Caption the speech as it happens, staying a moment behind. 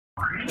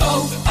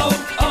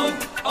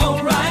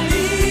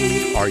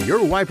O'Reilly. Are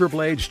your wiper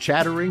blades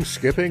chattering,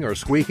 skipping, or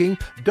squeaking?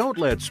 Don't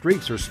let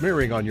streaks or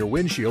smearing on your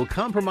windshield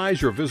compromise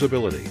your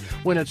visibility.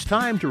 When it's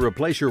time to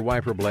replace your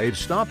wiper blades,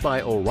 stop by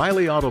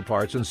O'Reilly Auto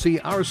Parts and see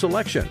our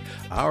selection.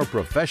 Our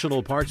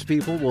professional parts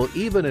people will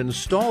even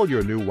install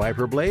your new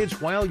wiper blades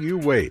while you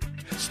wait.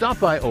 Stop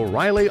by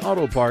O'Reilly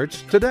Auto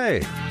Parts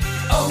today.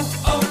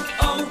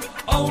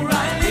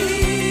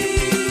 O'Reilly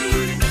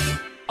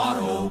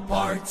Auto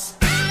Parts.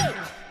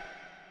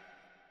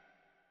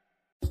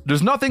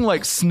 There's nothing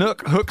like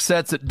snook hook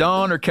sets at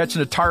dawn or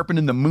catching a tarpon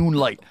in the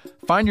moonlight.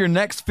 Find your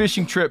next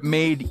fishing trip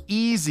made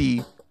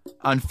easy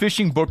on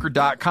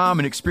fishingbooker.com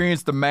and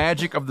experience the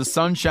magic of the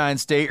Sunshine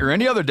State or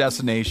any other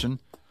destination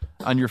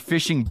on your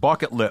fishing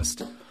bucket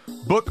list.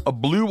 Book a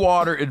blue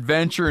water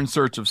adventure in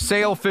search of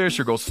sailfish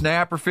or go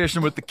snapper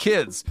fishing with the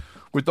kids.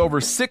 With over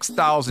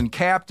 6,000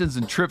 captains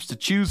and trips to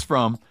choose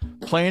from,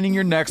 planning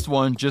your next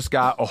one just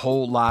got a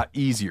whole lot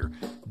easier.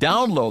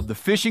 Download the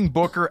Fishing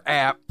Booker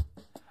app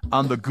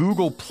on the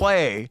Google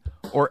Play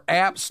or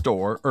App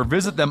Store, or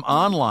visit them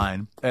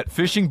online at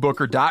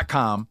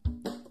fishingbooker.com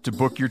to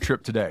book your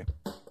trip today.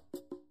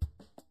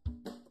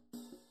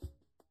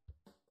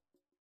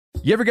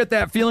 You ever get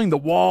that feeling the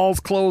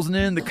walls closing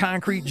in, the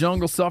concrete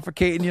jungle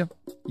suffocating you?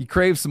 You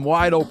crave some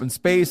wide open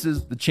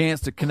spaces, the chance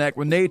to connect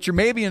with nature,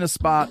 maybe in a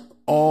spot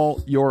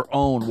all your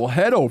own. Well,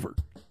 head over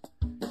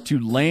to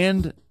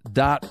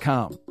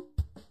land.com.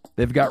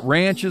 They've got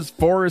ranches,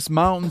 forests,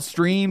 mountains,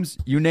 streams,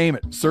 you name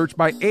it. Search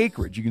by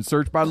acreage. You can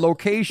search by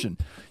location.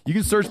 You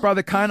can search by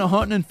the kind of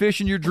hunting and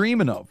fishing you're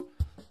dreaming of.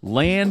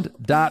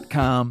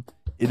 Land.com.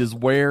 It is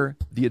where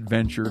the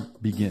adventure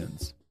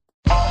begins.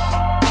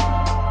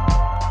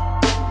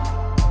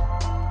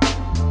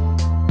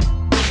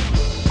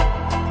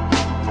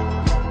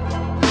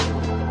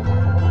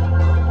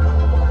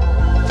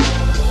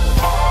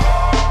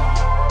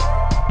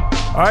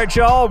 All right,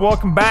 y'all,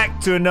 welcome back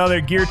to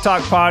another Gear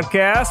Talk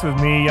podcast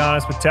with me,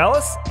 Giannis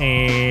Metellus,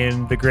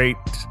 and the great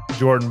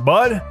Jordan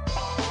Budd.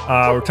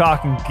 We're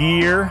talking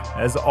gear,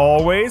 as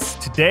always.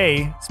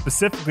 Today,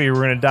 specifically,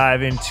 we're going to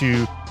dive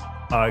into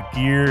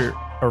gear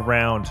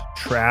around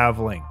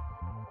traveling,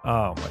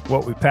 like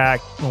what we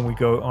pack when we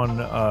go on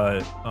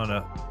a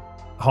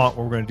hunt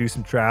where we're going to do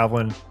some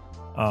traveling,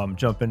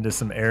 jump into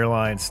some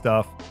airline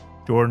stuff.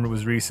 Jordan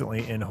was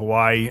recently in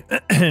Hawaii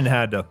and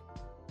had to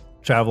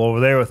travel over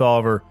there with all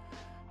of her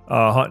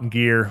hunting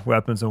gear,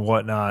 weapons, and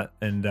whatnot.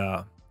 And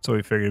so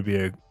we figured it'd be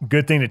a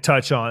good thing to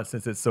touch on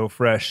since it's so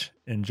fresh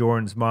in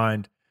Jordan's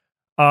mind.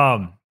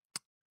 And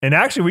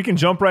actually, we can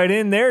jump right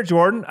in there,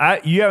 Jordan.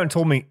 You haven't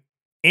told me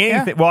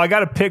anything. Yeah. Well, I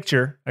got a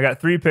picture. I got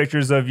 3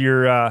 pictures of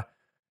your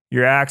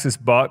Axis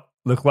buck.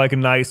 Looked like a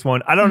nice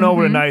one. I don't know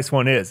what a nice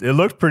one is. It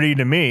looked pretty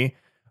to me,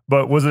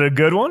 but was it a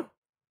good one?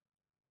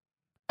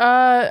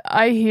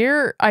 I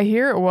hear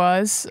it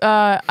was.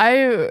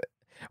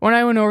 When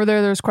I went over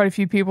there was quite a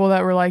few people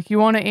that were like, you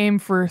want to aim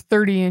for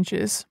 30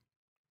 inches.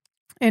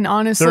 And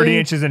honestly, 30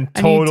 inches in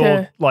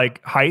total,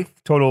 like height,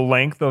 total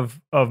length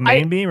of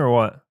main beam or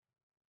what?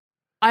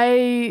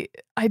 I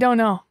don't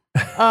know.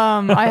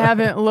 I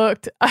haven't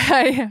looked.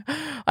 I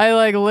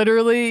like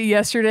literally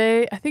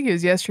yesterday, I think it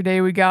was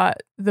yesterday, we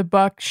got the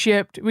buck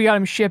shipped. We got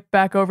him shipped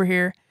back over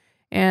here.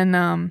 And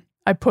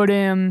I put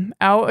him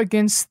out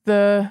against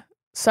the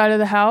side of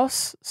the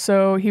house,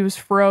 so he was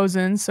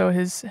frozen, so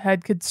his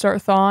head could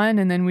start thawing,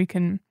 and then we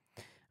could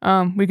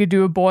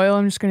do a boil.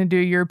 I'm just going to do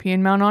a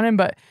European mount on him,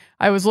 but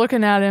I was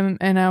looking at him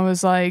and I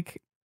was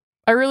like,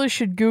 I really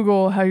should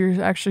Google how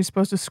you're actually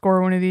supposed to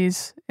score one of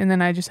these, and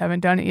then I just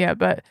haven't done it yet.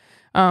 But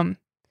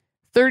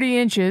 30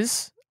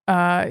 inches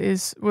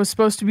was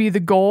supposed to be the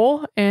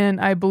goal, and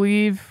I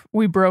believe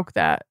we broke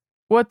that,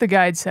 what the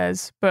guide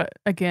says, but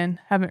again,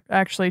 haven't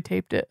actually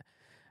taped it.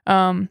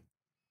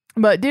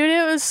 But dude,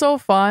 it was so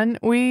fun.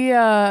 We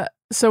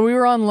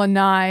were on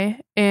Lanai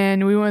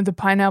and we went to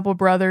Pineapple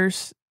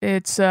Brothers.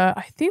 It's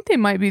I think they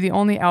might be the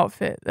only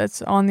outfit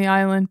that's on the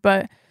island,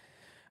 but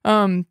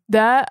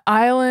that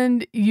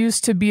island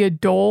used to be a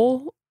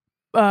Dole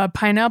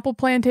pineapple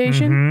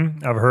plantation.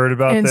 I've heard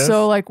about this. And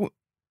so like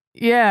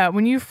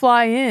when you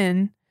fly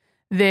in,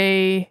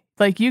 they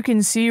like you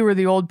can see where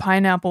the old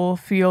pineapple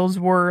fields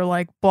were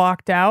like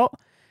blocked out.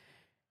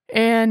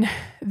 And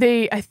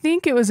I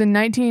think it was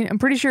I'm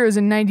pretty sure it was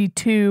in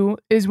 92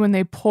 is when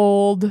they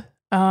pulled,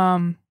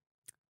 there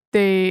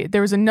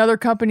was another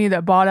company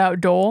that bought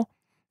out Dole,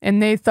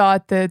 and they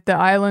thought that the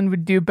island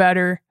would do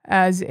better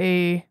as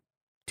a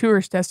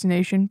tourist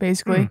destination,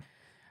 basically,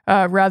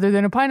 rather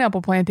than a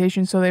pineapple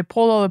plantation. So they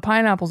pulled all the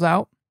pineapples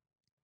out.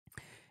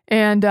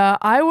 And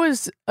I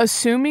was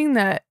assuming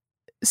that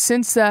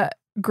since that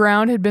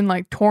ground had been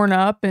like torn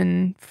up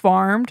and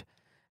farmed,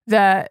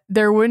 that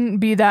there wouldn't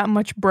be that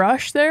much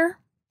brush there.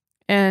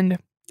 And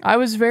I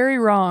was very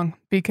wrong,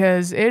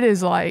 because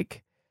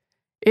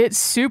it's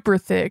super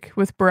thick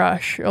with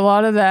brush. A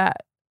lot of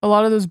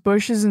those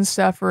bushes and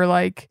stuff are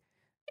like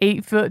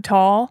 8 foot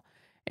tall.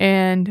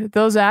 And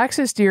those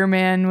Axis deer,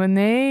 man, when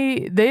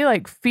they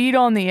like feed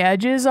on the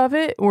edges of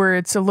it where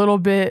it's a little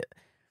bit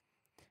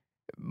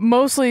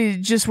mostly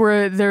just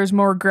where there's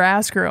more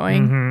grass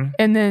growing,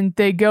 and then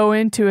they go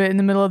into it in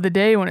the middle of the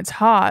day when it's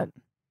hot.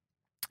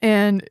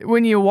 And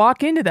when you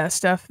walk into that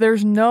stuff,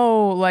 there's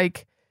no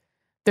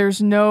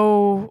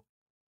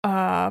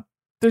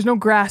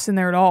grass in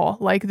there at all.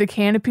 Like the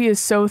canopy is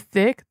so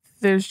thick,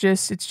 it's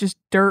just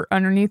dirt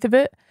underneath of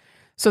it.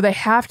 So they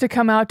have to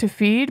come out to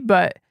feed,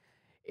 but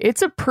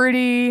it's a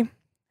pretty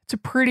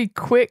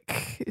quick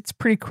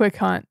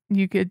hunt,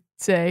 you could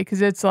say,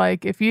 because it's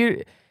like if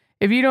you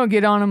don't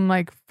get on them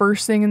like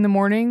first thing in the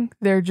morning,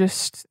 they're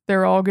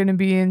all going to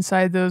be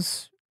inside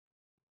those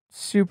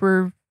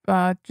super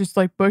just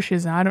like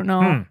bushes. I don't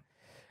know.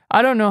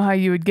 I don't know how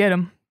you would get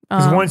them.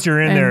 Because once you're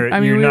in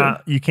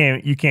there, you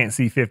can't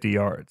see 50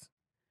 yards.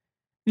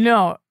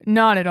 No,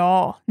 not at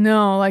all.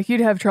 No, like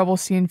you'd have trouble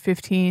seeing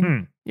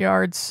 15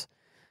 yards.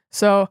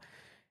 So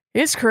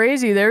it's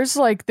crazy. There's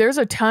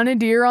a ton of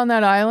deer on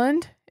that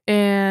island,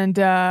 and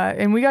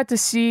we got to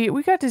see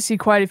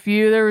quite a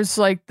few. There was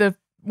like the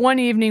one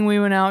evening we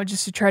went out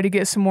just to try to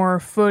get some more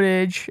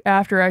footage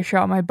after I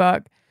shot my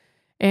buck,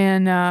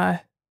 and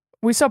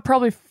we saw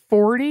probably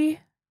 40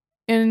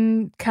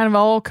 and kind of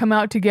all come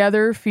out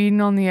together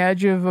feeding on the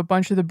edge of a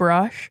bunch of the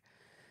brush.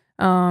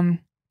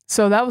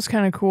 So that was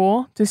kind of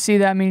cool to see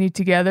that many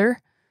together.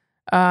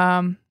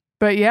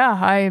 But yeah,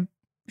 I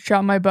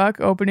shot my buck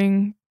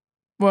the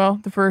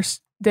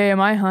first day of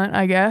my hunt,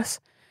 I guess.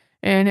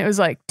 And it was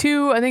like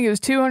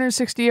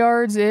 260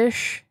 yards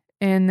ish.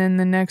 And then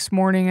the next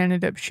morning I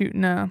ended up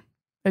shooting a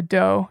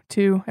doe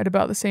too at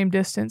about the same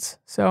distance.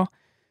 So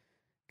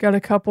got a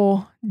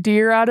couple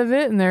deer out of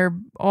it, and they're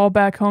all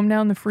back home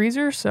now in the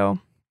freezer. So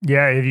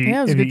yeah, have you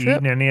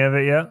eaten any of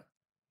it yet?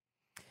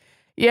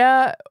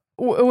 Yeah,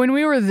 when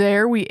we were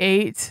there, we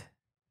ate.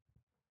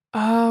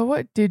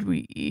 What did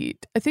we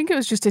eat? I think it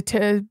was just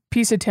a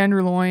piece of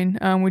tenderloin.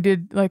 We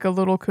did like a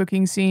little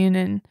cooking scene,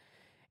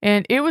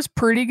 and it was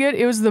pretty good.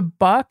 It was the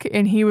buck,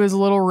 and he was a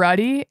little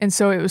ruddy, and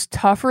so it was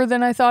tougher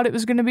than I thought it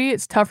was going to be.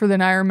 It's tougher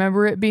than I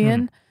remember it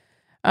being.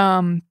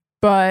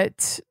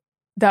 But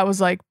that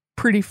was like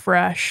pretty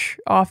fresh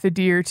off the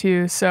deer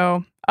too.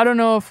 So I don't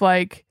know if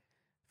like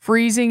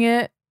freezing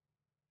it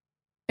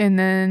and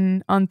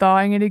then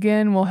unthawing it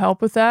again will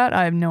help with that.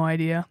 I have no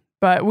idea,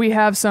 but we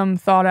have some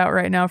thought out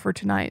right now for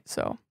tonight.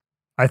 So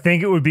I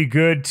think it would be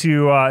good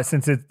to,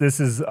 since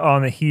this is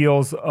on the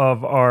heels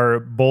of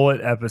our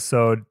bullet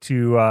episode,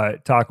 to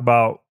talk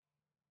about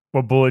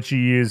what bullets you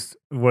used,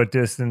 what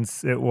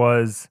distance it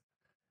was,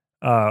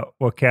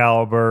 what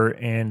caliber,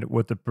 and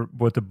what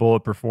the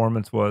bullet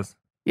performance was.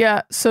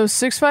 Yeah, so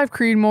 6.5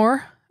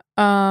 Creedmoor.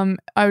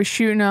 I was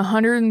shooting a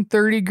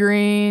 130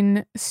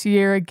 grain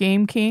Sierra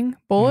Game King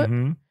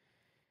bullet,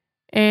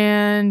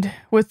 and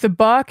with the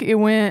buck, it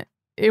went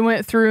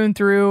through and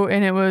through,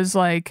 and it was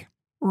like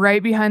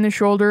right behind the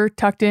shoulder,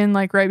 tucked in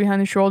like right behind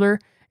the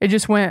shoulder. It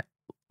just went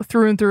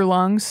through and through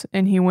lungs,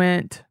 and he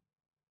went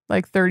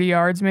like 30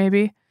 yards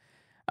maybe.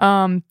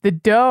 The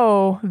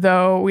doe,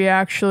 though, we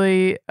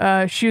actually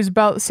she was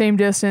about the same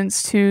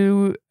distance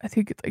to, I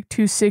think like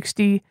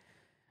 260.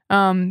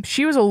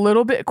 She was a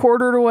little bit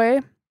quartered away,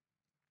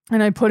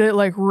 and I put it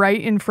like right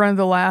in front of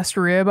the last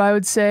rib, I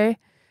would say.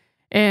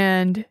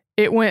 And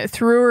it went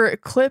through her.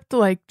 It clipped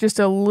like just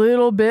a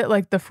little bit,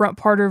 like the front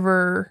part of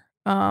her,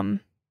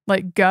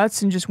 like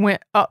guts, and just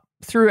went up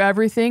through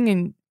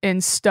everything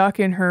and stuck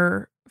in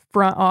her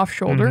front off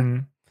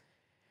shoulder.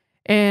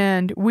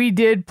 And we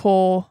did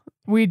pull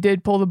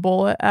the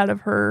bullet out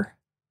of her.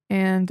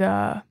 And,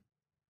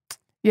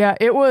 yeah,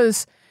 it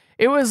was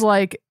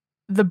like,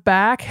 the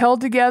back held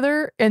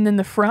together and then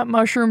the front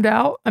mushroomed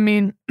out. I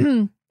mean,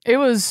 it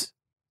was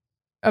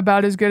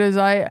about as good as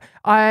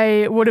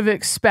I would have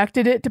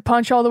expected it to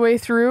punch all the way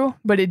through,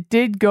 but it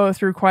did go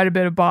through quite a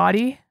bit of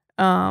body.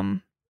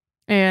 And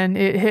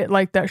it hit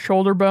like that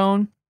shoulder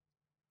bone.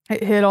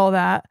 It hit all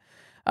that.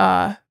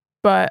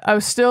 But I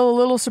was still a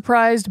little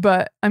surprised,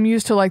 but I'm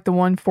used to like the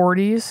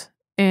 140s,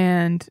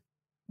 and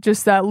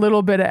just that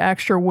little bit of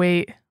extra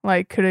weight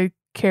like could have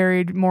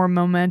carried more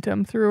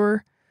momentum through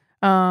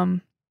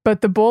her.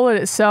 But the bullet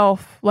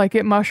itself, like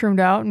it mushroomed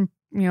out and,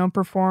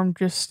 performed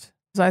just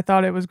as I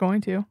thought it was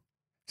going to.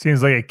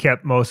 Seems like it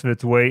kept most of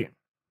its weight.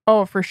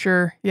 Oh, for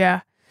sure.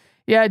 Yeah.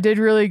 Yeah, it did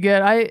really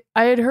good. I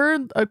had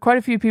heard quite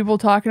a few people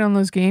talking on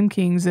those Game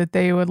Kings that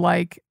they would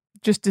like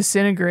just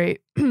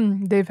disintegrate.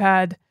 They've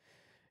had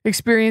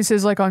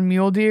experiences like on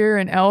mule deer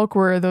and elk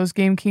where those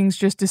Game Kings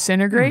just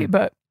disintegrate,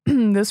 but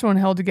this one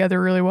held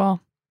together really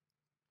well.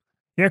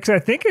 Yeah, because I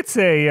think it's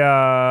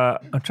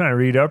I'm trying to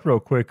read up real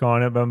quick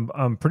on it, but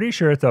I'm pretty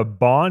sure it's a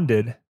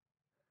bonded,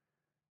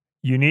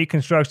 unique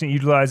construction that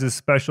utilizes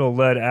special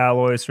lead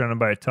alloy surrounded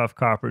by a tough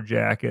copper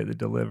jacket that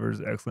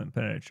delivers excellent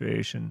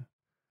penetration.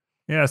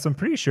 Yeah, so I'm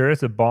pretty sure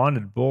it's a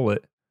bonded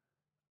bullet.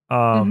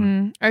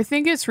 I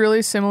think it's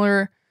really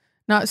similar,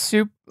 not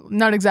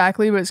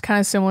exactly, but it's kind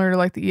of similar to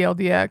like the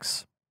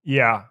ELDX.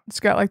 Yeah.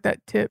 It's got like that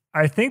tip.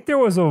 I think there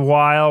was a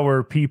while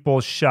where people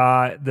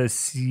shot the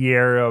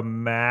Sierra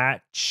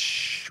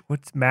Match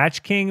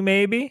King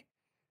maybe?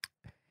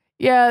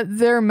 Yeah,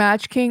 they're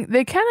Match King.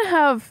 They kind of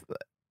have,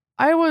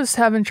 I was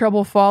having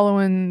trouble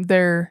following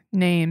their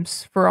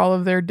names for all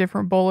of their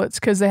different bullets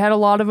because they had a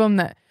lot of them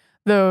that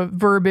the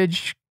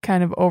verbiage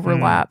kind of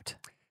overlapped.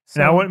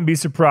 And I wouldn't be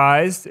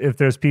surprised if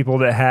there's people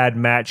that had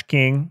Match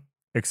King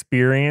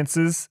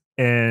experiences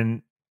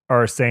and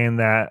are saying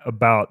that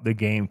about the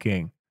Game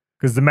King.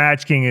 Because the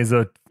Match King is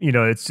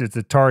it's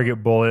a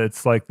target bullet.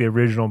 It's like the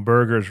original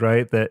burgers,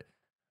 right? That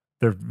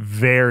they're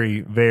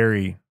very,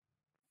 very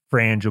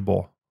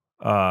frangible.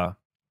 And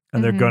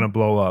they're going to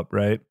blow up,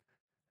 right?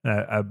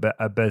 I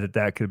bet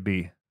that could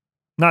be.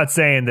 Not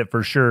saying that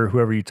for sure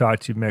whoever you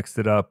talked to mixed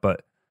it up,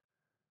 but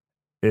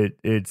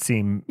it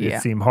seemed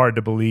hard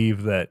to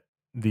believe that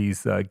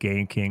these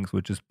Game Kings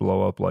would just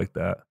blow up like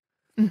that.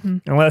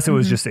 Unless it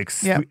was just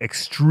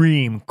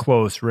extreme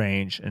close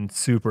range and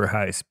super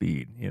high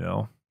speed,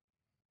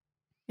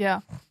 Yeah.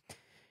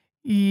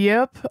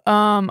 Yep.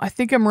 I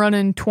think I'm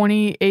running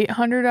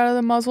 2,800 out of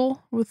the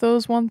muzzle with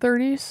those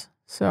 130s.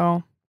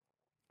 So,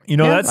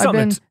 that's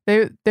something.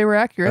 They were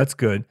accurate. That's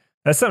good.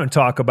 That's something to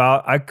talk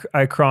about.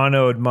 I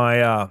chronoed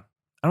my. I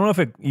don't know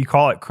if you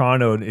call it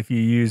chronoed if you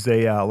use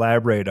a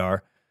lab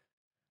radar,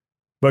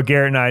 but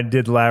Garrett and I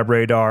did lab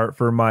radar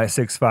for my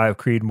 6.5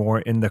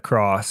 Creedmoor in the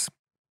cross,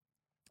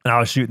 and I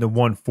was shooting the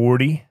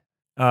 140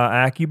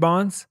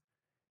 AccuBonds,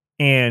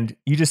 and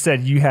you just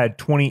said you had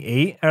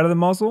 28 out of the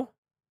muzzle.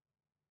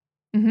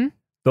 Mm-hmm.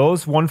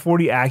 Those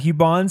 140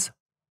 AccuBonds,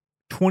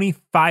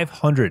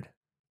 2,500.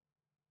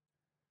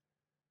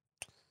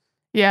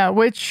 Yeah,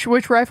 which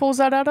rifle is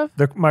that out of?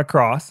 My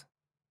cross.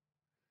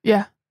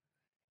 Yeah.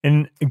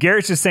 And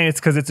Garrett's just saying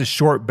it's because it's a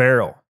short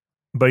barrel.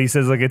 But he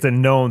says it's a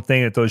known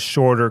thing that those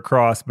shorter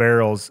cross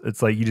barrels,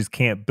 it's like you just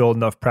can't build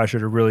enough pressure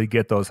to really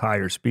get those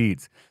higher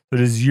speeds. So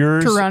does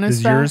yours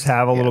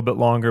have a little bit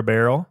longer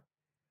barrel?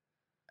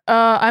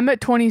 I'm at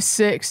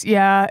 26.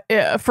 Yeah.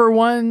 For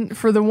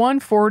the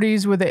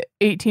 140s with an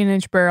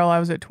 18-inch barrel, I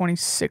was at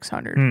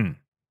 2,600.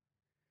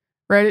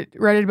 Right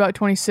at about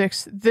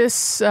 26.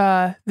 This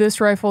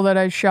rifle that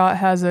I shot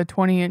has a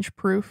 20-inch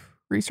proof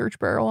research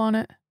barrel on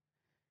it.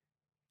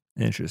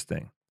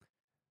 Interesting.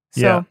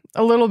 So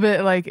a little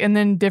bit and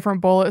then different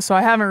bullets. So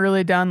I haven't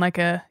really done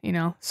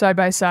a side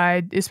by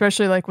side,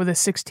 especially with a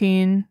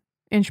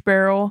 16-inch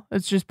barrel.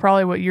 It's just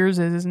probably what yours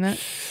is, isn't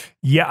it?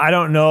 Yeah, I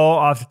don't know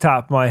off the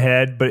top of my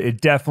head, but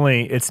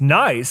it's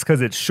nice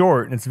because it's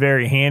short and it's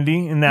very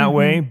handy in that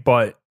way.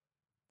 But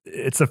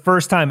it's the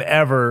first time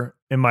ever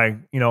in my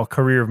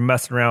career of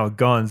messing around with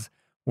guns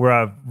where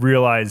I've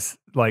realized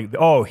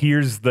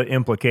here's the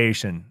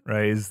implication,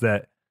 right? Is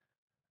that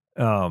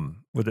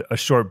with a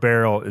short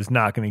barrel is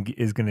going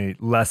to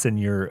lessen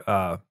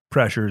your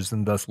pressures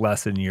and thus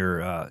lessen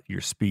your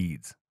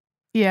speeds.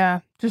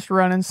 Yeah, just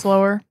running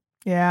slower.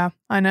 Yeah,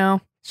 I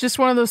know. It's just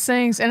one of those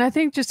things, and I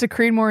think just a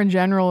Creedmoor in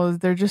general is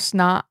they're just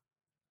not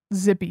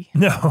zippy.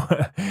 No,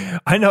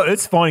 I know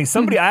it's funny.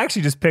 Somebody I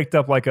actually just picked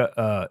up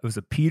it was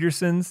a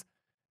Peterson's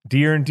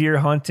Deer and Deer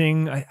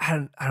Hunting.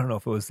 I don't know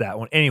if it was that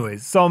one.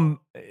 Anyways,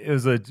 it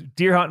was a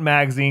deer hunting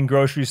magazine,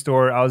 grocery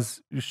store. I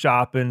was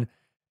shopping.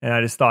 And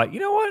I just thought,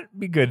 you know what? It'd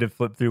be good to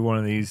flip through one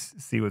of these,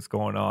 see what's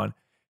going on.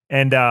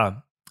 And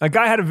a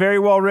guy had a very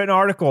well-written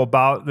article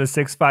about the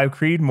 6.5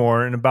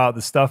 Creedmoor and about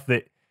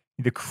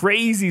the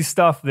crazy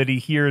stuff that he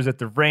hears at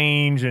the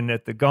range and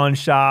at the gun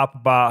shop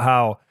about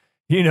how,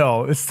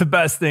 it's the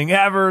best thing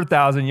ever.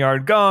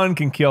 1,000-yard gun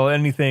can kill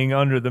anything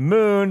under the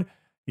moon,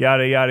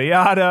 yada, yada,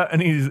 yada.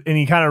 And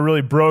he kind of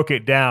really broke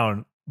it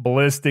down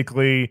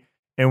ballistically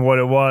and what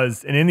it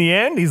was. And in the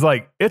end, he's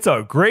like, it's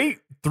a great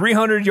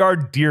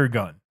 300-yard deer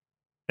gun.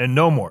 And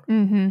no more.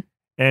 Mm-hmm.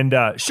 And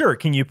sure,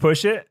 can you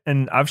push it?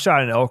 And I've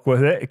shot an elk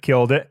with it. It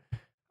killed it.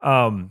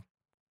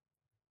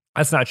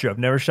 That's not true. I've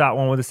never shot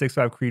one with a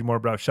 6.5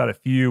 Creedmoor, but I've shot a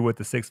few with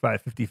the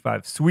 6.5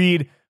 55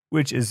 Swede,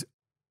 which is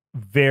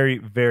very,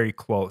 very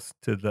close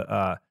to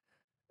the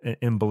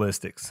in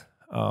ballistics.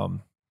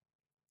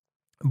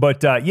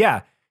 But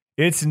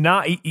it's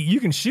not. You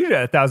can shoot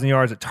at 1,000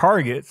 yards at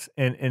targets,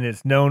 and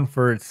it's known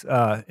for its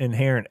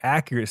inherent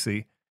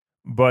accuracy.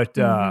 But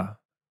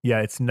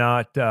it's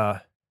not.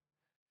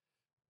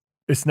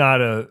 It's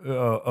not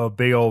a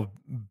big old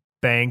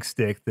bang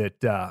stick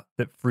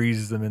that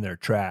freezes them in their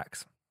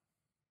tracks.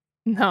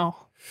 No,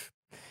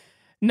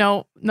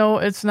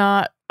 it's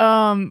not.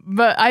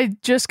 But I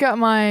just got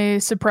my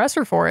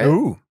suppressor for it.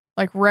 Ooh.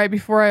 Right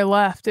before I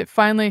left. It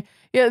finally.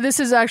 Yeah, this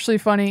is actually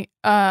funny.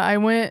 I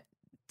went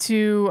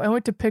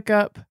to pick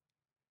up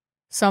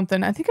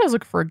something. I think I was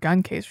looking for a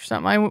gun case or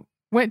something. I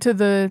went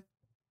to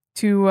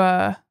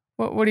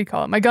what do you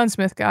call it? My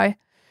gunsmith guy,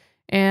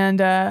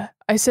 and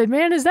I said,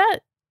 "Man, is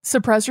that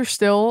suppressor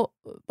still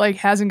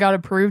hasn't got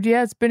approved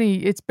yet?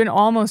 It's been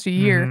almost a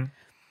year." Mm-hmm.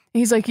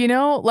 He's like,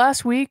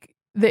 last week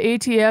the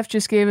ATF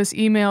just gave us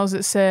emails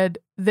that said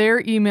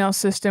their email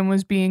system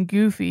was being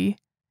goofy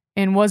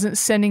and wasn't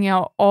sending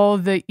out all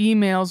the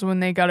emails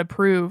when they got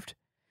approved.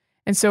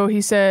 And so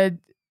he said,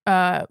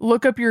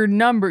 look up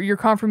your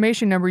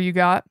confirmation number you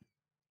got.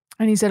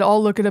 And he said,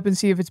 I'll look it up and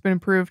see if it's been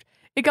approved.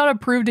 It got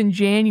approved in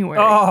January.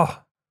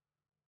 Oh,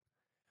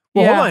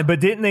 well, hold on, but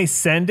didn't they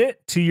send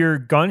it to your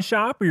gun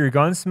shop or your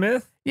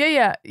gunsmith?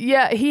 Yeah.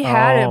 He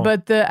had it,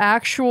 but the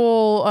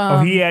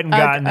actual he hadn't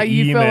gotten the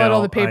you email. fill out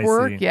all the I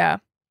paperwork. see. Yeah.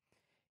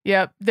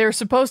 Yep. They're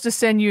supposed to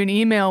send you an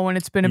email when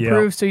it's been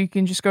approved, so you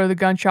can just go to the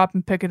gun shop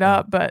and pick it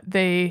up. But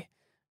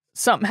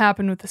something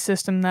happened with the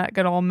system that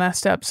got all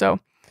messed up. So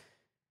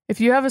if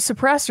you have a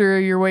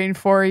suppressor you're waiting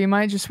for, you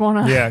might just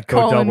want to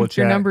call in with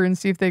your number and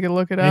see if they can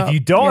look it up. If you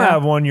don't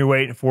have one you're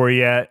waiting for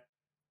yet,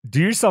 do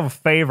yourself a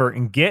favor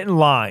and get in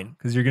line,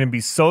 because you're going to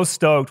be so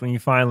stoked when you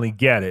finally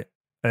get it.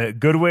 A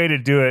good way to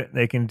do it,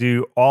 they can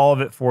do all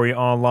of it for you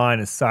online,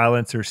 is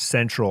Silencer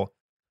Central.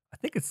 I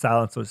think it's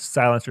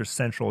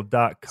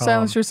silencercentral.com.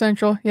 Silencer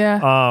Central,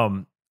 yeah.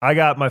 I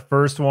got my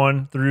first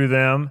one through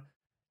them,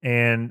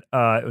 and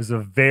it was a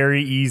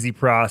very easy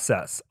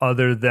process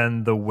other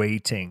than the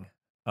waiting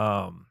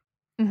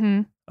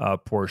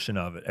portion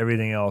of it.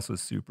 Everything else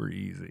was super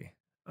easy.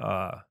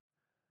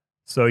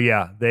 So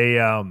yeah,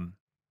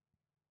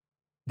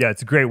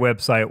 it's a great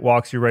website.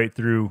 Walks you right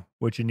through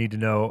what you need to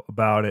know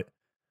about it.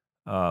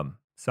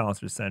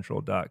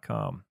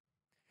 Silencercentral.com.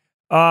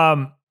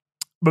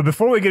 But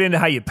before we get into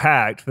how you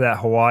packed for that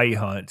Hawaii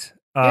hunt,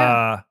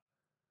 I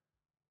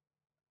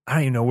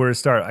don't even know where to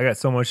start. I got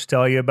so much to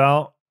tell you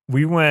about.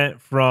 We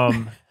went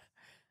from,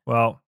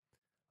 well,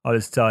 I'll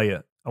just tell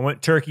you. I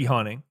went turkey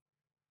hunting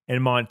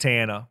in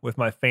Montana with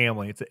my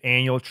family. It's an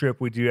annual trip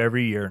we do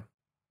every year.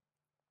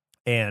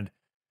 And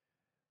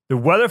the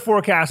weather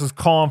forecast was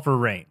calling for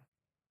rain.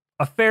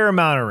 A fair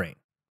amount of rain.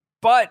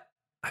 But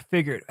I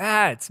figured,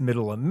 it's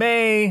middle of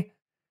May.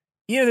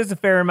 Even if there's a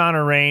fair amount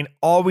of rain,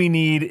 all we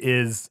need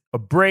is a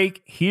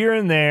break here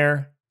and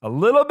there, a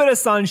little bit of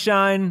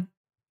sunshine,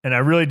 and I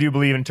really do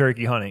believe in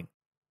turkey hunting.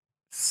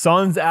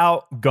 Sun's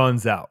out,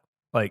 guns out.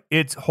 Like,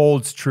 it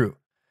holds true.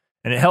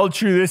 And it held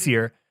true this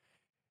year,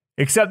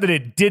 except that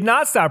it did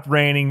not stop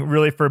raining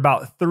really for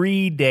about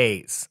 3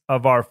 days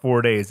of our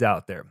 4 days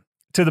out there.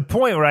 To the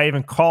point where I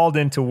even called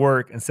into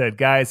work and said,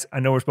 guys, I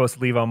know we're supposed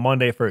to leave on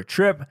Monday for a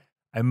trip.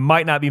 I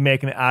might not be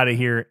making it out of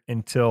here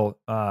until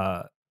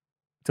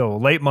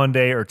late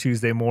Monday or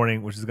Tuesday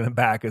morning, which is going to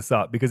back us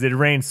up because it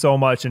rained so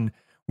much and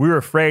we were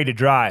afraid to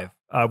drive.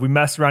 We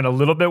messed around a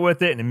little bit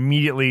with it, and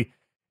immediately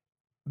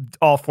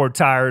all 4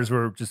 tires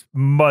were just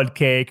mud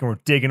cake and we're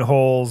digging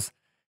holes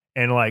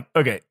and like,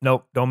 okay,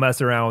 nope, don't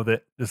mess around with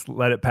it. Just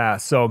let it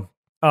pass. So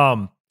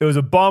it was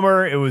a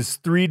bummer. It was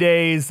 3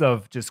 days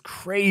of just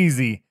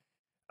crazy,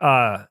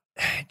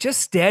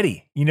 just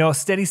steady,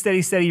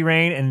 steady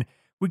rain. And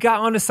we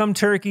got onto some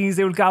turkeys.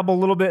 They would gobble a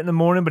little bit in the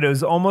morning, but it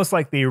was almost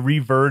like they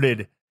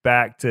reverted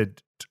back to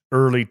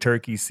early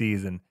turkey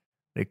season.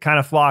 They kind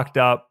of flocked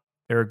up.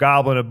 They were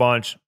gobbling a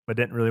bunch, but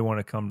didn't really want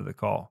to come to the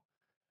call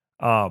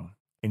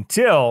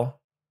until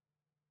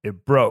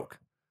it broke.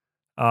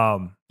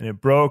 And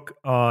it broke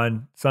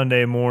on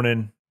Sunday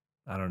morning,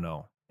 I don't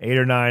know, 8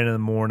 or 9 in the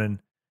morning,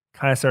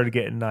 kind of started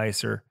getting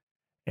nicer.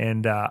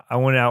 And I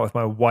went out with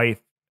my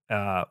wife.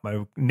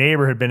 My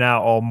neighbor had been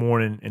out all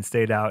morning and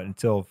stayed out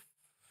until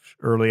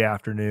early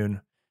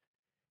afternoon.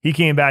 He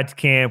came back to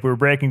camp. We were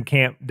breaking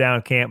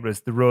down camp,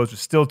 but the roads were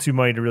still too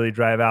muddy to really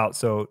drive out.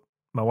 So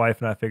my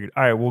wife and I figured,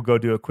 all right, we'll go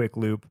do a quick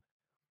loop,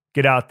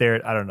 get out there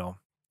at, I don't know,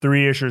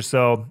 3-ish or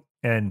so.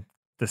 And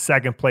the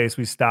second place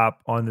we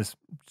stop on this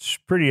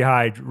pretty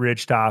high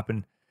ridge top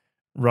and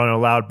run a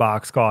loud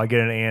box call. I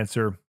get an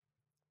answer,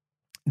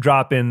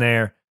 drop in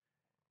there,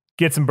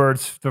 get some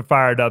birds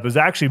fired up. There's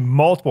actually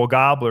multiple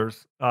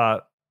gobblers.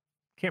 Can't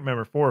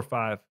remember, 4 or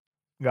 5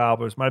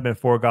 gobblers. Might have been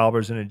 4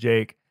 gobblers and a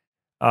Jake,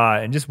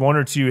 and just 1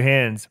 or 2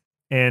 hens.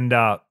 And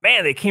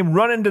man, they came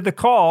running to the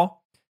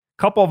call.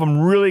 A couple of them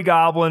really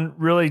gobbling,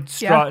 really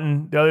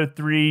strutting. The other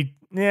 3,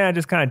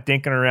 just kind of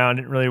dinking around.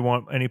 Didn't really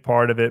want any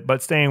part of it,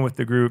 but staying with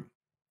the group.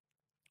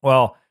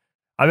 Well,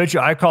 I bet you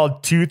I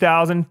called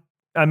 2,000.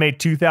 I made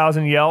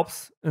 2,000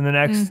 yelps in the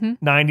next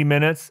 90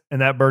 minutes,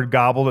 and that bird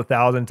gobbled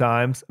 1,000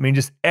 times. I mean,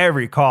 just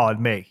every call I'd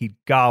make, he'd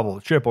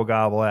triple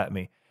gobble at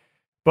me.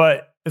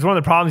 But it's one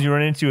of the problems you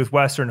run into with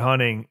Western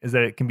hunting is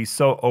that it can be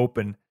so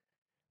open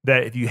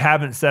that if you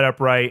haven't set up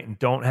right and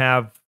don't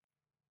have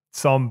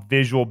some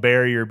visual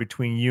barrier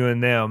between you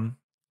and them,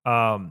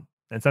 and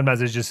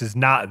sometimes it's just is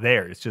not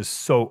there. It's just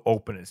so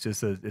open.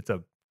 It's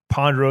a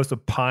ponderosa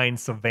pine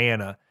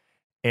savanna,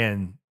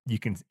 and you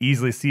can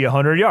easily see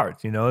 100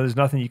 yards. There's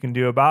nothing you can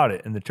do about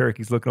it. And the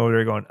turkey's looking over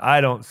there going,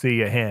 I don't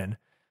see a hen.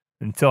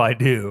 Until I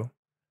do,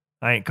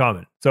 I ain't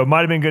coming. So it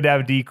might have been good to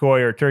have a decoy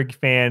or a turkey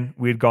fan.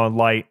 We had gone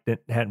light,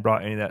 hadn't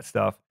brought any of that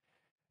stuff.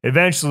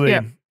 Eventually,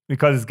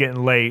 because it's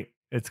getting late,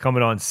 it's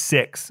coming on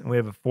 6, and we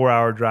have a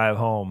 4-hour drive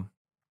home,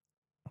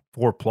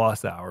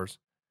 4+ hours.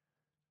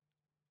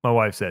 My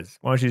wife says,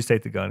 why don't you just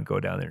take the gun and go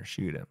down there and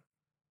shoot him?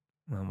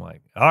 And I'm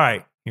like, all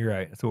right, you're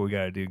right. That's what we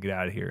got to do. Get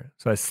out of here.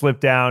 So I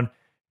slipped down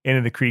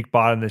into the creek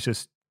bottom that's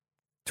just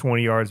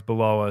 20 yards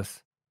below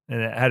us.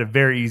 And I had a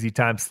very easy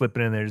time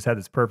slipping in there. Just had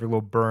this perfect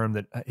little berm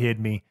that hid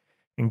me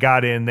and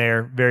got in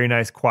there. Very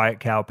nice, quiet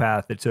cow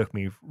path that took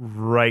me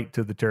right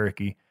to the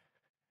turkey.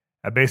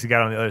 I basically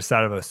got on the other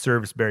side of a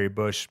serviceberry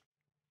bush,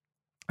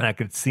 and I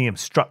could see him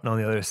strutting on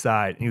the other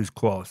side. He was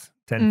close,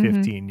 10,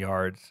 15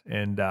 yards.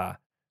 And I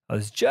I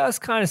was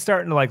just kind of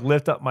starting to like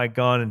lift up my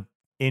gun and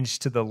inch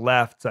to the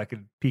left so I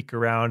could peek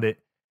around it.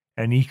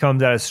 And he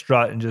comes out of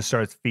strut and just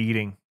starts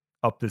feeding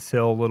up this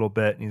hill a little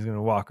bit. And he's going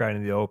to walk right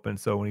into the open.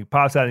 So when he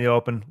pops out in the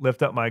open,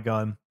 lift up my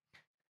gun.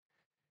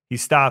 He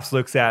stops,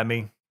 looks at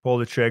me, pull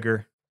the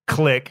trigger,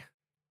 click.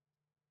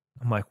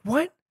 I'm like,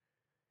 what?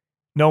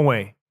 No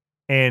way.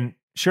 And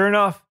sure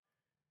enough,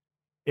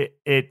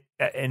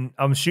 and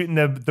I'm shooting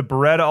the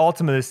Beretta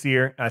Ultima this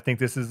year. I think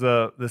this is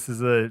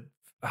a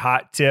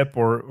hot tip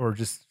or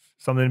just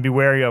something to be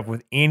wary of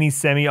with any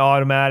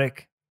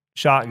semi-automatic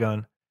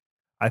shotgun.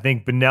 I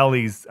think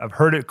Benelli's, I've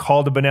heard it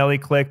called a Benelli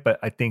click, but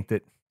I think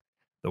that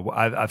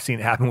I've seen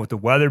it happen with the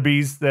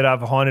Weatherbees that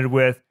I've hunted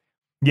with.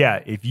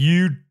 Yeah, if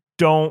you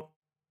don't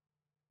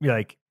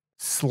like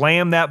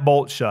slam that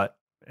bolt shut,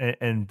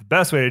 and the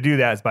best way to do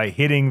that is by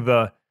hitting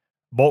the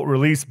bolt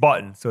release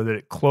button so that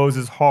it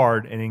closes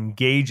hard and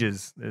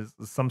engages. There's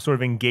some sort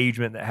of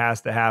engagement that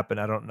has to happen.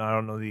 I don't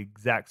know the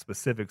exact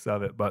specifics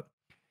of it, but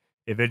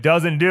if it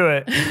doesn't do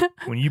it,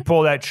 when you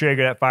pull that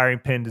trigger, that firing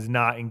pin does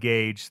not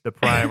engage the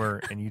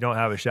primer and you don't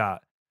have a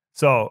shot.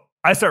 So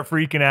I start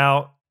freaking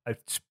out. I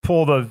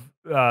pull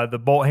the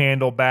bolt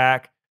handle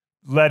back,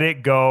 let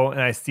it go. And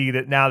I see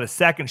that now the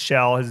second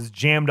shell is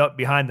jammed up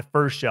behind the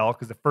first shell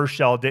because the first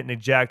shell didn't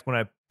eject when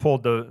I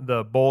pulled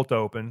the bolt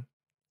open.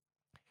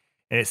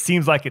 And it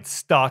seems like it's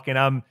stuck and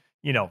I'm,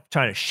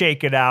 trying to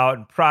shake it out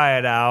and pry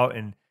it out.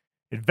 And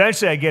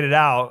eventually I get it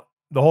out.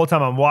 The whole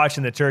time I'm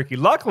watching the turkey.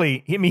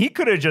 Luckily, he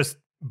could have just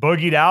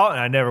boogied out and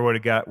I never would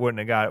have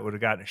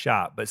gotten a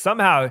shot. But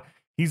somehow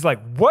he's like,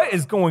 what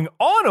is going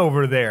on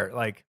over there?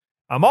 Like,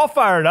 I'm all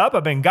fired up.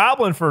 I've been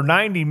gobbling for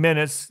 90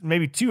 minutes,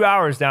 maybe 2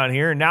 hours down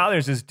here. And now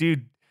there's this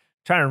dude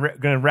going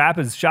to wrap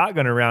his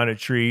shotgun around a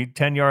tree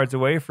 10 yards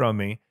away from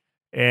me.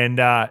 And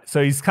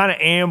so he's kind of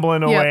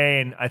ambling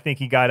away. And I think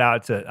he got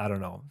out to,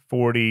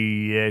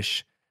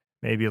 40-ish,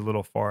 maybe a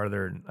little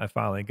farther. And I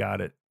finally got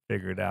it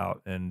figured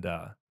out and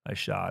I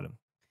shot him.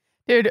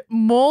 Dude,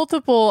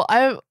 multiple.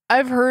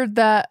 I've heard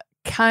that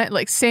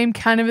same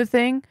kind of a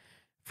thing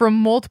from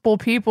multiple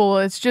people.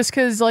 It's just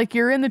because like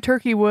you're in the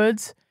turkey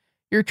woods,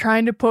 you're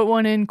trying to put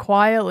one in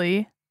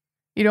quietly.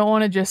 You don't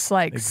want to just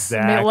like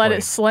let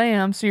it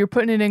slam, so you're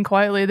putting it in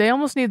quietly. They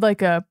almost need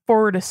like a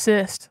forward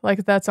assist, like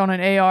if that's on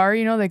an AR.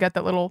 They got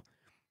that little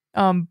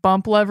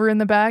bump lever in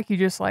the back. You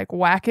just like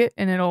whack it,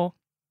 and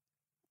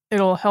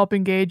it'll help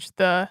engage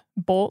the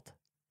bolt.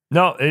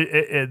 No,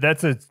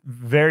 that's a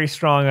very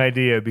strong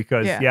idea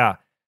because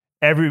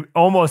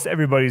almost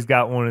everybody's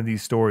got one of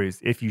these stories.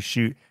 If you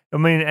shoot,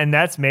 and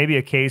that's maybe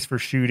a case for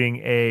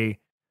shooting an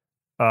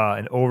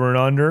over and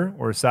under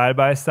or side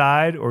by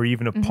side or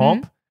even a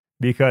pump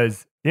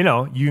because you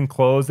can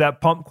close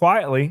that pump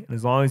quietly, and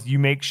as long as you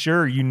make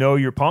sure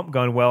your pump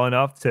gun well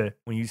enough to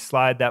when you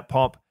slide that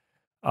pump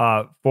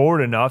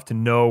forward enough to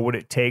know what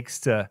it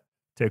takes to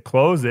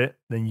close it,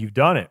 then you've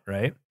done it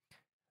right.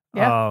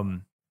 Yeah.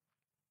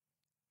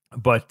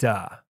 But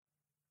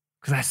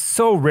because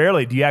so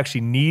rarely do you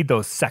actually need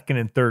those second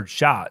and third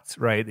shots,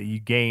 right? That you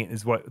gain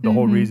is what the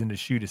whole reason to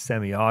shoot a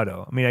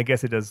semi-auto. I mean, I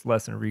guess it does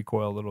lessen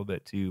recoil a little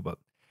bit too. But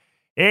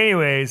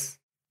anyways,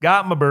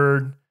 got my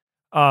bird.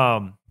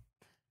 Got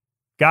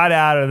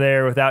out of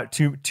there without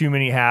too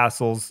many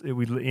hassles.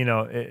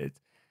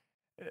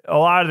 A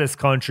lot of this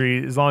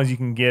country, as long as you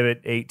can give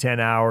it 8-10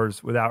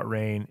 hours without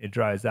rain, it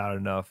dries out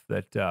enough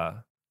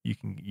that you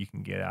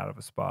can get out of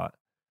a spot.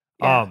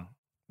 Yeah.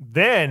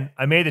 Then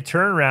I made the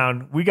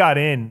turnaround. We got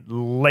in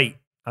late.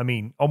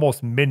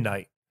 Almost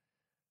midnight.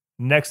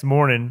 Next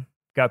morning,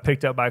 got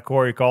picked up by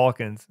Corey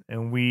Calkins,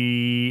 and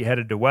we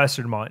headed to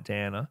Western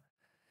Montana,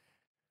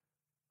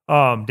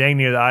 dang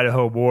near the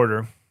Idaho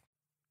border,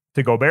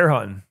 to go bear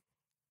hunting.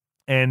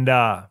 And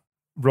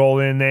roll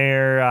in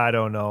there, I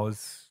don't know,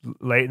 it's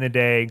late in the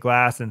day,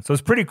 glassing. So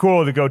it's pretty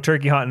cool to go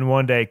turkey hunting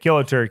one day, kill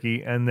a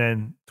turkey, and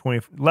then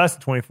less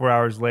than 24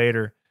 hours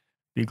later,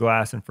 be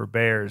glassing for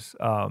bears.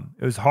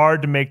 It was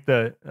hard to make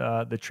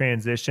the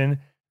transition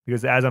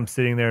because as I'm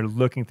sitting there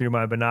looking through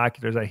my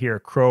binoculars, I hear a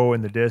crow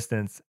in the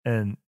distance,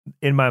 and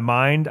in my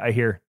mind, I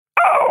hear,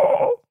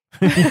 oh,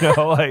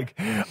 like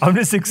I'm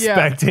just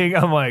expecting.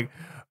 I'm like,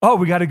 oh,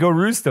 we got to go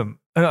roost them.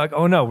 And I'm like,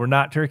 oh no, we're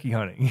not turkey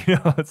hunting.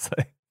 It's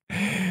like,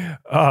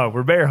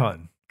 we're bear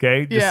hunting.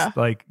 Okay, just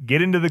like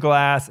get into the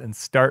glass and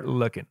start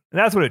looking. And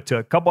that's what it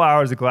took. A couple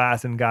hours of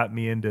glassing got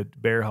me into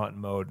bear hunting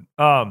mode.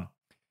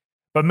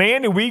 But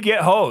man, did we get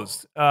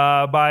hosed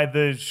by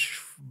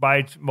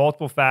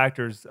multiple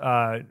factors.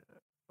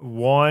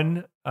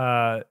 One,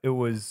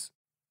 it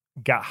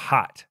got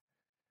hot.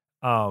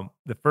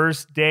 The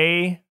first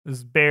day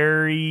was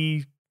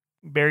berry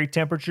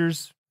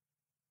temperatures,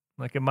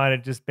 like it might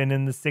have just been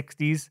in the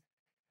 60s.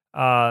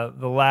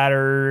 The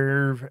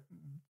latter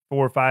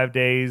 4 or 5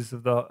 days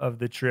of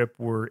the trip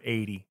were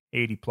 80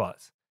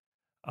 plus.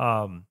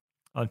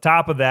 On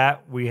top of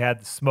that, we had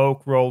the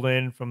smoke roll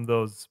in from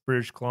those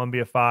British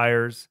Columbia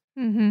fires.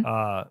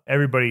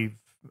 Everybody,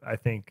 I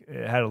think,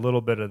 had a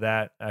little bit of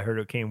that. I heard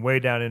it came way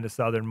down into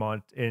southern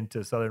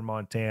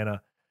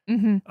Montana.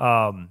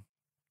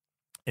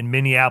 In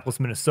Minneapolis,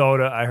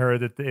 Minnesota, I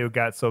heard that it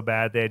got so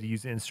bad they had to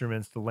use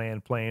instruments to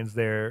land planes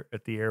there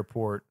at the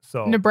airport.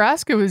 So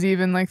Nebraska was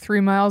even like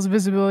 3 miles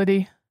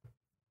visibility.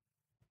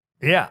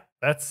 yeah,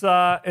 that's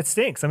it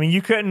stinks. I mean,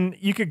 you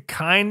could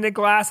kind of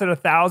glass at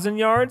 1,000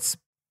 yards,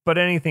 but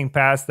anything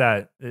past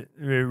that, it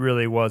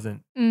really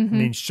wasn't. I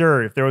mean,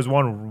 sure, if there was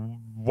one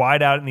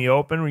wide out in the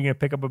open, were you gonna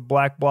pick up a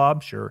black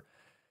blob? Sure,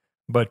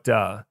 but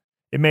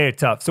it made it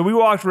tough. So we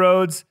walked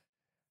roads,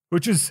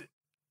 which is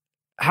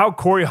how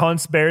Corey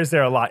hunts bears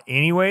there a lot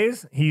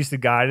anyways. He used to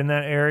guide in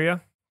that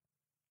area.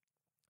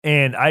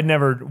 And I'd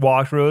never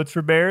walked roads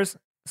for bears.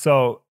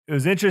 So it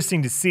was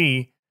interesting to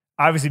see,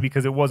 obviously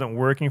because it wasn't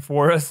working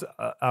for us.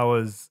 It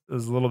was a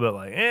little bit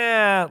like,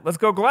 let's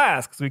go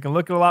glass because we can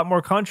look at a lot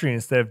more country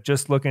instead of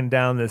just looking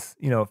down this,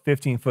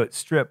 15-foot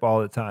strip all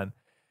the time.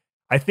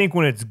 I think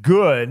when it's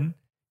good,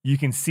 you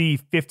can see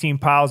 15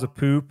 piles of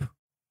poop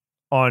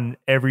on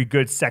every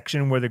good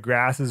section where the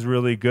grass is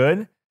really good.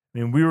 I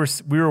mean, we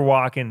were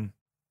walking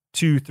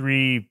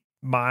 2-3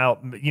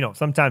 mile,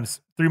 sometimes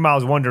 3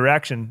 miles one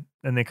direction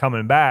and then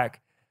coming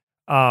back,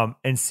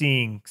 and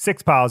seeing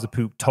 6 piles of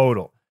poop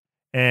total.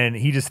 And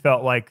he just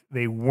felt like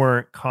they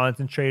weren't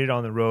concentrated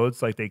on the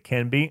roads like they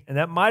can be. And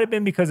that might have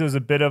been because it was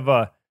a bit of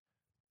a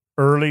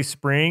early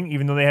spring,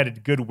 even though they had a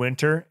good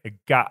winter. It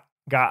got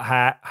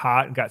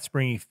hot and got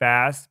springy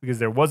fast because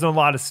there wasn't a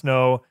lot of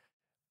snow.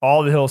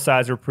 All the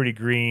hillsides were pretty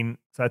green.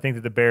 So I think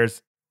that the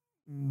bears,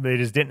 they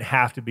just didn't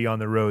have to be on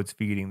the roads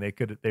feeding.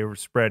 They were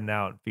spreading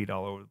out and feed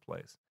all over the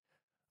place.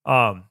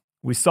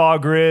 We saw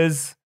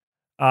grizz,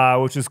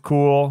 which was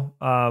cool.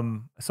 I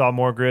saw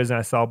more grizz and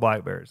I saw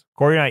black bears.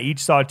 Corey and I each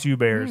saw 2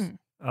 bears.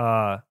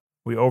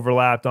 We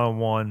overlapped on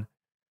one.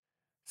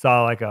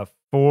 Saw like a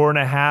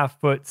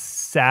 4.5-foot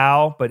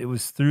sow, but it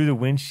was through the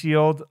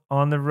windshield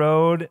on the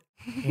road.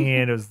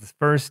 And it was the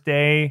first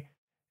day.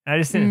 I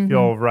just didn't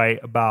feel right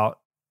about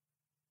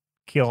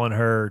killing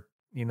her,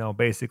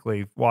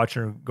 basically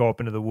watching her go up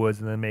into the woods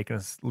and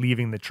then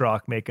leaving the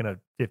truck, making a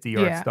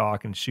 50-yard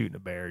stalk and shooting a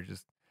bear.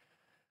 Just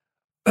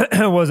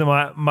wasn't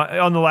my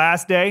on the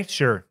last day.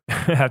 Sure.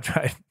 I've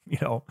tried,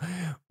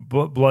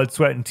 blood,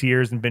 sweat, and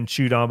tears and been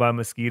chewed on by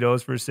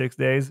mosquitoes for 6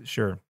 days.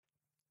 Sure.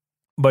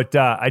 But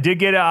I did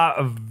get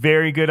a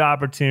very good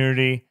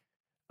opportunity.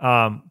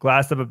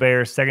 Glassed up a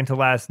bear second to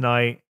last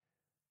night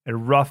at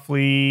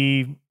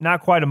roughly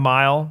not quite a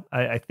mile.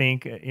 I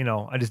think,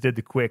 I just did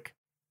the quick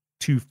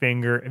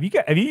 2-finger.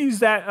 Have you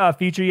used that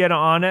feature yet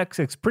on onX?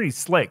 It's pretty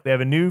slick. They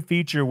have a new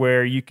feature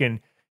where you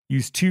can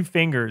use 2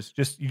 fingers.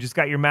 You just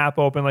got your map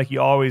open like you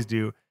always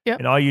do. Yep.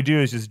 And all you do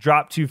is just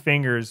drop 2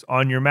 fingers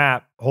on your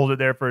map, hold it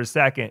there for a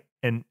second,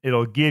 and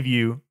it'll give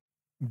you,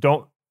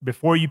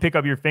 before you pick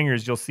up your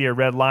fingers, you'll see a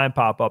red line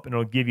pop up and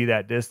it'll give you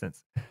that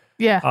distance.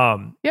 Yeah.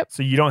 Yep.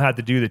 So you don't have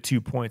to do the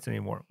 2 points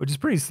anymore, which is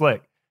pretty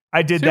slick.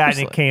 I did Super that and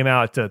slick. it came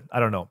out to, I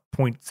don't know,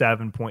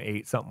 0.7,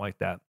 0.8, something like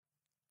that.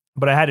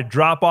 But I had to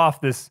drop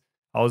off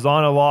I was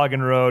on a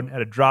logging road, had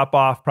to drop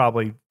off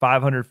probably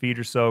 500 feet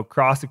or so,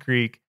 cross the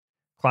creek,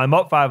 climb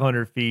up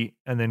 500 feet,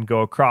 and then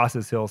go across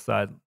this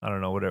hillside. I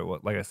don't know what it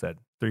was. Like I said,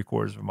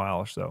 3/4 of a mile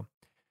or so.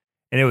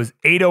 And it was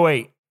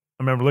 8:08. I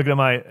remember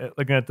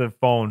looking at the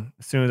phone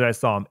as soon as I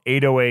saw him,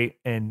 8:08,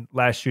 and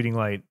last shooting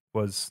light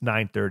was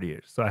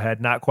 9:30. So I had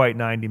not quite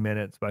 90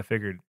 minutes, but I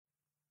figured,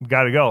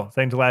 got to go.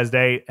 Second to last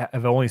day.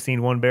 I've only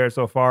seen 1 bear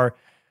so far.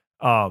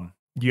 You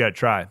got to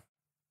try.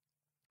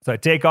 So I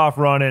take off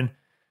running,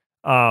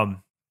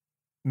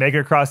 make it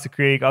across the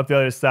creek, up the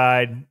other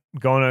side,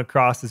 going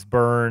across this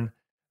burn,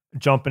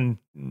 jumping,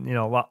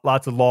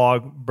 lots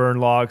of burn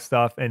log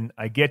stuff. And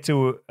I get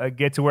to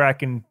where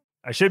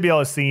I should be able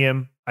to see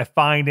him. I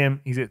find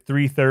him. He's at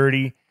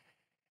 3:30.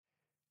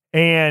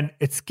 And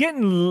it's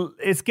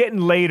getting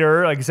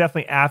later. Like it's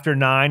definitely after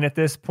 9 at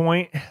this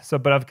point. So,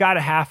 but I've got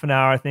a half an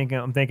hour.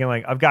 I'm thinking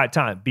like, I've got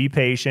time. Be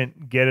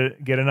patient. Get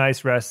a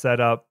nice rest set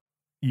up.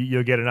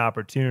 You'll get an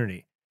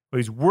opportunity. But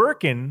he's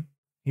working.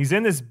 He's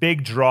in this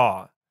big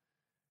draw.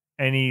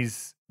 And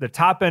he's the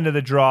top end of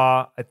the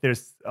draw.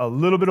 There's a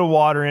little bit of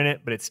water in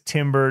it, but it's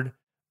timbered.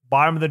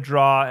 Bottom of the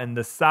draw and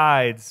the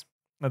sides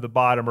of the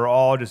bottom are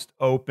all just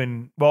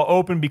open. Well,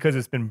 open because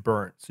it's been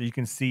burnt. So you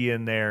can see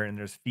in there and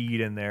there's feed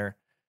in there.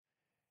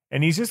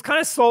 And he's just kind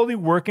of slowly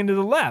working to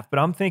the left. But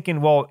I'm thinking,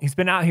 well, he's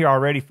been out here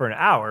already for an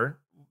hour.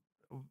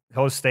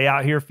 He'll stay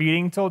out here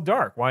feeding until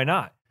dark. Why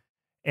not?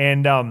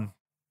 And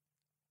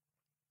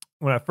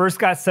when I first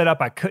got set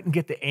up, I couldn't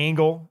get the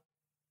angle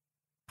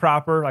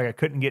proper. Like I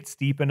couldn't get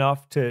steep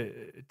enough to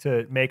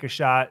make a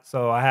shot.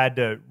 So I had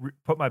to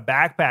put my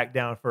backpack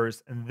down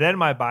first and then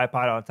my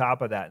bipod on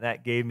top of that. And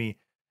that gave me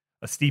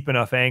a steep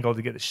enough angle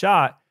to get the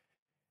shot.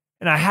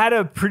 And I had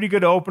a pretty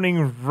good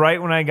opening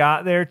right when I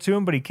got there to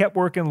him, but he kept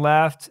working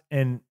left.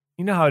 And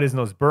you know how it is in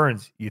those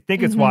burns. You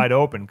think it's wide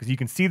open because you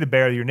can see the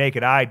bear with your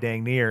naked eye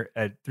dang near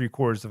at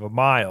 3/4 of a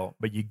mile.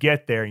 But you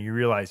get there and you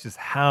realize just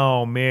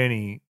how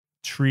many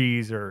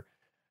trees are,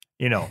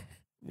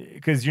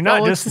 because you're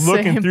not just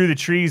looking through the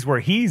trees where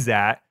he's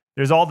at.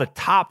 There's all the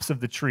tops of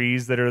the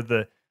trees that are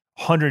the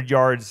 100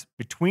 yards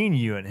between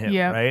you and him,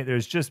 right?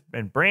 There's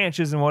and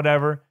branches and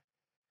whatever.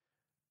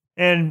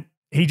 And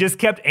he just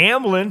kept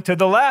ambling to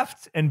the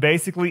left and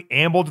basically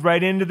ambled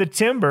right into the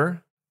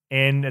timber.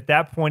 And at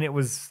that point, it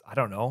was, I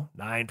don't know,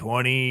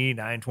 9:20,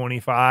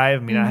 9:25. I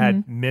mean, I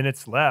had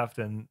minutes left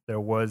and there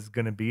was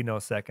going to be no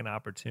second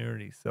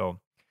opportunity. So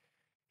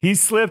he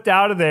slipped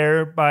out of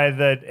there by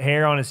the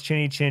hair on his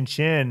chinny chin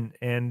chin.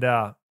 And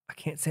I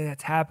can't say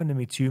that's happened to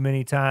me too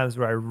many times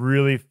where I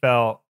really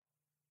felt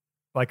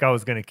like I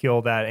was going to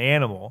kill that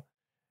animal.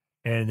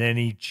 And then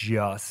he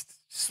just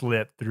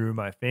slipped through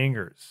my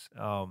fingers.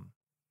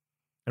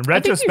 And I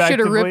think you should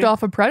have ripped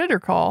off a predator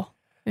call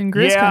in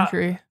Grizz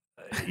country.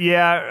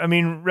 Yeah, I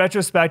mean,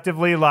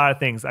 retrospectively, a lot of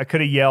things. I could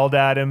have yelled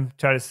at him,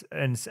 tried to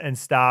and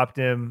stopped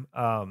him.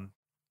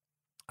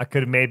 I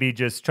could have maybe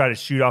just tried to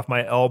shoot off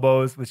my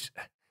elbows, which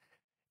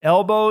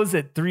elbows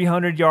at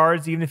 300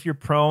 yards, even if you're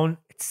prone,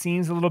 it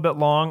seems a little bit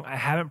long. I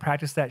haven't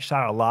practiced that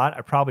shot a lot.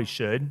 I probably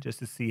should just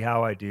to see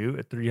how I do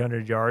at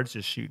 300 yards,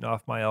 just shooting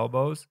off my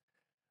elbows.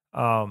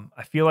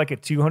 I feel like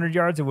at 200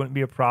 yards, it wouldn't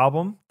be a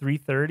problem.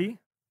 330,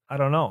 I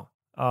don't know.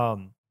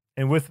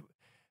 And with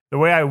the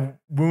way I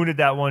wounded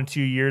that one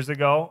 2 years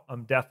ago,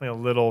 I'm definitely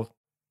a little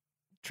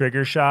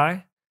trigger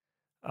shy.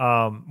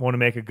 Want to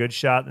make a good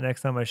shot the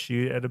next time I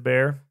shoot at a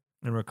bear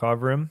and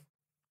recover him.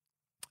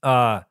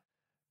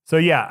 So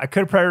yeah, I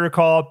could have predator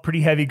called,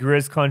 pretty heavy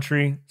Grizz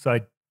country. So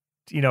I,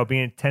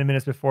 being 10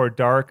 minutes before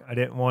dark, I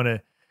didn't want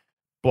to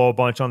blow a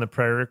bunch on the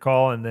predator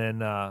call and then,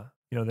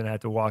 then I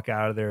had to walk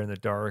out of there in the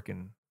dark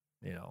and,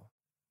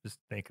 just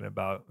thinking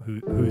about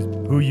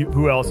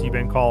who else you've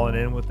been calling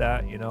in with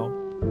that,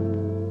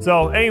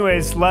 So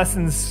anyways,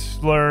 lessons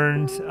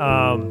learned.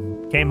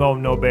 Came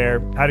home, no bear.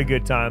 Had a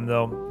good time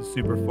though. It was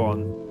super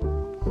fun.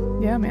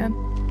 Yeah, man.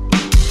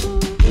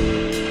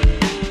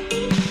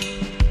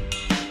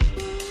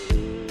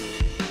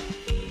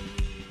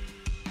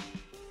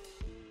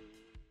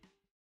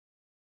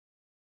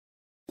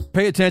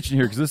 Pay attention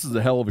here because this is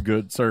a hell of a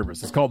good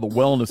service. It's called the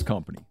Wellness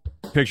Company.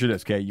 Picture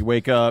this, okay? You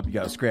wake up, you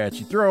got a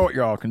scratchy throat,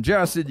 you're all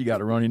congested, you got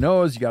a runny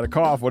nose, you got a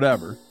cough,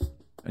 whatever.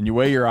 And you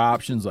weigh your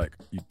options like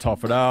you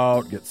tough it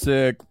out, get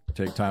sick,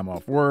 take time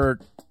off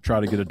work, try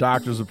to get a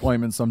doctor's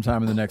appointment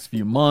sometime in the next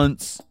few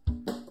months,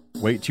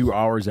 wait 2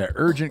 hours at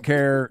urgent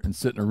care and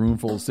sit in a room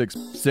full of sick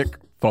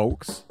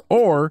folks.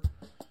 Or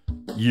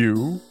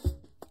you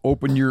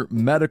open your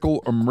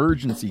medical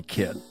emergency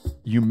kit.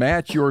 You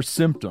match your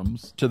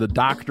symptoms to the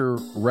doctor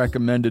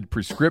recommended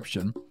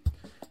prescription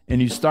and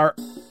you start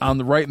on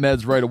the right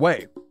meds right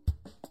away.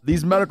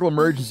 These medical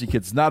emergency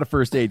kits is not a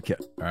first aid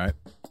kit, all right?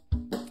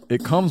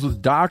 It comes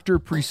with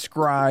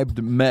doctor-prescribed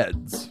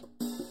meds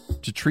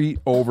to treat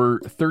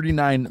over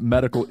 39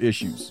 medical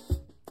issues.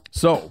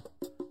 So,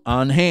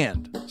 on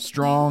hand,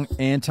 strong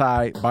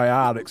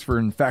antibiotics for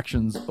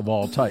infections of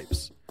all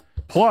types.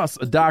 Plus,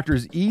 a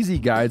doctor's easy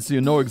guide so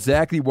you know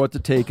exactly what to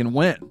take and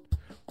when.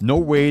 No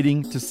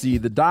waiting to see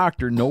the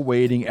doctor, no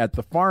waiting at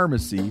the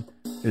pharmacy.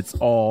 It's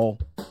all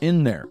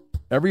in there.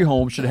 Every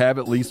home should have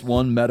at least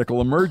one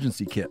medical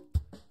emergency kit.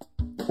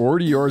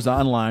 Order yours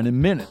online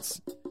in minutes.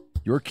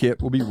 Your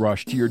kit will be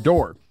rushed to your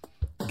door.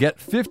 Get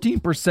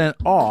 15%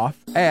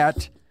 off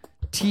at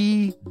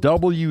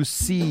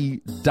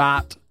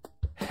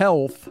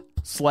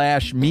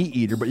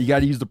twc.health/meateater, but you got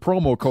to use the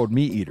promo code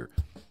meateater.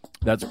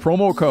 That's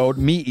promo code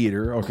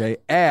meateater, okay,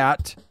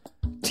 at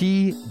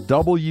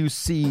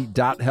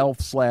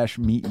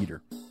twc.health/meateater.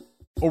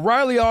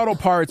 O'Reilly Auto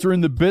Parts are in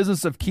the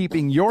business of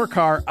keeping your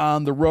car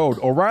on the road.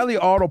 O'Reilly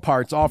Auto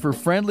Parts offer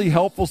friendly,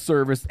 helpful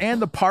service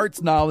and the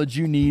parts knowledge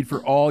you need for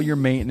all your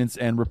maintenance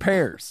and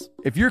repairs.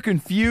 If you're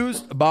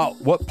confused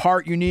about what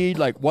part you need,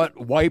 like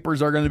what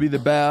wipers are going to be the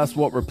best,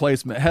 what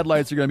replacement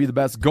headlights are going to be the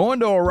best, go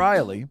into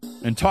O'Reilly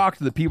and talk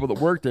to the people that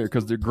work there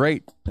because they're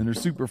great and they're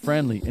super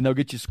friendly and they'll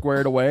get you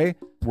squared away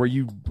where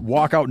you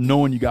walk out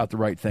knowing you got the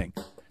right thing.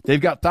 They've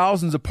got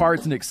thousands of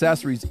parts and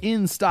accessories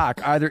in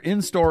stock, either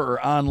in-store or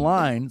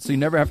online, so you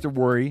never have to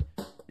worry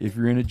if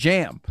you're in a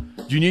jam.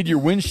 Do you need your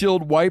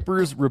windshield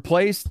wipers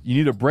replaced? You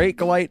need a brake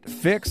light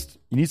fixed?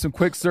 You need some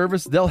quick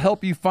service? They'll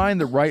help you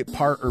find the right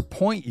part or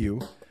point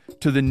you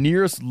to the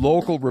nearest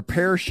local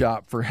repair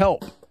shop for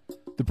help.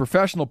 The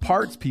professional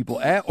parts people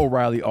at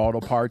O'Reilly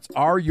Auto Parts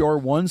are your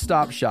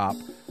one-stop shop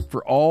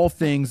for all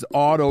things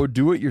auto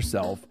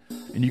do-it-yourself,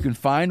 and you can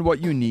find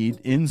what you need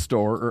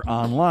in-store or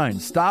online.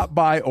 Stop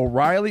by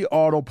O'Reilly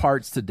Auto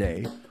Parts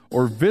today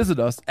or visit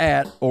us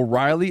at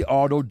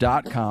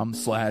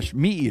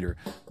O'ReillyAuto.com/meateater.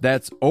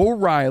 That's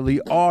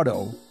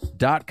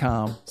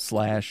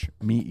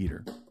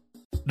O'ReillyAuto.com/meateater.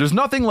 There's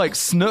nothing like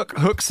snook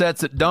hook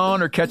sets at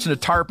dawn or catching a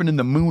tarpon in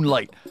the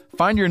moonlight.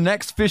 Find your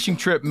next fishing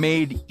trip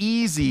made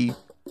easy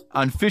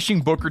on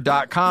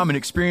fishingbooker.com and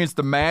experience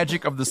the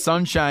magic of the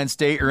Sunshine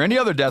State or any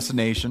other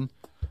destination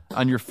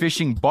on your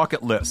fishing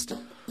bucket list.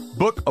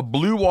 Book a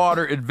blue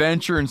water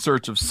adventure in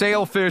search of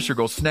sailfish or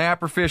go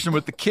snapper fishing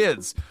with the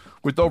kids.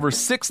 With over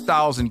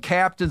 6,000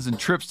 captains and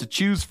trips to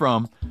choose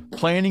from,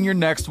 planning your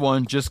next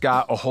one just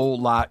got a whole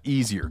lot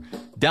easier.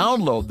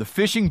 Download the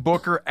Fishing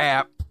Booker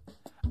app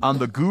on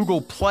the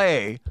Google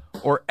Play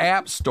or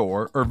App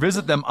Store or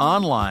visit them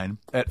online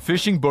at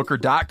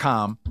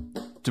fishingbooker.com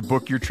to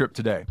book your trip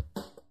today.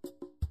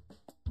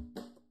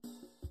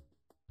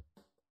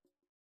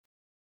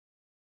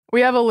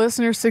 We have a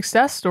listener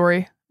success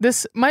story.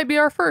 This might be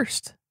our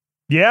first.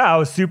 Yeah, I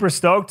was super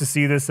stoked to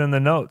see this in the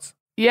notes.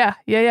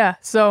 Yeah.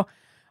 So,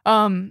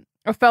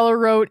 a fellow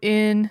wrote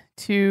in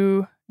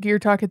to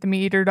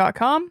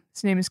geartalk@themeateater.com.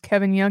 His name is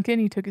Kevin Yunkin.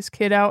 He took his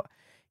kid out.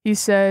 He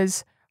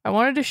says, I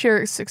wanted to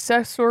share a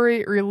success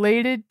story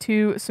related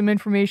to some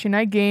information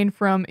I gained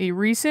from a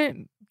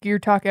recent Gear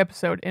Talk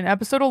episode. In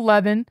episode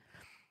 11,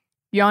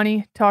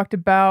 Yanni talked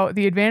about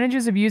the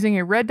advantages of using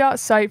a red dot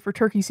sight for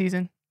turkey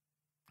season.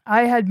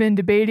 I had been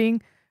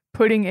debating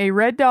putting a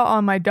red dot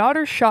on my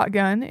daughter's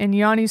shotgun, and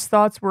Yanni's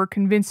thoughts were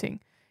convincing.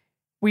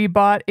 We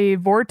bought a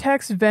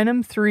Vortex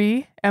Venom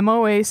 3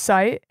 MOA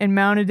sight and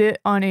mounted it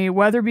on a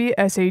Weatherby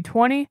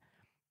SA-20.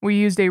 We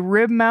used a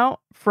rib mount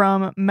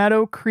from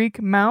Meadow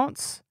Creek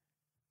Mounts.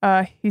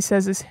 He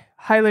says is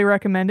highly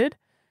recommended.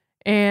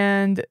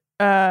 And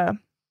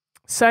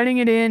sighting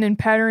it in and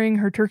patterning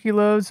her turkey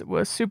loads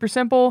was super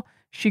simple.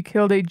 She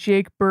killed a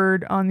Jake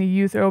bird on the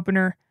youth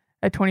opener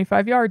at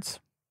 25 yards.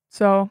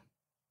 So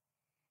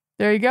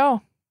there you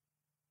go.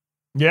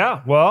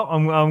 Yeah, well,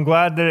 I'm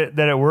glad that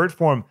it worked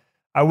for him.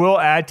 I will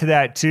add to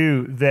that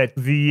too that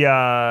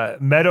the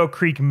Meadow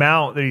Creek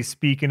mount that he's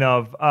speaking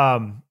of,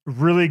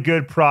 really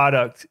good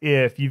product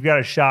if you've got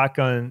a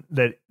shotgun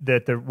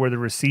where the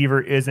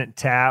receiver isn't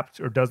tapped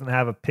or doesn't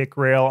have a pick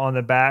rail on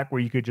the back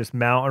where you could just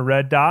mount a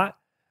red dot.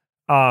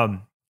 Greg,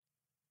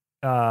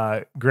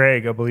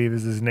 I believe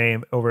is his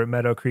name, over at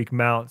Meadow Creek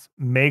Mounts,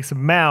 makes a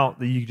mount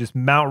that you just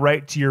mount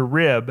right to your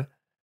rib,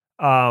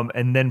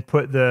 and then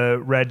put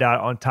the red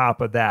dot on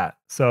top of that.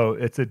 So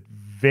it's a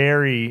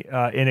very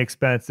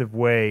inexpensive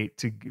way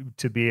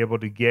to be able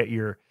to get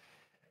your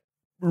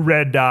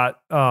red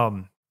dot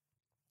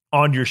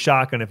on your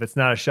shotgun if it's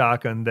not a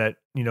shotgun that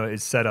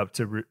is set up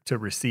to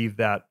receive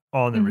that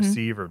on the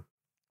receiver.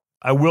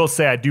 I will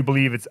say I do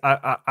believe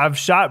I've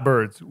shot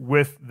birds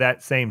with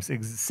that same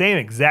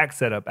exact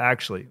setup,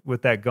 actually,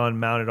 with that gun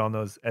mounted on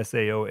those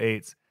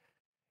SA-08s.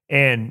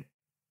 And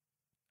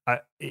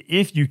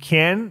if you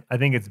can, I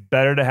think it's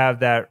better to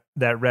have that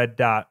red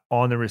dot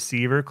on the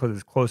receiver because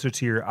it's closer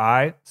to your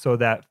eye, so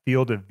that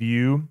field of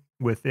view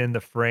within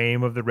the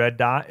frame of the red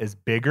dot is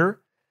bigger.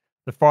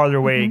 The farther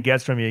away it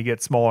gets from you, it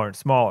gets smaller and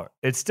smaller.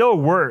 It still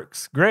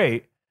works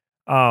great,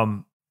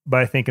 but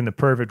I think in the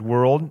perfect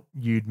world,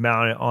 you'd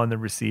mount it on the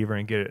receiver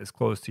and get it as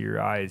close to your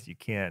eye as you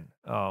can.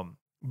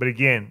 But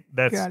again,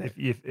 that's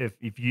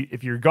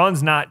if your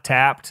gun's not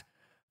tapped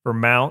for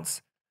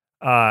mounts,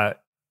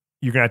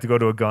 you're gonna have to go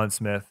to a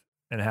gunsmith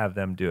and have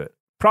them do it.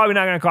 Probably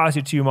not gonna cost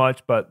you too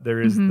much, but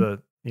there is the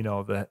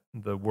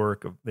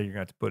work that you're gonna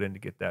have to put in to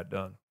get that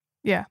done.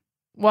 Yeah.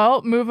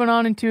 Well, moving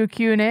on into a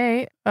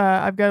Q&A,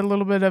 I've got a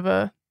little bit of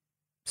a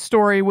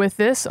story with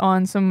this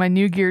on some of my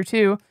new gear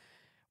too.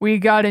 We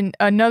got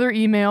another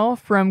email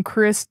from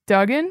Chris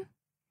Duggan.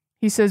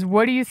 He says,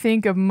 what do you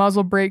think of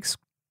muzzle brakes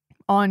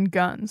on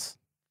guns?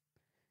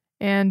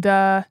 And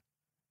I'll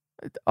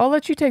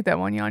let you take that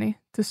one, Yanni,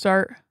 to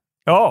start.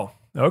 Oh,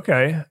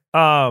 okay.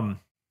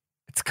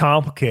 It's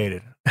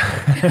complicated.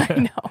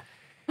 I know.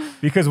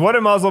 Because what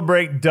a muzzle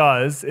brake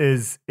does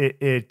is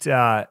it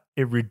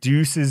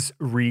reduces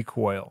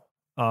recoil.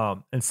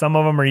 And some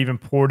of them are even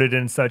ported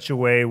in such a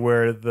way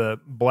where the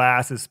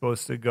blast is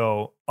supposed to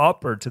go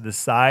up or to the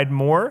side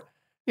more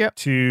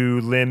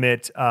to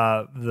limit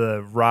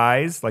the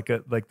rise, like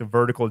the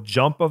vertical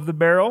jump of the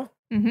barrel,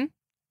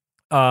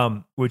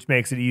 which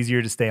makes it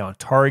easier to stay on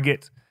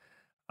target.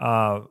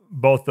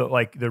 Both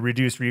the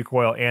reduced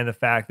recoil and the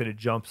fact that it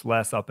jumps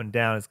less up and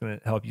down is going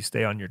to help you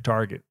stay on your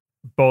target.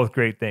 Both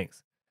great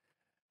things.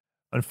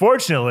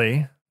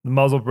 Unfortunately, the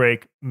muzzle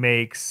brake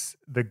makes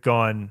the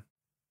gun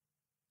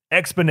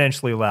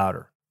exponentially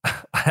louder.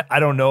 I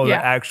don't know the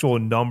actual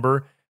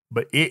number,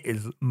 but it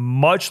is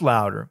much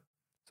louder,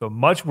 so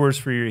much worse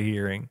for your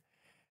hearing.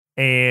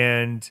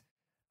 And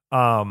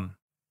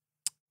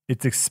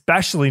it's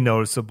especially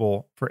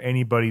noticeable for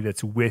anybody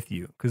that's with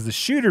you, because the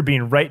shooter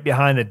being right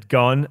behind the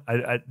gun,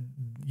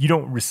 you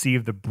don't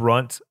receive the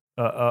brunt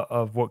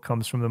of what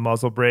comes from the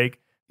muzzle brake.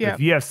 If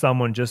you have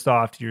someone just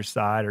off to your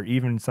side or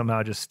even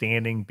somehow just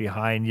standing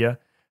behind you,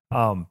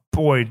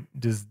 boy,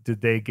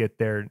 did they get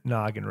their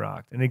noggin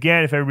rocked. And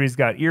again, if everybody's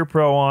got ear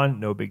pro on,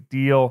 no big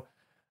deal.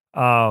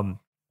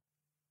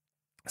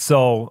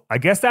 So I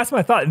guess that's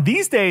my thought.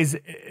 These days,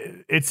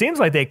 it seems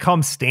like they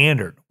come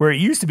standard, where it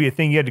used to be a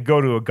thing you had to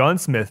go to a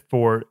gunsmith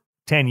for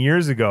 10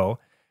 years ago.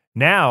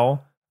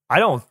 Now,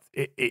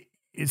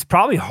 it's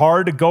probably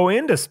hard to go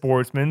into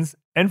Sportsman's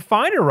and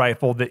find a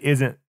rifle that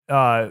isn't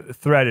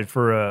threaded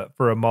for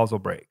a muzzle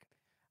brake.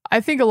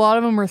 I think a lot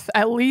of them are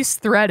at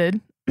least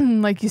threaded,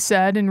 like you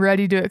said, and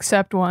ready to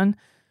accept one.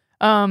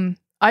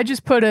 I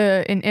just put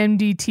an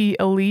MDT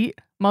Elite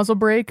muzzle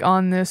brake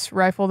on this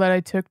rifle that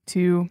I took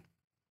to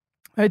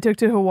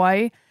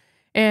Hawaii.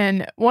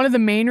 And one of the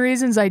main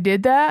reasons I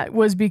did that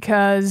was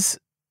because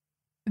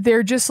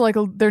they're just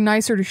they're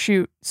nicer to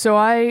shoot. So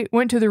I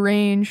went to the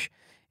range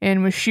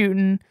and was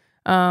shooting.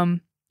 I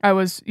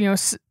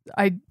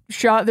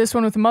shot this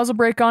one with a muzzle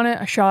brake on it.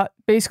 I shot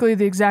basically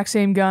the exact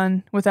same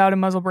gun without a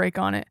muzzle brake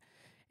on it.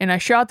 And I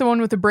shot the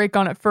one with the brake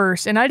on it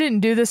first. And I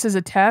didn't do this as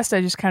a test.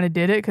 I just kind of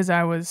did it because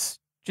I was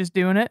just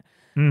doing it.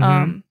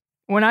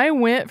 When I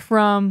went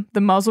from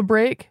the muzzle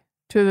brake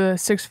to the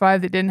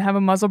 6.5 that didn't have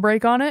a muzzle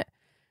brake on it,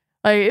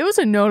 like it was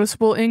a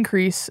noticeable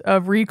increase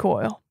of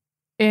recoil.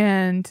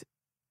 And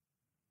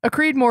a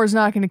Creedmoor is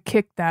not going to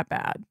kick that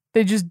bad.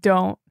 They just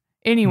don't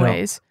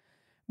anyways. No.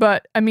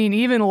 But I mean,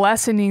 even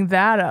lessening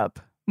that up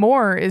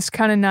more is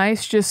kind of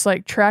nice, just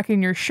like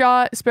tracking your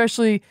shot,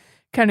 especially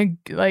kind of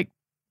like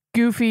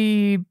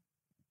goofy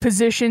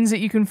positions that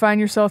you can find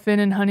yourself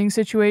in hunting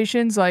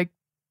situations. Like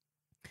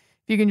if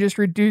you can just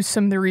reduce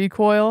some of the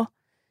recoil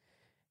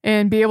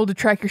and be able to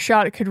track your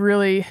shot, it could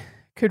really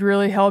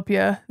help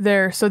you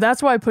there. So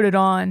that's why I put it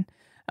on.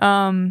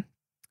 And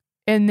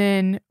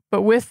then,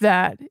 but with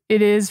that,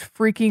 it is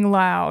freaking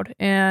loud.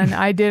 And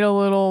I did a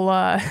little,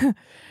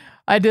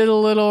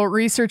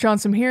 research on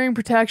some hearing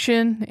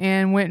protection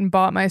and went and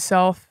bought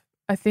myself,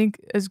 I think,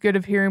 as good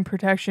of hearing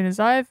protection as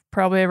I've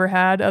probably ever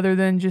had, other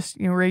than just,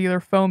 regular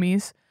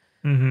foamies.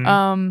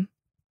 And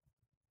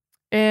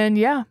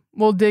yeah,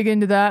 we'll dig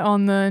into that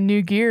on the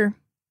new gear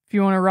if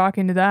you want to rock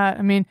into that.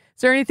 I mean,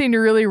 is there anything to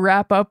really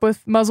wrap up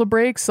with muzzle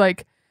brakes?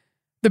 Like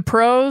the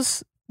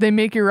pros, they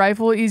make your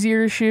rifle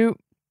easier to shoot.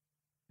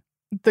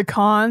 The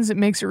cons, it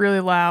makes it really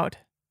loud.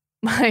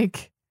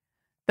 Like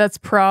it's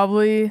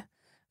probably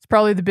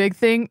the big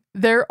thing.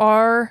 There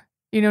are,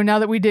 now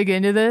that we dig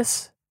into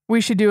this, we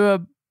should do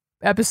a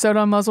episode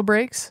on muzzle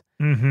brakes.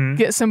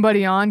 Get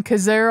somebody on,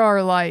 because there are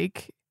a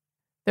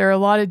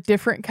lot of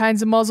different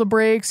kinds of muzzle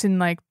brakes, and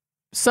like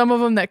some of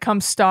them that come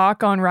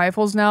stock on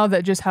rifles now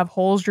that just have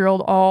holes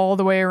drilled all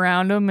the way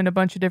around them in a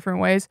bunch of different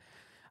ways.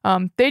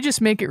 They just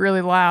make it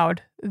really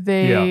loud.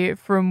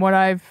 From what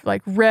I've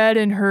read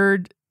and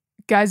heard,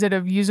 guys that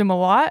have used them a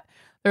lot,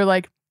 they're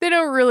like, they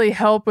don't really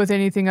help with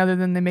anything other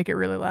than they make it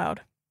really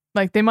loud.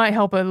 Like they might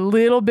help a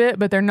little bit,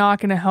 but they're not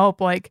going to help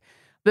like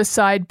the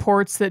side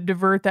ports that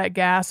divert that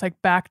gas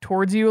back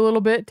towards you a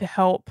little bit to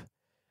help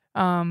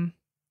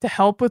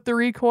with the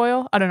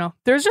recoil. I don't know.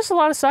 There's just a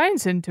lot of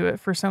science into it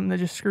for something that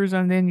just screws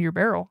on the end of your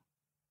barrel.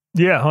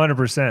 Yeah,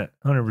 100%.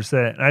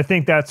 100%. And I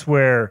think that's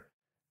where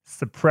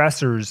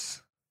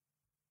suppressors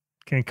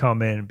can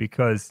come in,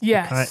 because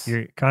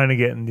you're kind of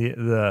getting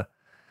the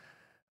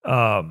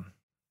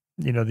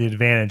the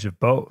advantage of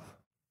both.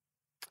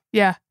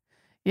 Yeah.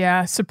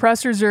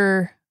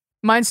 Suppressors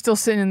mine's still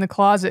sitting in the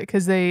closet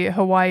because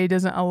Hawaii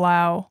doesn't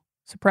allow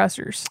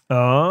suppressors.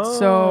 Oh.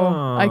 So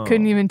I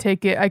couldn't even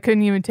take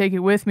it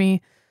with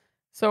me.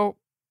 So,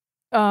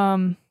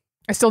 I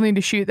still need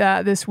to shoot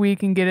that this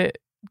week and get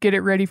it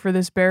ready for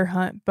this bear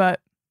hunt.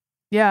 But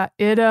yeah,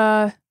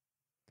 I'm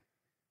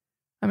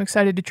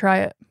excited to try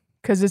it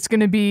because it's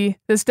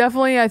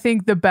definitely, I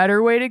think, the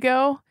better way to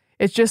go.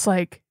 It's just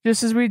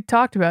as we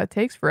talked about, it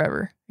takes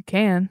forever. It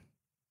can.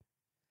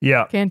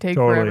 Yeah. It can take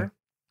forever.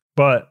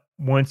 But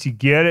once you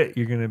get it,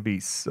 you're going to be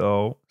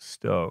so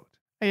stoked.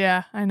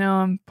 Yeah, I know.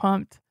 I'm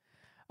pumped.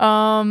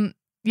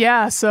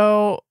 Yeah,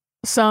 so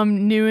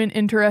some new and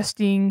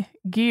interesting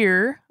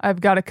gear.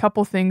 I've got a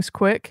couple things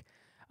quick.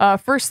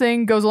 First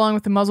thing goes along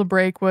with the muzzle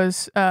brake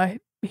was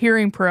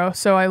Hearing Pro.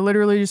 So I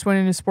literally just went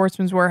into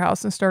Sportsman's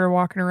Warehouse and started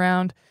walking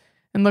around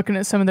and looking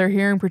at some of their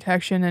hearing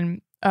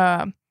protection,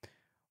 and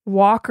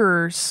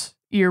Walker's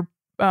ear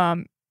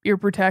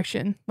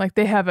protection. Like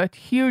they have a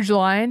huge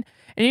line.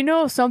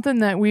 And something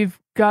that we've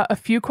got a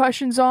few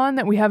questions on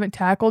that we haven't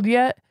tackled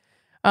yet.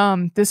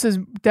 This is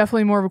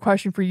definitely more of a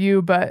question for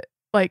you, but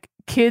like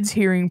Kids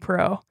Hearing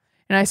Pro.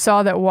 And I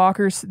saw that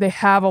Walker's, they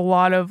have a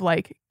lot of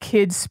like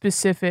kids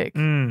specific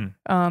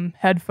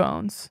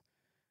headphones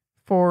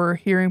for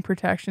hearing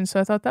protection. So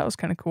I thought that was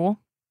kind of cool.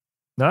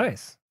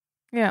 Nice.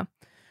 Yeah.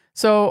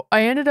 So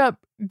I ended up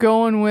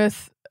going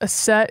with a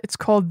set. It's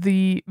called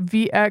the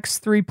VX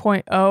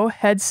 3.0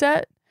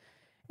 headset.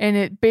 And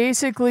it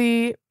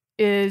basically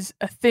is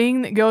a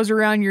thing that goes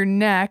around your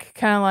neck,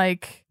 kind of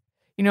like,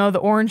 the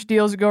orange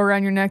deals that go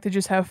around your neck that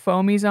just have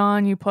foamies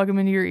on. You plug them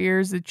into your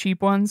ears, the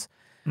cheap ones.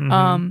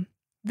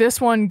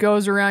 This one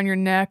goes around your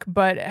neck,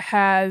 but it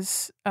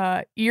has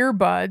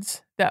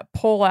earbuds that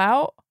pull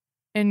out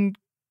and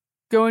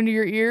go into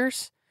your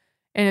ears,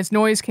 and it's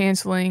noise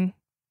canceling.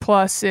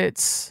 Plus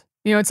it's,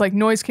 it's like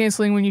noise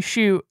canceling when you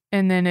shoot,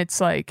 and then it's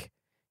like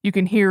you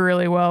can hear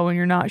really well when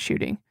you're not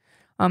shooting.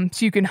 So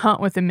you can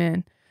hunt with them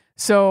in.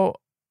 So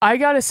I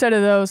got a set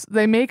of those.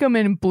 They make them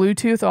in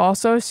Bluetooth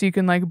also, so you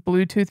can like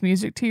Bluetooth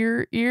music to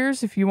your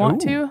ears if you want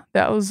to.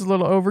 That was a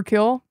little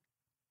overkill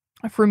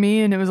for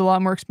me, and it was a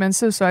lot more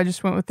expensive, so I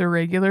just went with the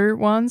regular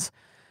ones.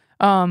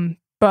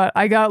 But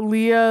I got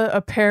Leah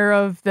a pair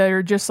of that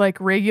are just like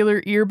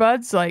regular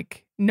earbuds,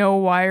 like no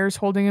wires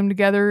holding them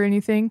together or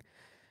anything.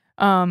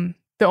 The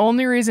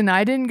only reason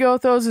I didn't go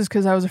with those is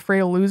because I was afraid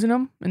of losing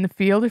them in the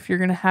field if you're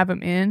going to have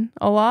them in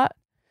a lot.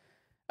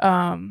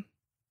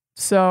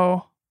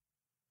 So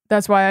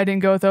that's why I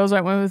didn't go with those.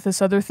 I went with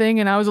this other thing,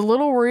 and I was a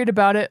little worried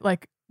about it,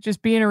 like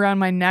just being around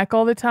my neck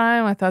all the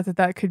time. I thought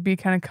that could be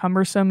kind of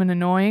cumbersome and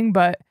annoying,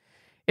 but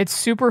it's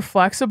super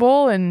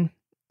flexible, and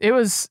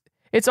it's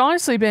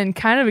honestly been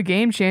kind of a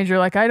game changer.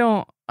 Like I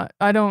don't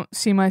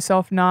see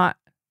myself not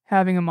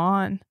having them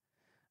on,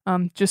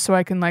 just so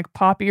I can like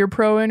pop Ear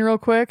Pro in real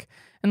quick,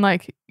 and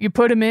like you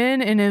put them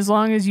in, and as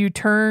long as you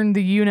turn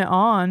the unit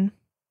on,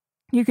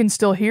 you can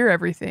still hear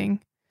everything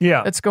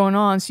that's going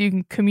on, so you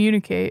can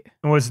communicate.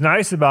 And what's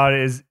nice about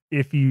it is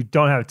if you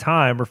don't have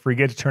time or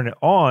forget to turn it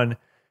on,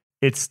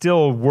 it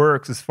still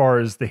works as far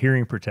as the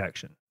hearing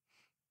protection.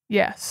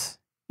 Yes.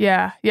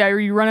 Yeah. Or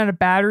you run out of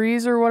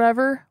batteries or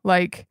whatever.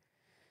 Like,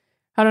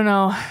 I don't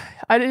know.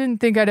 I didn't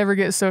think I'd ever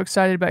get so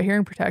excited about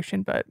hearing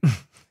protection, but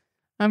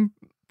I'm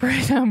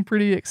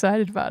pretty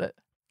excited about it.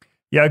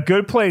 Yeah, a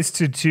good place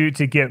to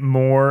get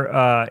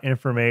more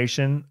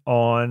information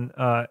on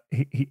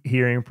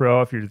Hearing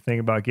Pro, if you're thinking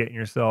about getting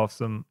yourself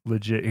some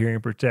legit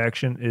hearing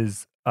protection,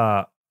 is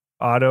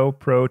Auto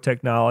Pro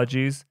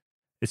Technologies.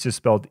 It's just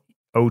spelled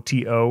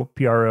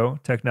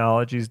OTOPRO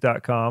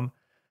Technologies.com.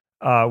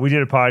 We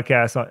did a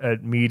podcast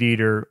at Meat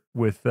Eater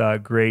with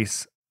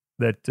Grace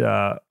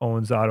that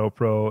owns Auto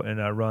Pro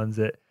and runs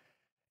it.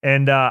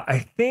 And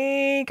I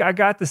think I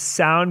got the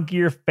Sound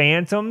Gear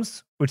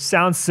Phantoms, which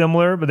sounds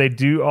similar, but they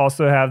do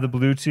also have the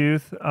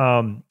Bluetooth.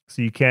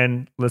 So you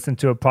can listen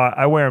to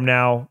I wear them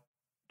now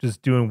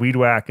just doing weed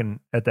whacking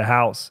at the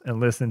house and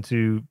listen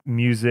to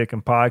music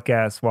and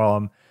podcasts while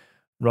I'm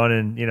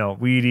running,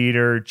 Weed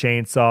Eater,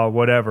 chainsaw,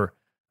 whatever,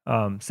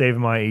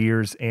 saving my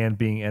ears and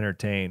being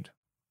entertained.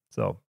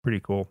 So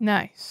pretty cool.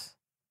 Nice.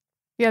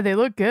 Yeah, they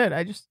look good.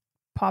 I just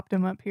popped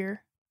them up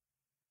here.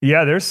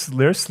 Yeah, they're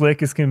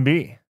slick as can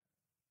be.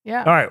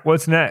 Yeah. All right,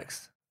 what's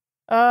next?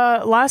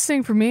 Last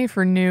thing for me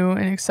for new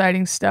and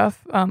exciting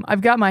stuff.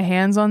 I've got my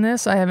hands on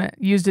this. I haven't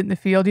used it in the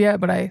field yet,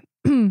 but I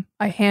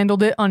I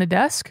handled it on a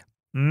desk.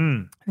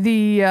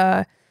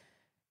 The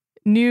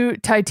new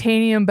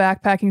titanium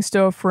backpacking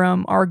stove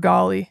from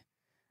Argali.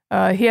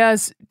 He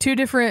has two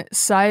different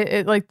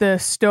size. Like the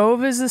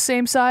stove is the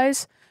same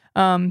size,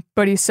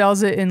 but he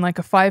sells it in like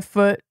a 5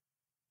 foot,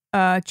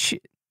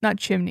 not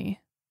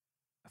chimney,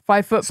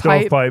 5 foot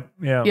stovepipe.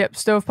 Yeah. Yep,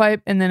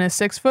 stovepipe, and then a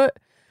 6 foot,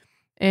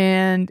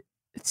 and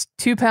it's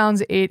 2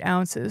 pounds 8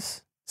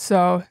 ounces.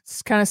 So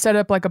it's kind of set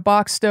up like a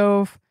box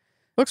stove.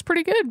 Looks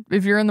pretty good.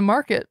 If you're in the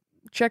market,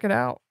 check it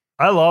out.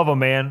 I love them,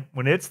 man.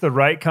 When it's the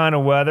right kind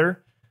of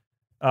weather,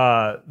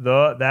 I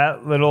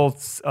have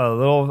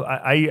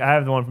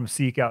the one from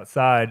Seek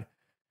Outside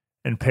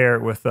and pair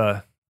it with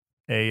a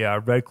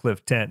Red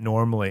Cliff tent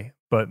normally.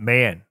 But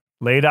man,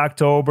 late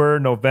October,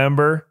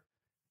 November,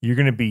 you're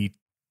going to be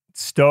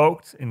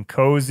stoked and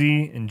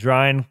cozy and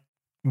drying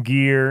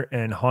gear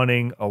and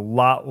hunting a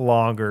lot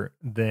longer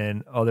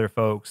than other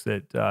folks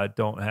that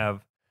don't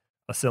have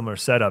a similar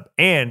setup.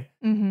 And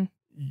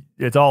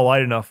it's all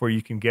light enough where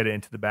you can get it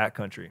into the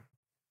backcountry.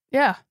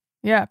 Yeah.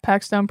 Yeah. It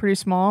packs down pretty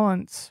small,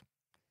 and it's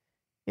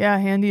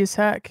handy as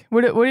heck.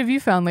 What have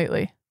you found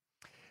lately?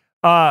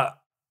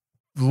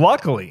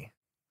 Luckily,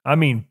 I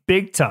mean,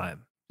 big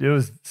time. It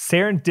was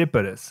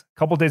serendipitous. A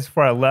couple days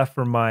before I left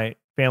for my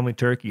family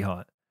turkey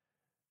hunt,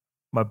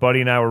 my buddy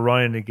and I were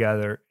running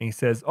together, and he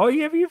says, "Oh,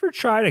 have you ever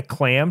tried a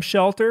clam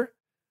shelter?"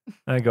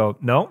 And I go,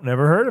 "No,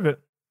 never heard of it."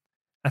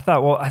 I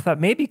thought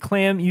maybe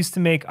Clam used to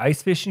make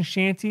ice fishing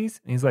shanties.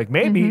 And he's like,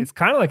 maybe. It's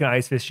kind of like an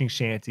ice fishing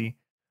shanty.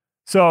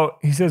 So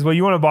he says, "Well,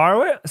 you want to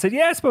borrow it?" I said,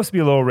 "Yeah, it's supposed to be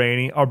a little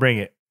rainy. I'll bring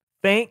it."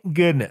 Thank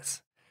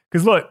goodness.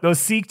 Because look, those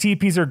Seek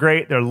teepees are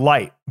great. They're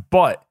light,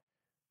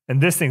 and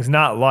this thing's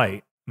not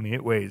light. I mean,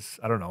 it weighs,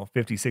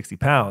 50, 60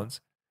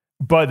 pounds.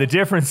 But the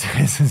difference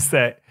is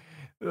that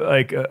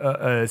like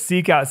a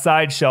Seek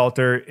Outside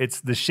shelter,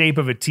 it's the shape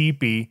of a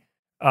teepee.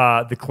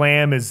 The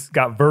Clam has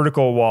got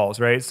vertical walls,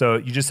 right? So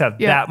you just have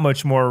that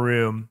much more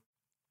room.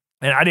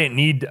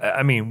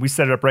 And we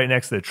set it up right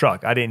next to the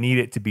truck. I didn't need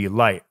it to be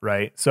light,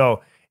 right?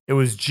 So it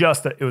was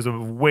a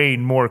way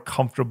more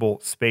comfortable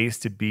space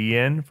to be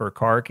in for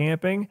car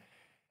camping.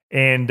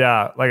 And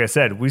like I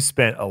said, we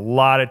spent a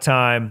lot of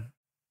time.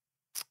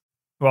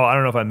 Well, I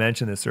don't know if I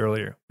mentioned this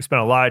earlier. We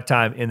spent a lot of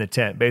time in the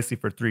tent, basically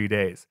for 3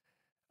 days.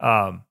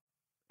 And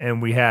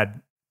we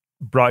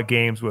brought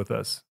games with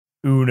us.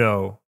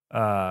 Uno,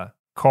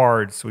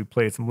 cards. So we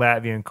played some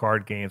Latvian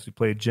card games. We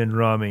played Gin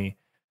Rummy.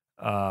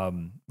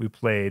 We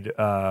played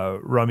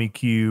Rummy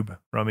Cube,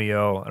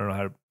 Rummy-O. I don't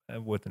know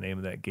what the name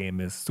of that game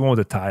is. It's the one with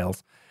the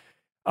tiles.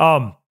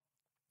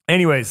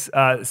 Anyways,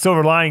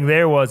 silver lining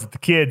there was that the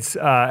kids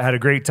had a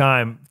great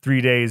time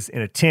 3 days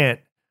in a tent.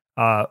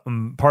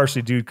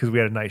 Partially due because we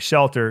had a nice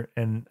shelter,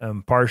 and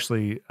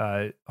partially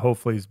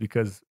hopefully is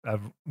because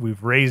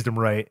we've raised them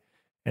right,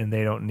 and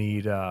they don't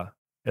need to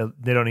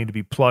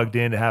be plugged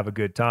in to have a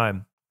good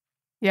time.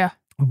 Yeah.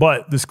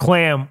 But this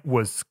Clam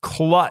was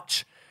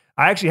clutch.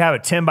 I actually have a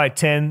 10 by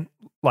 10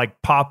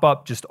 like pop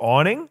up just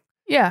awning.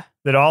 Yeah.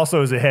 That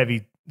also is a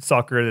heavy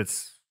sucker.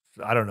 That's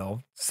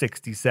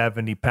 60,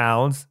 70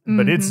 pounds,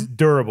 but it's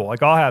durable.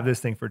 Like I'll have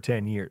this thing for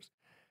 10 years.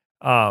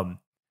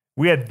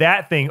 We had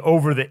that thing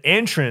over the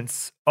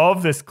entrance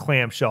of this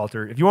Clam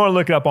shelter. If you want to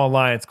look it up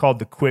online, it's called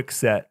the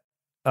Quickset.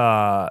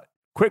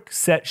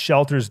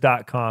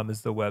 QuicksetShelters.com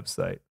is the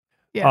website.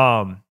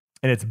 Yeah.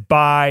 and it's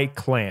by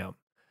Clam.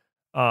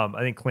 I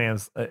think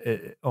Clam's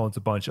owns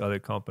a bunch of other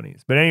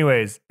companies. But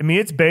anyways, I mean,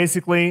 it's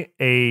basically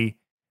a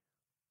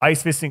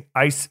ice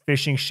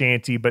fishing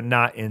shanty, but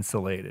not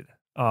insulated.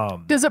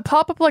 Does it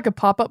pop up like a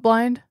pop-up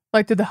blind?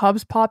 Like, did the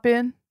hubs pop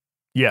in?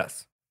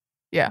 Yes.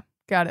 Yeah,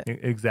 got it.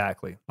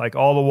 Exactly. Like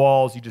all the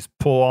walls, you just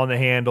pull on the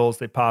handles,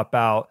 they pop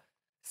out,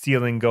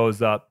 ceiling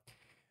goes up.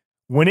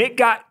 When it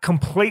got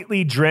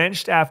completely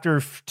drenched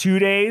after 2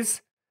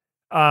 days,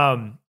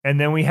 and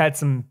then we had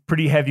some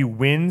pretty heavy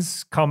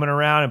winds coming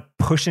around and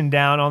pushing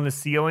down on the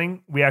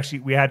ceiling, we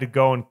had to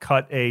go and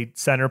cut a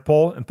center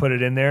pole and put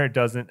it in there. It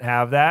doesn't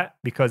have that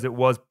because it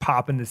was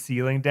popping the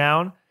ceiling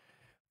down.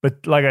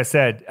 But like I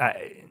said,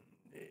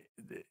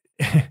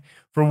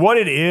 for what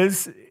it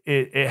is,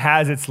 it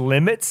has its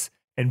limits,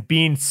 and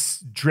being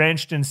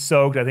drenched and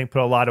soaked, I think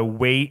put a lot of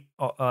weight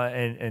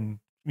and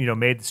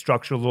made the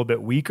structure a little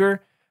bit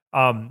weaker.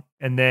 And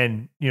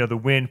then, the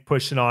wind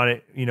pushing on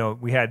it,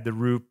 we had the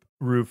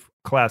roof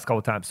collapse a couple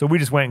of times. So we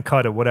just went and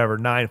cut a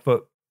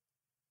 9-foot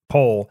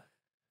pole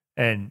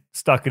and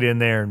stuck it in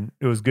there, and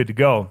it was good to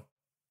go.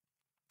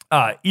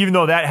 Even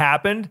though that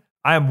happened,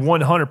 I am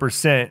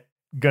 100%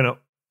 going to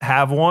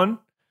have one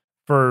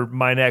for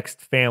my next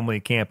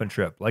family camping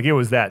trip. Like, it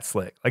was that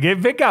slick. Like,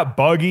 if it got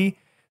buggy,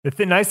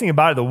 the nice thing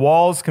about it, the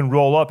walls can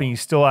roll up and you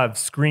still have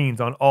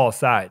screens on all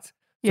sides.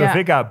 So if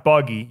it got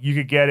buggy, you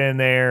could get in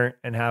there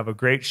and have a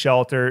great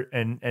shelter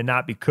and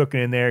not be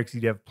cooking in there because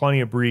you'd have plenty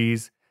of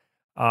breeze.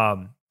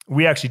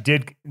 We actually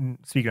did,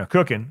 speaking of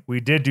cooking, we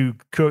did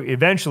cook.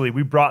 Eventually,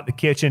 we brought the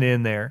kitchen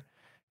in there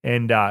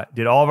and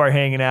did all of our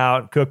hanging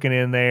out, cooking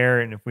in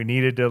there. And if we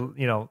needed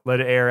to, let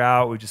it air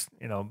out, we just,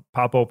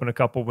 pop open a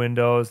couple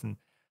windows and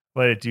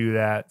let it do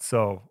that.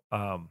 So,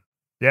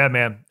 yeah,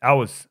 man, I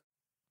was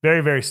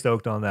very, very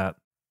stoked on that.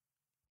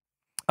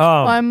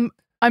 I'm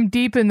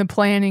deep in the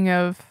planning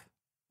of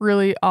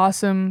really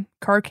awesome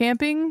car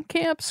camping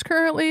camps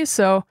currently,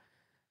 so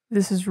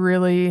this is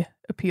really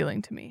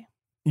appealing to me.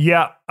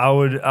 Yeah, I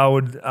would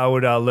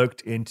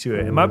looked into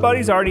it, and my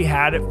buddy's already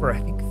had it for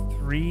I think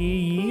 3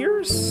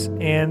 years,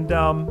 and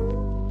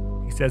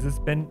he says it's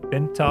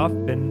been tough,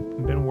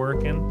 been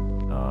working.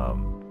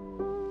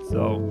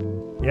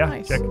 So yeah,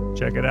 nice.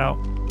 check it out.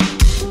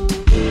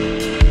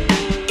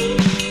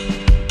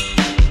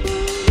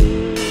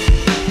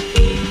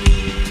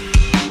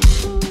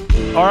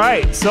 All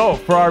right, so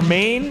for our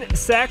main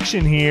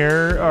section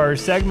here, our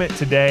segment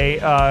today,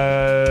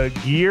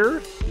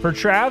 gear for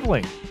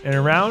traveling and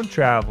around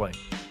traveling.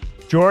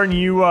 Jordan,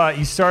 you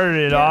started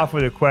it off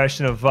with a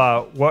question of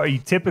what are you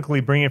typically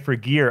bringing for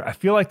gear? I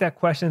feel like that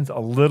question's a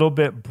little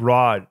bit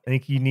broad. I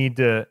think you need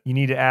to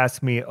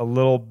ask me a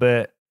little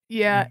bit.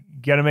 Yeah,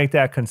 you got to make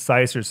that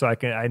conciser so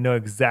I know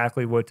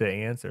exactly what to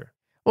answer.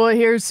 Well,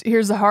 here's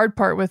the hard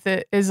part with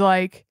it is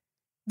like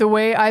the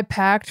way I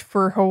packed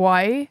for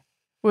Hawaii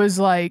was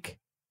like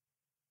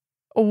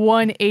a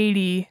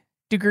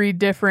 180-degree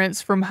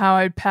difference from how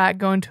I'd pack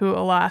going to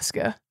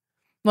Alaska.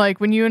 Like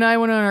when you and I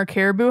went on our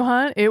caribou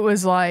hunt, it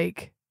was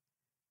like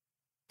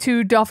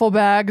 2 duffel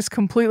bags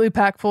completely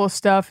packed full of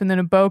stuff and then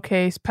a bow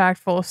case packed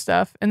full of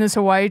stuff. And this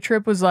Hawaii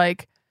trip was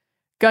like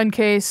gun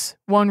case,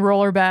 1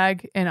 roller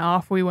bag, and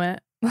off we went.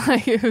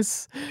 Like it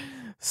was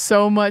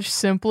so much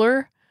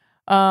simpler.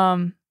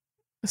 So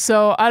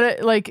I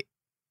like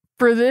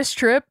for this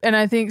trip, and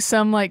I think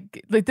some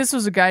like this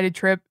was a guided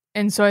trip,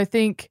 and so I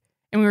think,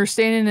 and we were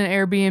staying in an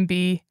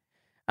Airbnb.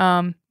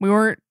 We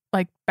weren't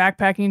like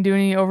backpacking,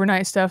 doing any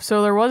overnight stuff,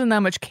 so there wasn't that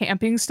much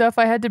camping stuff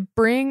I had to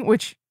bring,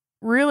 which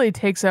really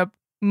takes up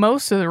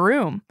most of the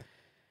room.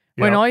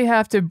 Yep. When all you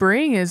have to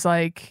bring is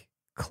like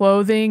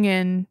clothing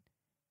and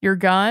your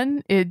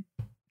gun, it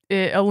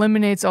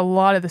eliminates a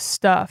lot of the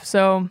stuff.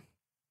 So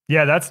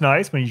yeah, that's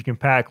nice when you can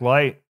pack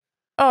light.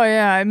 Oh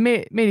yeah, it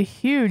made a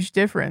huge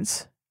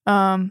difference.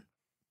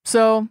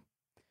 So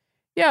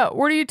yeah,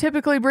 what are you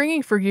typically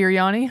bringing for gear,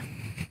 Yanni?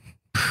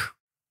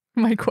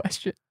 My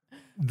question.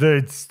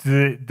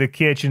 The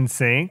kitchen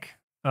sink,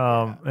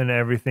 and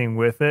everything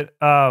with it.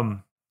 I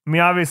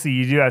mean, obviously,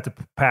 you do have to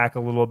pack a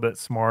little bit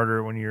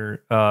smarter when you're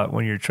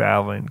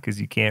traveling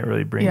because you can't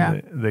really bring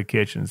the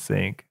kitchen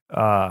sink.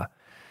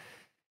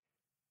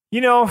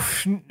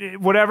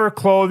 Whatever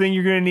clothing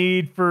you're going to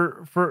need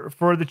for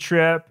the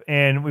trip.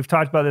 And we've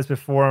talked about this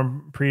before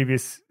in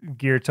previous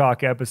Gear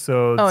Talk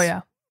episodes. Oh,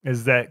 yeah.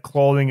 Is that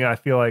clothing, I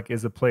feel like,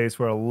 is a place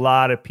where a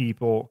lot of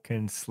people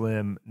can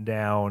slim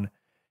down.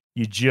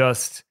 You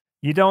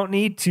don't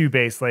need 2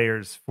 base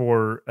layers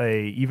for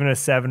even a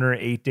 7 or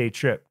 8 day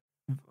trip.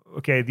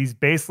 Okay, these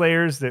base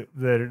layers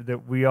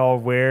that we all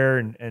wear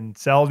and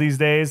sell these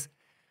days,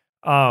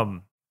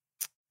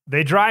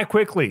 they dry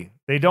quickly.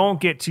 They don't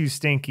get too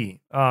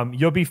stinky.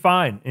 You'll be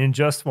fine in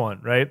just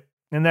one, right?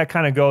 And that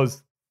kind of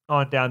goes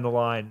on down the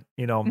line.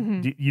 You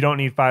don't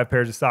need 5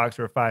 pairs of socks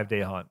for a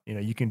 5-day hunt.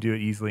 You can do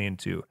it easily in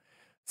 2.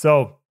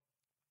 So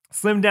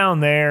slim down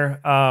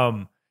there.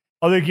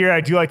 Other gear I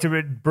do like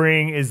to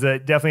bring is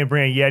definitely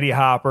bring a Yeti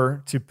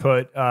hopper to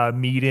put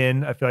meat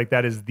in. I feel like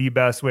that is the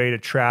best way to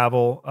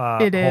travel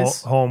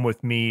home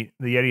with meat.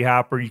 The Yeti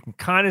hopper, you can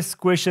kind of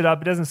squish it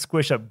up. It doesn't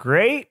squish up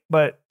great,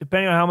 but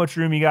depending on how much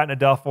room you got in a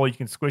duffel, you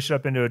can squish it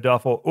up into a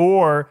duffel.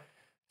 Or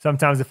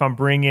sometimes if I'm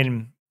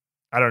bringing,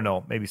 I don't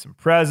know, maybe some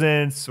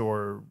presents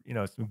or,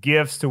 some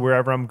gifts to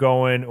wherever I'm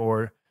going,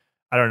 or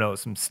I don't know,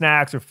 some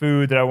snacks or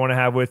food that I want to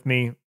have with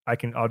me,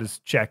 I'll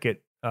just check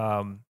it.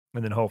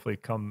 And then hopefully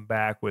come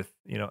back with,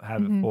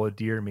 have it full of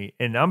deer meat.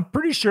 And I'm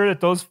pretty sure that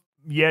those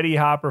Yeti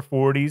Hopper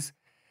 40s,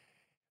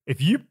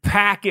 if you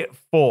pack it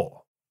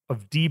full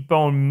of deep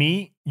bone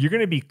meat, you're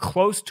going to be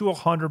close to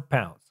 100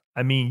 pounds.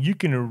 I mean, you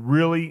can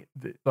really,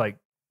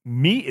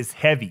 meat is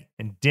heavy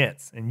and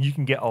dense, and you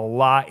can get a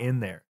lot in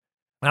there.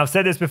 And I've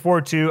said this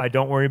before too. I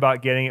don't worry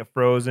about getting it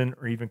frozen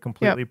or even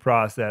completely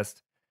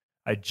processed.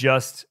 I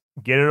just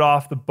get it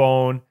off the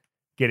bone,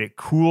 get it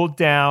cooled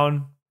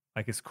down,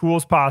 like as cool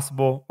as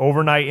possible.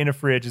 Overnight in a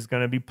fridge is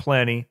going to be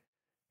plenty.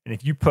 And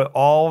if you put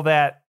all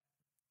that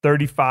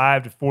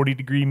 35 to 40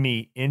 degree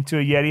meat into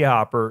a Yeti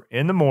hopper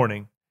in the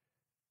morning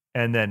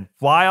and then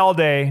fly all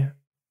day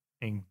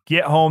and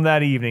get home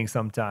that evening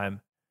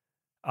sometime,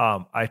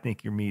 I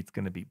think your meat's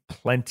going to be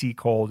plenty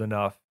cold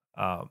enough.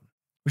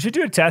 We should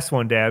do a test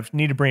one day. I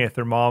need to bring a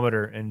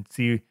thermometer and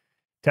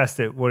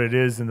test it, what it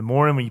is in the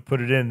morning when you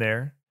put it in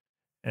there.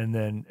 And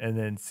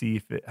then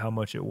see how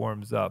much it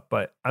warms up.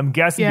 But I'm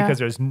guessing because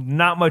there's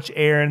not much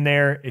air in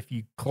there. If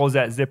you close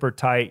that zipper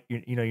tight,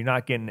 you're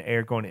not getting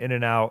air going in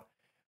and out.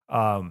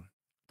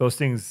 Those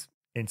things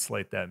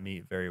insulate that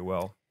meat very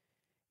well.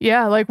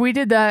 Yeah, like we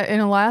did that in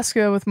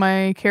Alaska with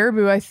my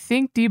caribou. I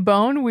think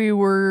deboned.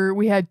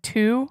 We had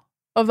 2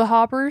 of the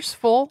hoppers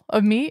full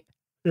of meat.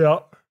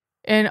 Yeah.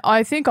 And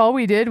I think all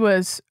we did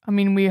was,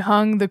 we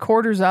hung the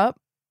quarters up,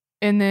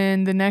 and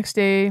then the next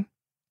day,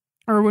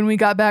 or when we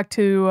got back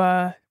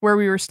to where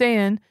we were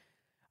staying,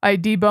 I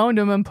deboned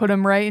them and put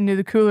them right into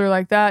the cooler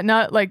like that.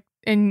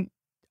 And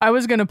I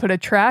was going to put a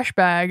trash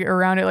bag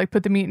around it, like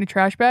put the meat in a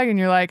trash bag. And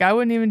you're like, I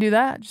wouldn't even do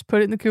that. Just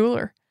put it in the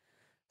cooler.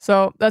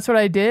 So that's what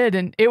I did.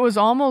 And it was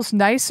almost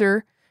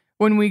nicer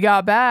when we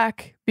got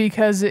back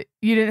because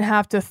you didn't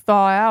have to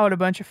thaw out a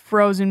bunch of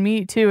frozen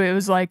meat too. It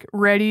was like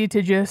ready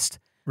to just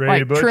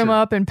trim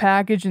up and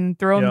package and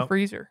throw in the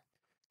freezer.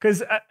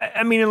 Because,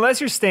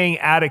 unless you're staying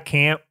at a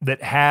camp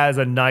that has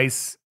a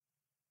nice,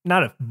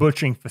 not a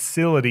butchering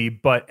facility,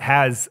 but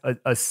has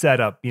a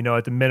setup,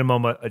 at the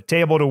minimum, a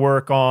table to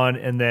work on,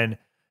 and then,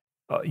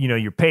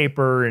 your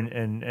paper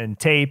and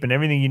tape and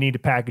everything you need to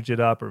package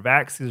it up, or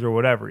vaxes or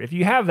whatever. If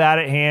you have that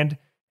at hand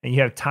and you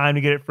have time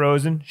to get it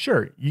frozen,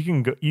 sure, you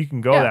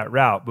can go that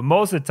route. But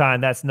most of the time,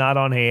 that's not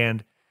on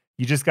hand.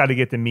 You just got to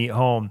get the meat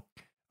home.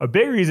 A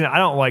big reason I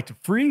don't like to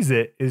freeze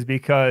it is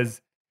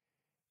because,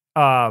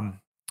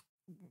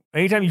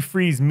 anytime you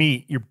freeze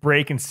meat, you're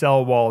breaking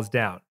cell walls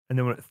down. And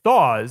then when it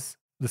thaws,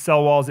 the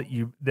cell walls that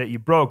you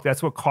broke,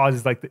 that's what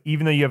causes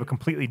even though you have a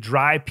completely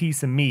dry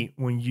piece of meat,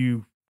 when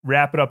you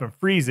wrap it up and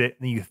freeze it,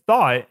 and you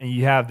thaw it, and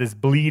you have this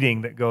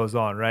bleeding that goes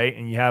on, right?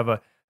 And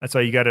that's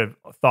why you got to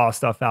thaw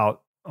stuff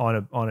out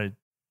on a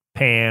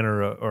pan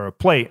or a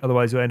plate.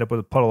 Otherwise you'll end up with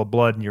a puddle of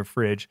blood in your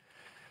fridge.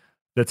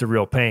 That's a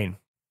real pain.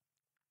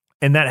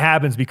 And that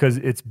happens because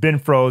it's been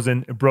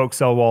frozen, it broke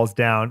cell walls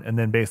down, and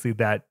then basically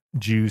that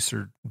juice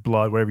or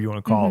blood, whatever you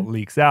want to call it,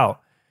 leaks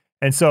out.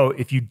 And so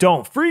if you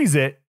don't freeze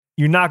it,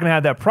 you're not going to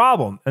have that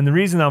problem. And the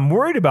reason I'm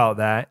worried about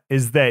that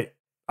is that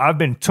I've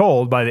been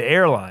told by the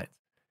airlines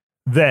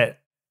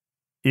that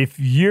if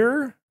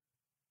your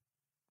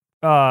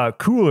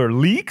cooler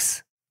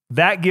leaks,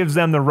 that gives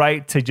them the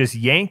right to just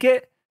yank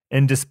it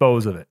and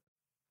dispose of it.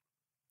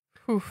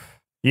 Oof.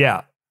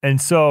 Yeah. And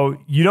so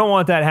you don't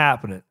want that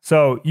happening.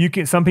 So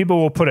some people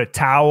will put a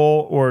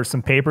towel or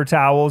some paper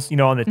towels,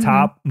 on the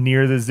top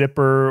near the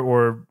zipper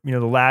or, the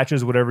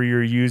latches, whatever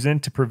you're using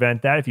to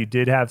prevent that. If you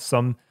did have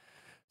some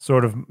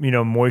sort of,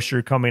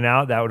 moisture coming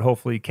out, that would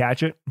hopefully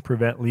catch it and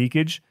prevent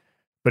leakage.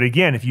 But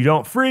again, if you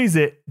don't freeze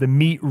it, the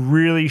meat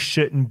really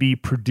shouldn't be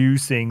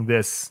producing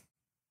this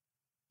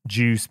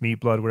juice,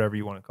 meat, blood, whatever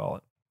you want to call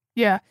it.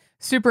 Yeah.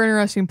 Super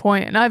interesting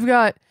point. And I've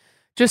got,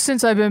 just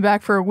since I've been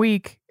back for a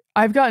week,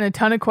 I've gotten a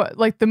ton of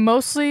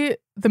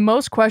the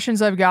most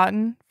questions I've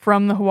gotten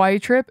from the Hawaii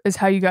trip is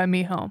how you got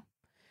me home.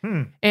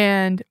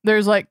 And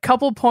there's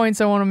couple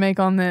points I want to make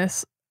on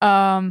this.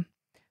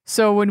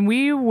 So when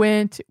we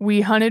went,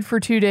 we hunted for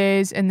 2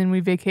 days and then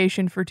we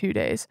vacationed for 2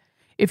 days.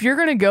 If you're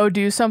going to go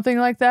do something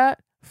like that,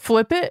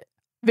 flip it,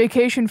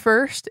 vacation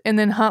first and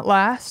then hunt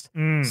last.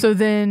 So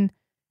then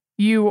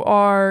you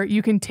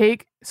can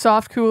take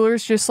soft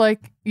coolers, just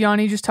like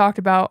Yanni just talked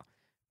about,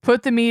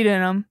 put the meat in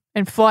them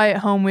and fly it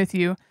home with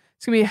you.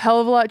 It's going to be a hell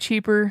of a lot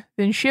cheaper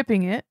than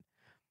shipping it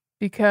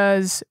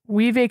because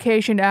we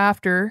vacationed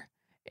after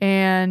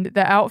and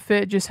the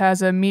outfit just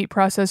has a meat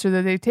processor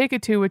that they take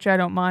it to, which I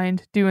don't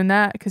mind doing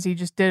that because he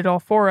just did it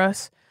all for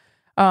us.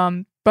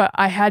 But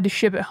I had to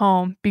ship it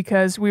home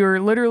because we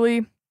were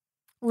literally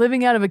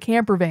living out of a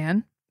camper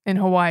van in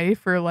Hawaii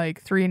for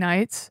 3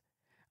 nights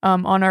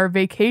on our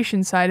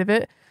vacation side of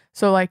it.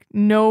 So like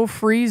no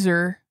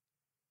freezer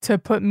to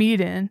put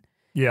meat in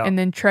Yeah. and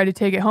then try to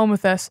take it home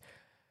with us.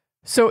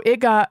 So it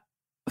got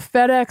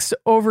FedEx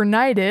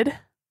overnighted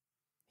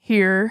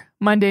here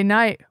Monday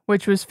night,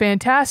 which was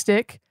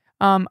fantastic.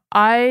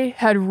 I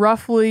had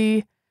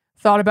roughly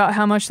thought about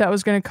how much that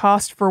was going to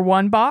cost for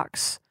one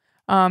box,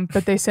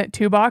 but they sent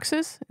 2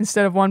 boxes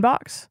instead of 1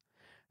 box.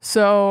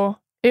 So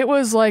it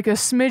was like a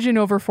smidgen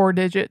over 4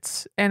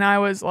 digits. And I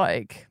was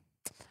like,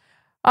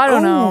 I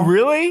don't know. Oh,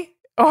 really?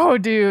 Oh,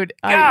 dude.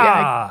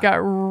 I got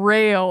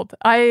railed.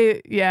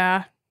 I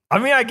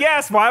mean, I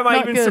guess, why am I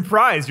Not even good.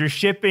 surprised? You're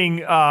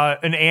shipping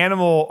an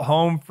animal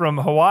home from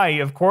Hawaii.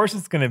 Of course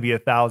it's going to be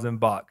 $1,000.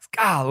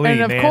 Golly,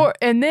 And of man. course,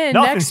 and then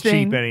Nothing's next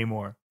thing, cheap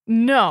anymore.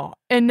 no.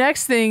 And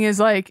next thing is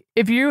like,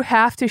 if you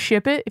have to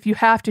ship it,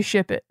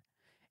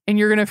 and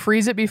you're going to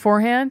freeze it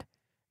beforehand,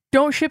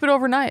 don't ship it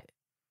overnight.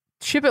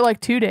 Ship it like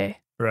 2-day.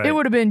 Right. It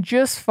would have been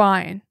just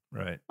fine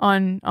Right.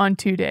 on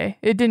 2-day.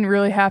 It didn't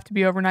really have to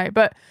be overnight,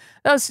 but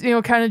that was,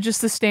 kind of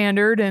just the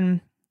standard,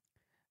 and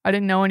I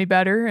didn't know any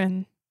better,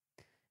 and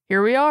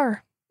here we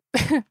are.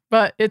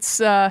 But it's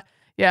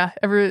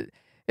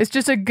it's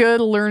just a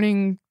good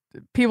learning.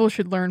 People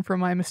should learn from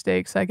my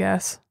mistakes, I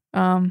guess.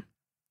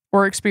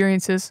 Or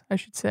experiences, I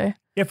should say.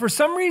 Yeah, for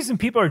some reason,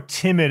 people are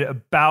timid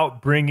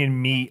about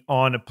bringing meat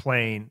on a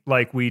plane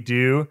like we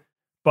do.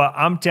 But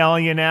I'm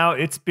telling you now,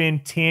 it's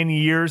been 10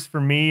 years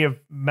for me of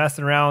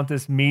messing around with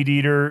this meat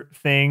eater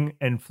thing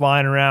and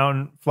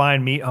flying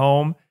meat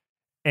home.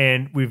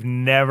 And we've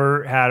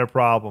never had a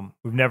problem.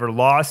 We've never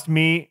lost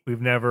meat.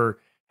 We've never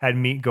had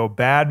meat go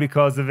bad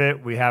because of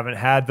it. We haven't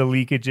had the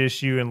leakage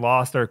issue and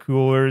lost our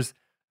coolers.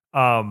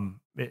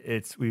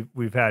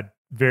 We've had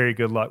very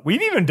good luck.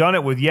 We've even done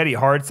it with Yeti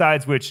hard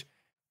sides, which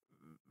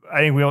I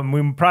think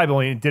we probably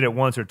only did it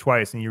once or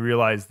twice, and you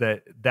realize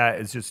that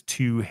is just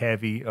too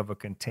heavy of a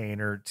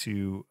container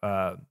to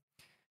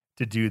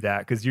do that,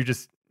 because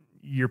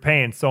you're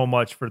paying so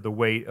much for the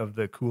weight of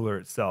the cooler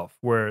itself.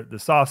 Where the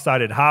soft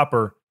sided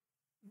hopper,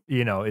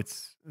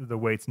 it's the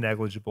weight's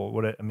negligible.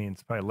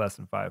 It's probably less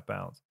than 5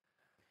 pounds.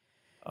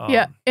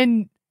 Yeah,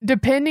 and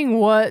depending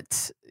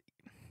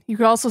you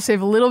could also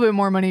save a little bit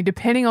more money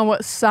depending on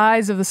what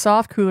size of the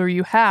soft cooler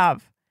you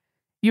have.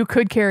 You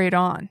could carry it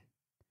on.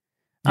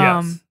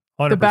 Yes,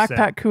 100%. The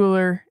backpack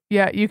cooler,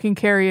 you can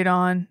carry it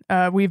on.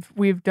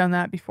 We've done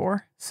that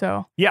before.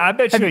 So yeah, I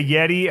bet you a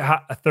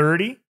Yeti a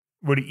 30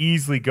 would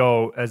easily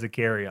go as a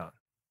carry-on.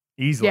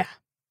 Easily.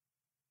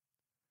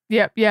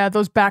 Yeah,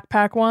 those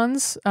backpack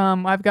ones.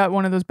 I've got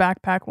one of those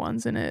backpack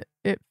ones, and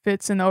it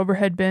fits in the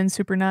overhead bin,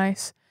 super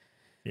nice.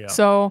 Yeah.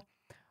 So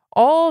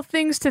all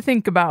things to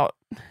think about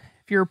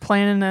if you're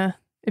planning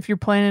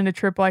a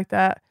trip like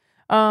that.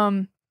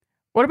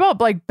 What about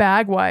like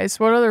bag wise?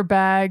 What other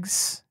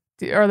bags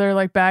are there?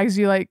 Like bags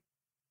you like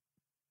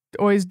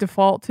always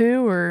default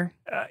to, or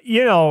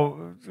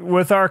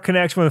with our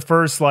connection with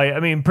First Light,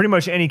 pretty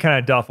much any kind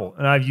of duffel.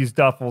 And I've used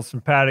duffels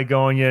from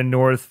Patagonia,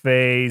 North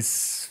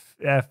Face,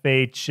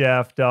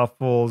 FHF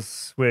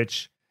duffels,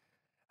 which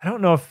I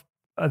don't know if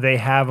they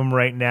have them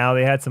right now.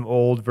 They had some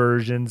old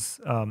versions.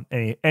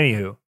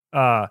 Anywho,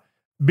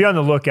 be on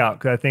the lookout,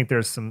 because I think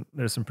there's some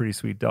pretty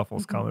sweet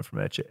duffels coming from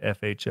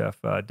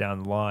FHF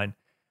down the line.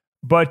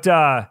 But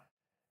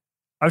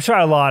I've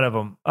tried a lot of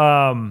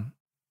them,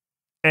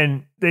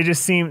 and they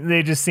just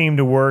seem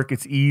to work.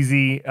 It's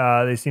easy.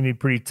 They seem to be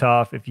pretty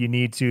tough. If you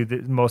need to,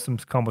 most of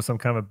them come with some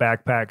kind of a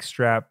backpack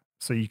strap,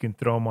 so you can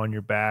throw them on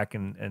your back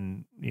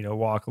and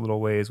walk a little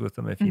ways with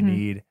them if you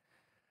need.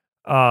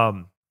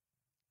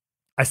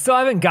 I still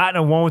haven't gotten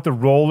a one with the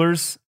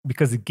rollers,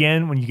 because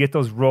again, when you get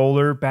those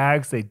roller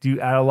bags, they do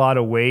add a lot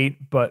of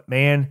weight. But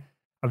man,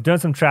 I've done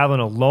some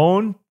traveling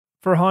alone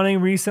for hunting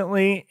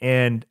recently,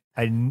 and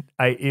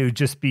it would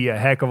just be a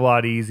heck of a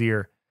lot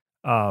easier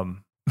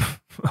on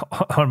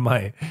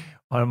my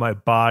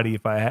body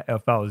if I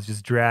was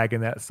just dragging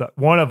that stuff.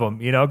 One of them,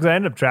 because I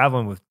end up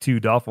traveling with 2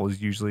 duffels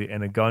usually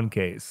and a gun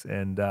case,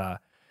 and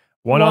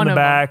one on the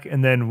back,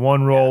 and then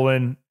one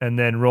rolling, and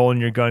then rolling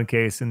your gun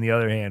case in the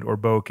other hand, or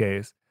bow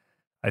case,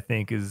 I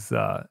think is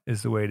the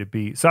way to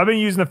be. So I've been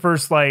using the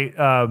First Light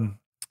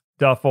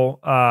duffel.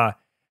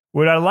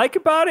 What I like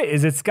about it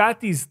is it's got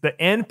the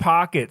end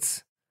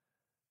pockets.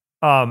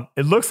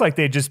 It looks like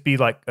they'd just be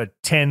like a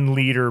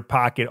 10-liter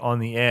pocket on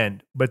the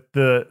end, but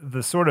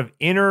the sort of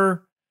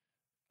inner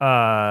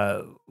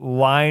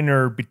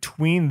liner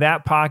between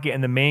that pocket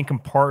and the main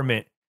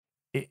compartment,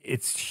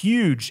 it's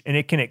huge, and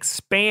it can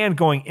expand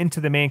going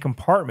into the main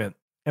compartment.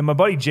 And my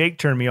buddy Jake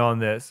turned me on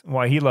this.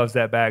 Why he loves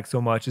that bag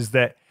so much is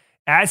that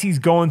as he's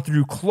going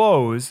through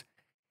clothes,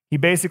 he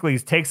basically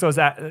takes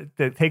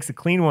the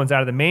clean ones out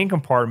of the main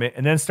compartment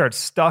and then starts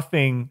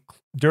stuffing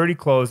dirty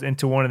clothes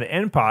into one of the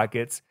end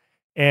pockets.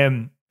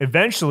 And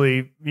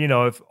eventually,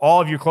 if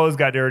all of your clothes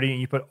got dirty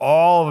and you put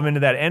all of them into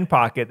that end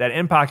pocket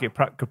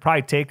could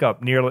probably take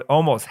up nearly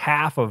almost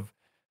half of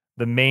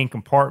the main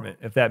compartment,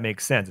 if that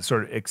makes sense. It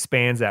sort of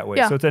expands that way.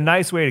 Yeah. So it's a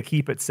nice way to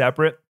keep it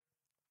separate.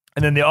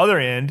 And then the other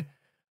end,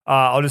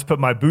 I'll just put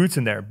my boots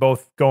in there,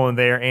 both going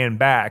there and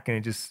back. And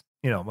it just,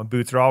 my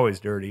boots are always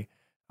dirty.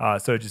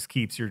 So it just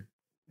keeps your,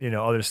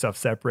 other stuff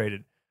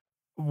separated.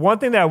 One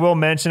thing that I will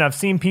mention, I've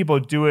seen people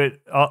do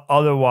it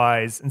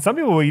otherwise, and some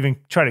people will even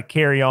try to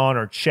carry on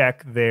or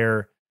check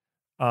their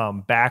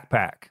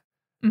backpack,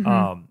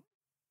 that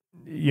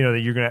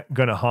you're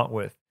gonna hunt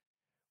with,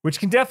 which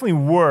can definitely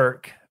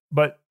work.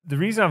 But the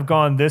reason I've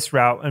gone this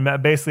route,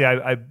 and basically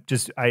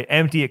I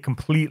empty it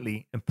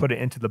completely and put it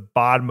into the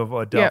bottom of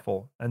a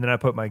duffel, and then I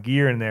put my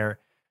gear in there,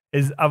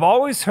 is I've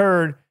always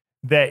heard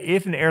that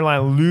if an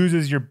airline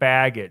loses your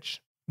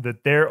baggage,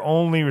 that they're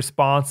only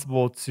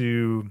responsible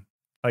to,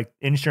 like,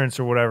 insurance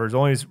or whatever, is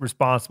only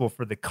responsible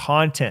for the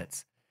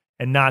contents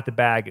and not the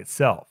bag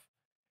itself.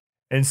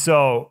 And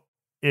so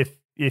if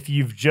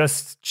you've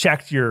just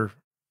checked your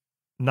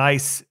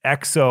nice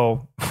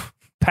EXO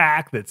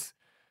pack that's,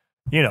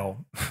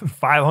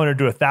 $500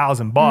 to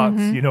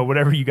 $1,000,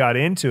 whatever you got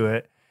into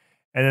it,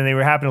 and then they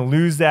were happen to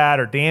lose that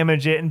or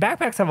damage it. And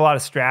backpacks have a lot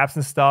of straps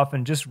and stuff,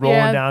 and just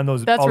rolling down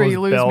those, that's all where those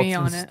you lose belts me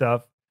on and it.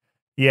 stuff.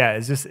 Yeah,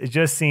 it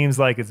just seems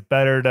like it's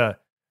better to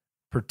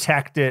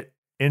protect it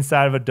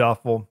inside of a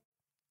duffel.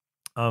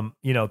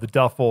 The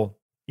duffel,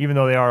 even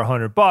though they are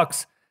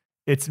 $100,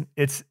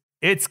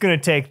 it's going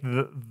to take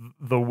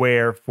the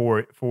wear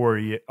for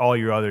you, all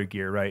your other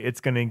gear, right?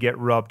 It's going to get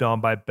rubbed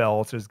on by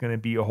belts. There's going to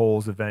be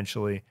holes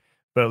eventually,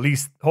 but at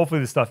least hopefully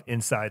the stuff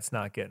inside's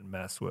not getting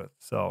messed with.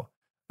 So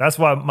that's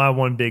why my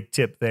one big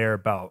tip there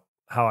about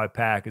how I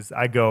pack is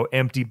I go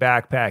empty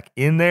backpack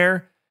in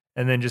there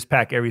and then just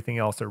pack everything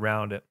else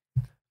around it.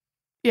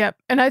 Yeah,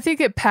 and I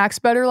think it packs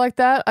better like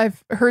that.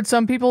 I've heard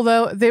some people,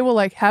 though, they will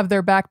like have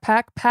their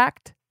backpack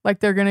packed like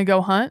they're going to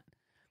go hunt,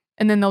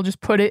 and then they'll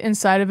just put it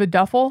inside of a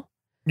duffel.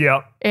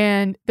 Yeah.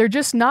 And they're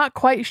just not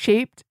quite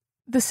shaped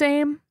the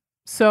same.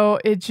 So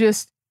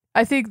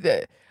I think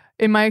that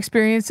in my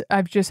experience,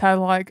 I've just had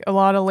like a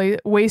lot of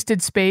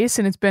wasted space,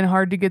 and it's been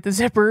hard to get the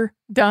zipper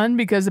done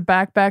because the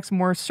backpack's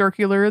more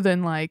circular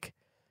than like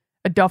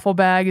a duffel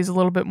bag is a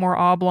little bit more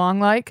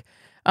oblong like.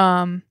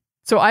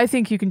 So I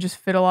think you can just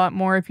fit a lot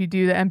more if you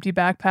do the empty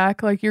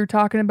backpack like you're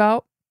talking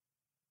about.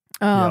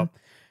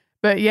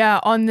 But yeah,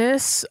 on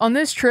this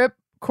trip,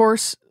 of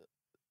course,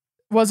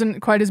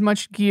 wasn't quite as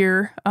much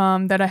gear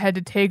that I had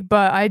to take,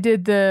 but I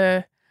did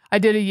a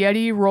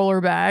Yeti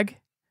roller bag,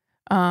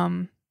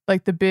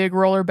 like the big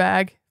roller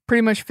bag,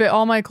 pretty much fit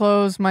all my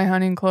clothes, my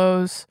hunting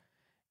clothes,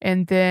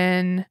 and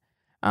then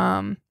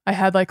I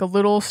had like a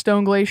little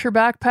Stone Glacier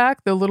backpack,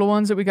 the little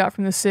ones that we got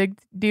from the SIG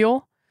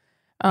deal.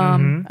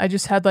 I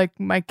just had like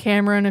my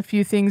camera and a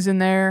few things in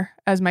there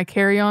as my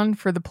carry-on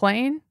for the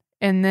plane.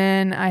 And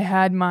then I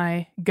had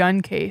my gun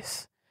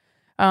case.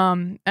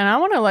 And I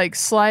want to like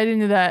slide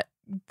into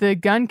the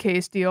gun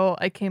case deal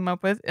I came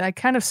up with. I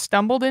kind of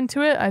stumbled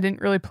into it. I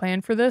didn't really plan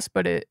for this,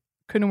 but it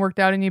couldn't have worked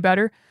out any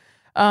better.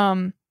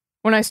 When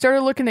I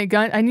started looking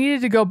at I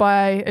needed to go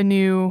buy a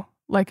new,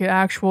 like an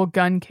actual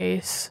gun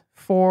case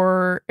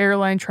for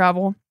airline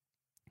travel.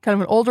 Kind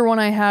of an older one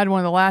I had, one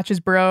of the latches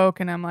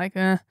broke, and I'm like,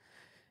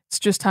 it's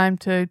just time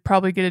to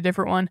probably get a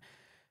different one.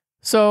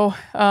 So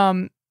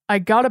I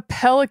got a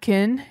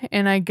Pelican,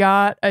 and I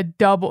got the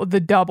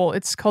double.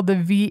 It's called the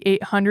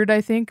V800,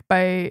 I think.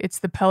 It's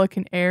the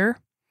Pelican Air.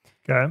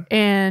 Okay.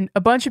 And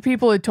a bunch of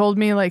people had told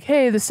me like,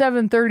 hey, the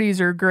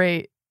 730s are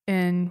great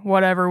and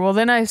whatever. Well,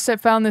 then I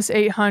found this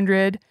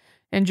 800,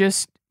 and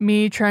just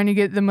me trying to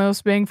get the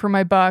most bang for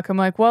my buck. I'm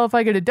like, well, if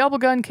I get a double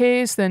gun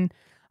case, then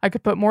I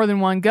could put more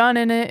than one gun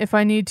in it if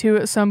I need to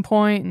at some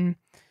point, and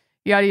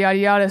yada, yada,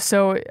 yada.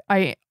 So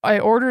I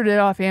ordered it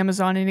off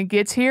Amazon, and it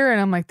gets here, and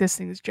I'm like, this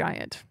thing is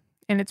giant.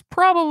 And it's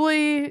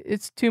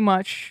too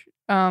much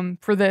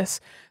for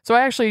this. So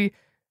I actually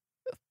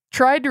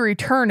tried to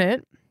return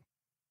it,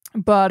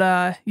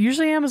 but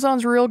usually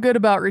Amazon's real good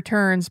about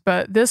returns.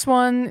 But this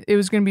one, it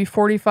was going to be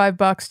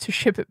 $45 to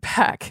ship it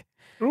back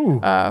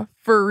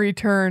for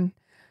return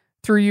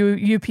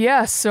through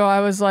UPS. So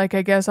I was like,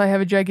 I guess I have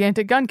a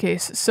gigantic gun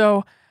case.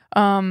 So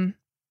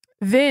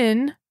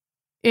then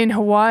in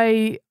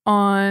Hawaii,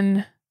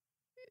 on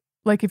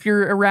like if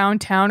you're around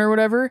town or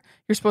whatever,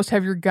 you're supposed to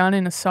have your gun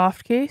in a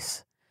soft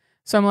case.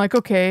 So I'm like,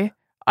 okay,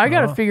 I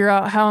got to figure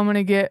out how I'm going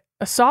to get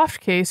a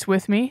soft case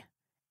with me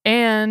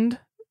and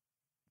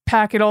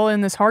pack it all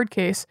in this hard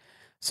case.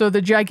 So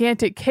the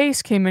gigantic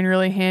case came in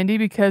really handy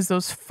because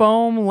those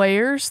foam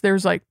layers,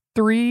 there's like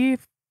 3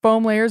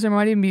 foam layers, there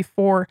might even be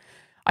 4.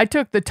 I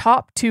took the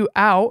top 2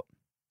 out,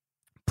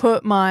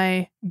 put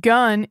my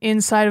gun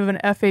inside of an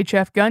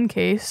FHF gun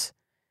case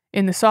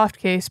in the soft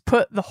case,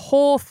 put the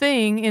whole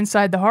thing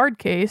inside the hard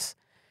case,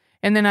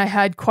 and then I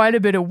had quite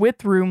a bit of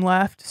width room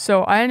left.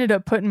 So I ended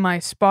up putting my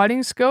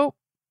spotting scope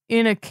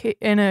in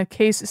a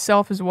case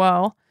itself as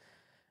well,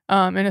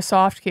 in a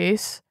soft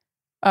case.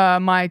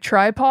 My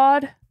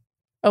tripod,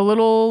 a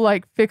little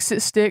like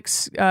Fix-It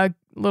Sticks,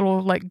 little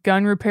like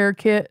gun repair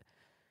kit.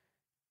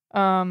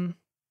 My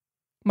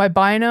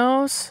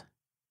binos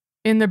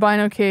in the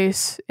bino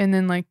case, and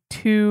then like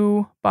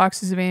 2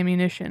 boxes of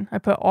ammunition. I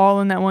put all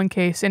in that one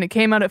case, and it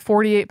came out at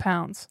 48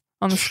 pounds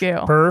on the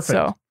scale. Perfect.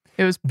 So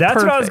it was That's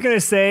perfect. what I was going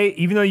to say.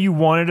 Even though you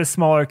wanted a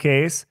smaller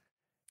case,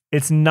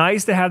 it's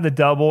nice to have the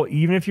double,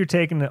 even if you're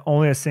taking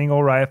only a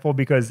single rifle,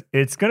 because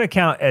it's going to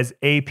count as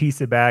a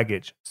piece of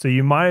baggage. So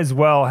you might as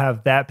well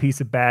have that piece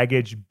of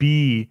baggage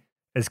be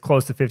as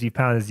close to 50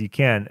 pounds as you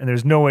can. And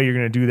there's no way you're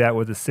going to do that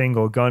with a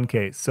single gun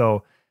case.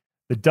 So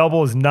the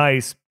double is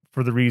nice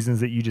for the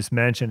reasons that you just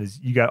mentioned. Is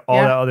you got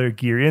all that other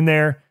gear in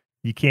there.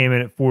 You came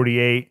in at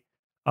 48,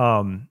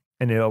 and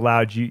it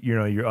allowed you,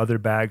 your other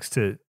bags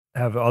to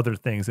have other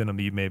things in them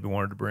you maybe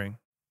wanted to bring.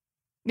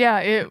 Yeah,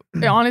 it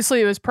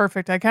honestly, it was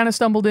perfect. I kind of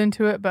stumbled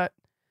into it, but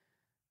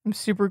I'm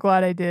super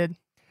glad I did.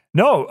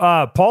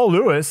 No, Paul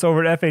Lewis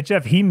over at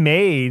FHF, he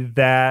made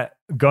that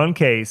gun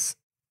case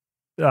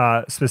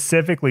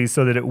specifically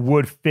so that it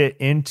would fit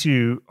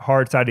into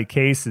hard-sided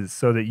cases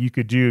so that you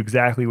could do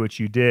exactly what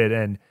you did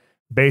and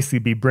basically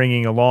be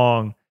bringing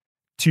along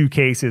 2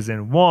 cases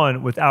in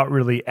one without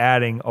really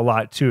adding a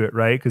lot to it,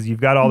 right? Because you've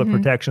got all the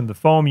protection of the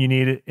foam you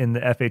need it in the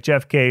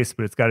FHF case,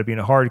 but it's got to be in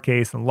a hard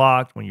case and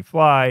locked when you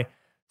fly.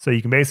 So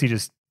you can basically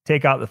just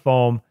take out the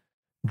foam,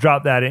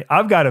 drop that in.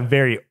 I've got a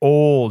very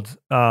old,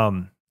 I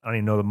don't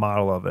even know the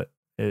model of it.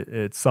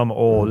 It's some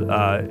old,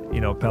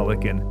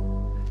 Pelican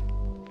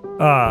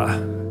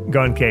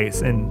gun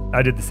case. And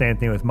I did the same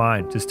thing with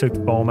mine. Just took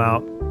the foam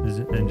out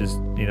and just,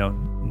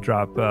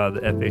 drop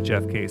the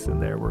FHF case in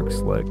there. Works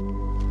slick.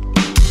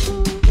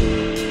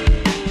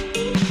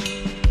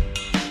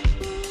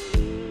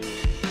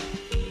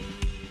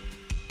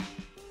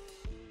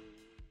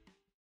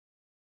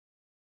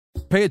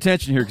 Pay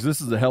attention here because this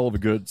is a hell of a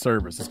good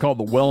service. It's called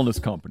the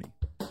Wellness Company.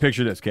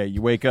 Picture this, okay?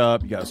 You wake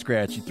up, you got a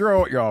scratchy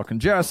throat, you're all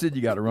congested,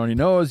 you got a runny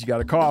nose, you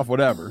got a cough,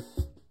 whatever.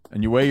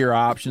 And you weigh your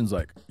options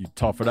like you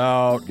tough it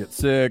out, get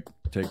sick,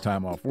 take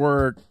time off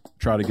work,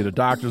 try to get a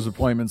doctor's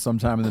appointment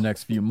sometime in the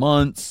next few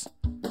months,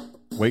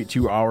 wait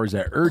 2 hours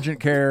at urgent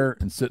care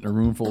and sit in a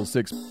room full of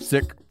sick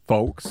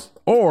folks.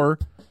 Or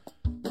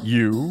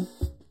you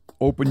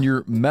open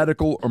your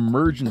medical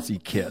emergency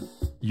kit.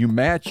 You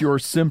match your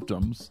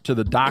symptoms to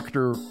the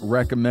doctor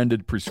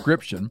recommended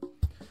prescription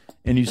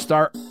and you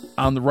start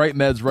on the right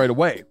meds right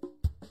away.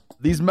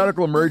 These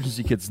medical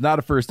emergency kits is not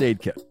a first aid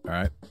kit, all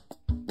right?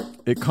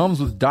 It comes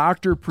with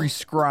doctor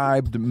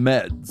prescribed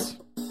meds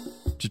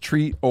to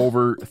treat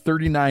over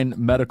 39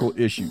 medical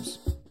issues.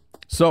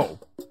 So,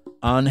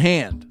 on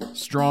hand,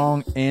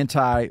 strong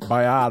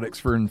antibiotics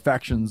for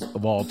infections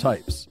of all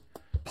types.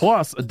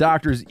 Plus, a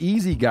doctor's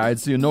easy guide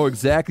so you know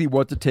exactly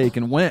what to take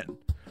and when.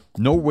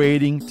 No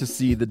waiting to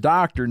see the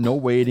doctor, no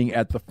waiting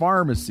at the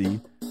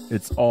pharmacy.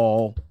 It's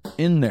all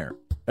in there.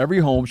 Every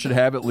home should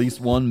have at least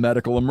one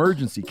medical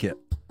emergency kit.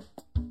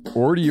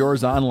 Order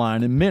yours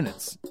online in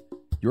minutes.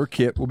 Your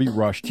kit will be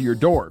rushed to your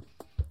door.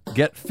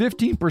 Get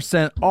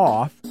 15%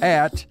 off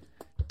at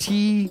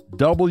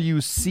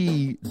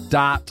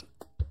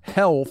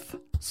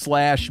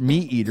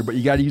twc.health/meateater, but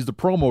you got to use the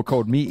promo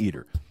code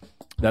meateater.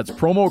 That's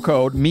promo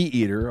code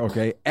meateater,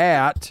 okay,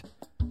 at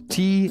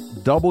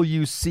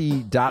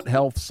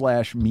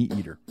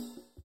twc.health/meateater.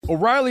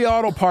 O'Reilly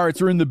Auto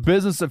Parts are in the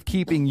business of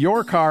keeping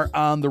your car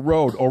on the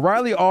road.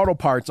 O'Reilly Auto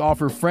Parts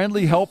offer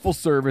friendly, helpful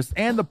service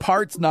and the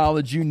parts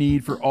knowledge you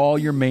need for all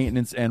your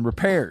maintenance and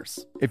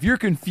repairs. If you're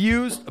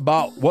confused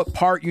about what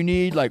part you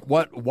need, like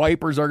what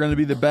wipers are going to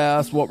be the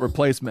best, what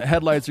replacement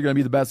headlights are going to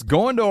be the best,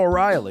 go into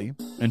O'Reilly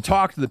and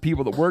talk to the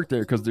people that work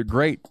there because they're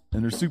great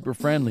and they're super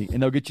friendly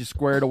and they'll get you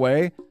squared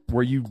away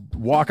where you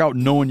walk out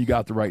knowing you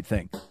got the right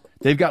thing.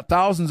 They've got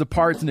thousands of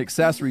parts and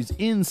accessories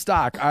in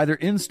stock, either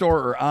in-store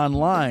or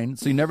online,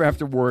 so you never have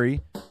to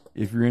worry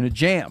if you're in a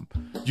jam.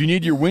 Do you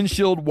need your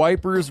windshield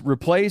wipers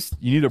replaced?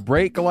 You need a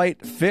brake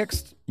light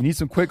fixed? You need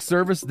some quick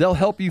service? They'll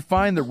help you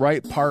find the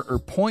right part or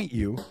point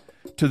you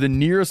to the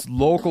nearest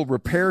local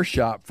repair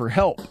shop for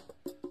help.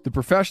 The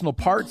professional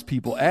parts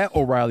people at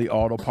O'Reilly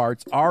Auto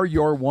Parts are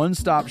your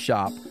one-stop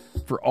shop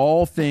for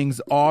all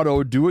things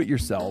auto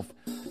do-it-yourself,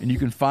 and you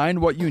can find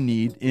what you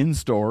need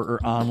in-store or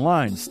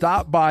online.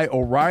 Stop by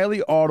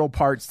O'Reilly Auto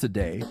Parts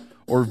today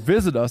or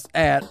visit us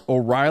at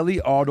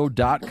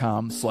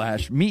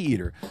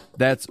O'ReillyAuto.com/meateater.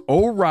 That's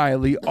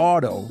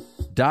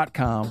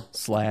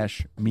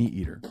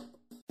O'ReillyAuto.com/meateater.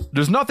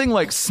 There's nothing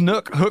like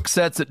snook hook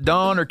sets at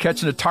dawn or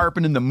catching a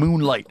tarpon in the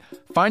moonlight.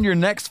 Find your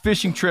next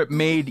fishing trip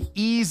made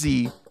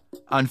easy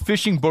on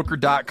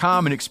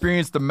fishingbooker.com and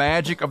experience the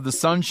magic of the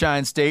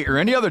Sunshine State or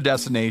any other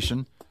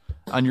destination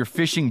on your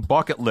fishing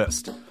bucket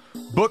list.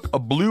 Book a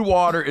blue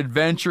water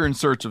adventure in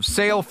search of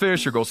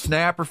sailfish or go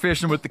snapper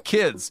fishing with the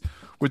kids.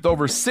 With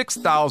over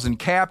 6,000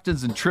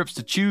 captains and trips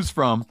to choose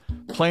from,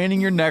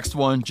 planning your next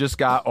one just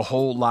got a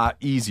whole lot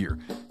easier.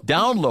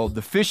 Download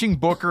the Fishing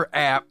Booker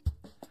app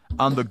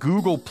on the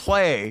Google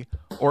Play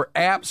or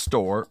App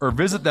Store or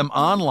visit them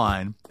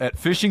online at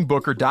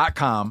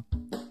fishingbooker.com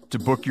to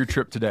book your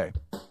trip today.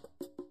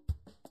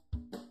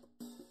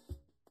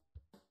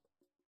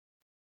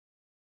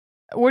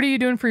 What are you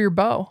doing for your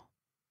bow?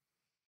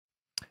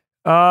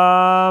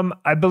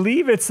 I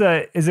believe is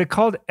it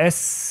called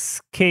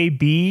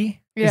SKB?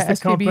 Yeah, is the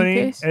SKB company.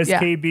 case?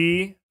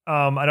 SKB.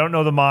 I don't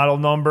know the model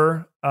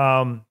number.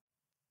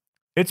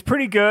 It's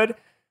pretty good.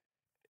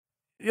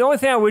 the only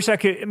thing I wish I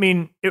could, I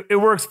mean, it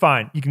works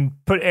fine. You can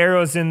put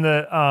arrows in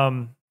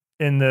the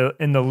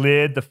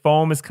lid. The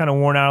foam is kind of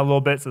worn out a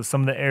little bit, so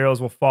some of the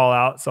arrows will fall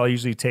out. So I'll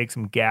usually take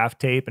some gaff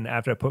tape, and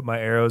after I put my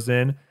arrows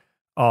in,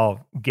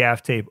 I'll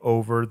gaff tape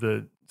over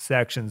the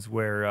sections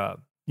where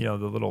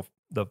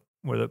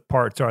where the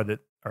parts are that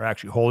are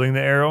actually holding the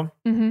arrow.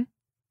 Mm-hmm.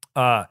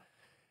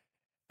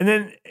 And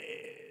then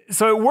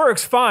so it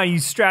works fine. You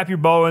strap your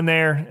bow in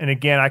there, and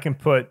again, I can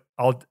put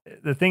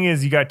the thing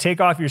is, you got to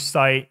take off your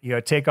sight, you got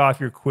to take off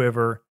your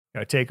quiver, you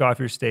got to take off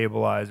your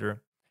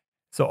stabilizer.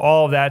 So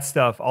all of that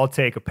stuff, I'll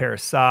take a pair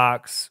of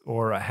socks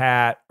or a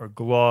hat or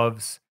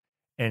gloves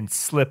and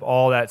slip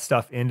all that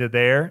stuff into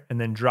there and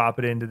then drop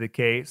it into the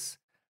case.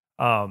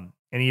 And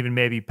even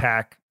maybe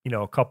pack,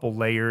 a couple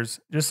layers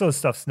just so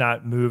stuff's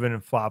not moving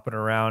and flopping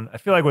around. I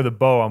feel like with a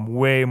bow, I'm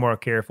way more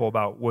careful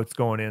about what's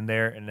going in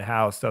there and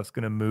how stuff's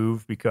going to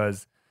move,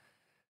 because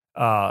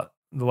the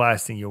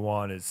last thing you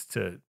want is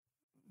to,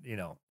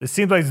 it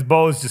seems like this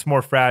bow is just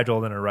more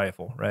fragile than a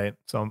rifle, right?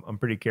 So I'm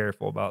pretty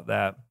careful about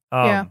that.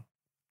 Yeah.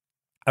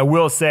 I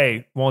will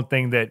say one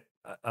thing that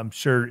I'm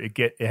sure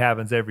it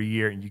happens every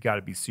year, and you got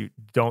to be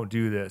don't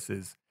do this,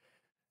 is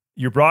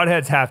your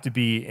broadheads have to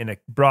be in a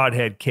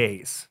broadhead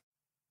case.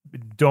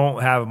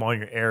 Don't have them on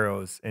your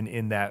arrows and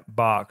in that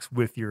box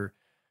with your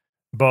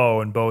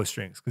bow and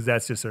bowstrings, because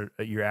that's just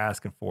you're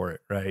asking for it,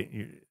 right?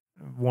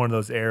 One of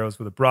those arrows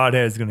with a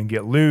broadhead is going to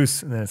get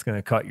loose, and then it's going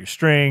to cut your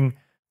string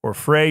or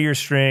fray your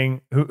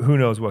string. Who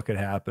knows what could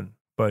happen?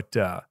 But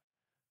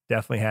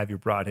definitely have your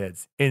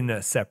broadheads in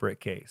a separate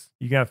case.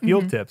 You can have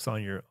field tips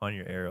on your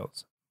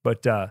arrows.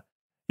 But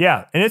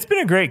yeah, and it's been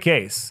a great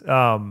case.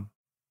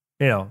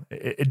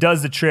 It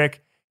does the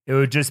trick. It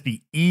would just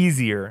be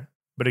easier,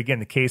 but again,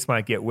 the case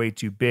might get way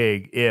too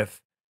big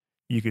if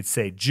you could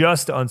say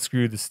just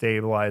unscrew the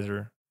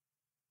stabilizer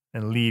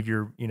and leave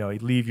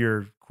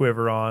your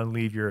quiver on,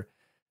 leave your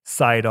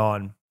sight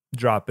on,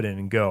 drop it in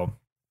and go.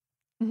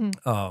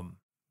 Mm-hmm.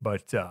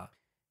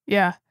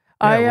 Yeah.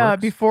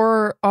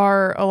 Before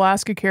our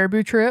Alaska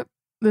caribou trip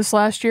this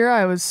last year,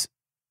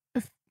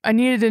 I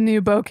needed a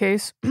new bow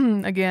case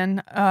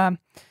again,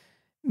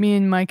 me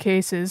and my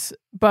cases,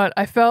 but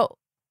I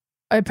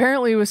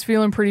apparently was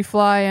feeling pretty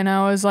fly, and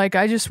I was like,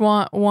 I just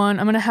want one.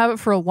 I'm going to have it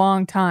for a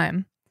long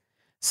time.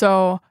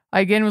 So I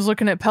again was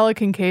looking at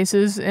Pelican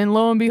cases, and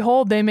lo and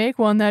behold, they make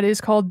one that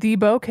is called the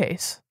bow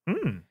case.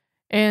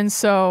 And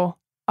so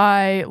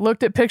I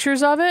looked at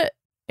pictures of it,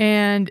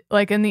 and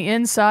like in the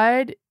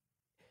inside,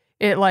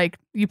 it like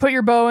you put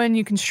your bow in,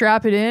 you can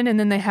strap it in, and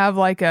then they have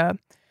like a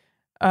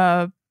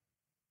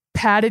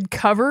padded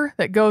cover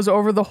that goes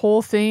over the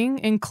whole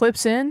thing and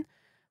clips in.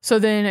 So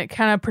then it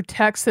kind of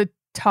protects the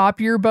top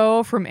of your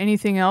bow from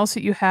anything else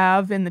that you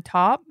have in the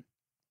top.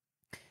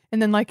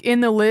 And then like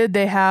in the lid,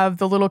 they have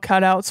the little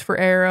cutouts for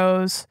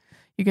arrows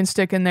you can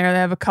stick in there. They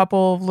have a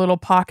couple of little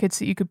pockets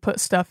that you could put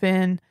stuff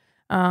in.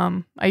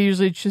 I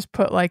usually just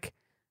put like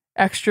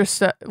extra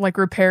stuff, like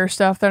repair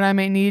stuff that I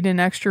may need, an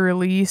extra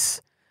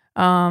release.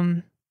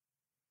 But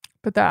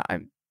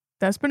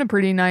that's been a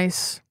pretty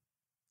nice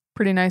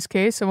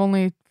case. I've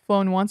only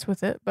flown once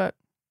with it, but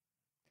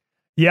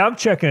yeah, I'm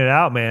checking it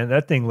out, man.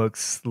 That thing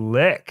looks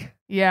slick.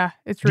 Yeah,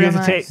 it's real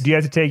nice. Do you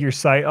have to take your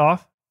sight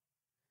off?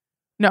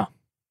 No.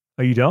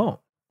 Oh, you don't?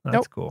 That's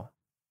nope. Cool.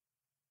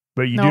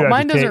 But you no, do have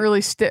mine to doesn't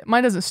really stick.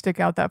 Mine doesn't stick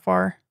out that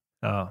far.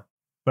 Oh,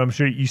 but I'm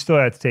sure you still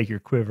have to take your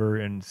quiver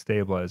and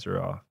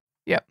stabilizer off.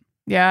 Yep.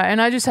 Yeah,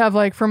 and I just have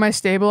like for my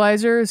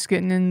stabilizer, it's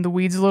getting in the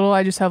weeds a little.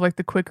 I just have like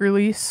the quick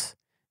release.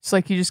 It's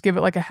like you just give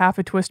it like a half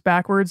a twist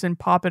backwards and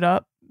pop it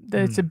up.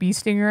 It's a bee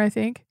stinger, I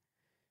think,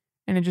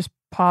 and it just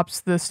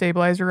pops the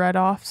stabilizer right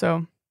off.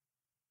 So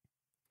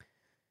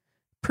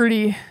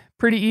pretty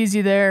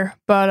easy there.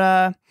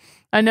 But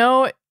I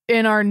know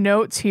in our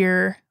notes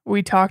here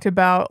we talked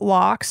about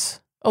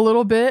locks a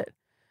little bit.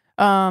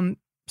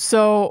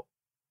 So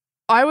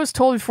I was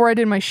told before I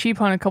did my sheep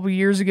hunt a couple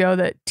years ago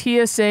that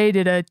TSA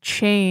did a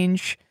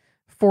change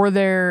for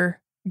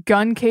their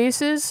gun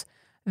cases,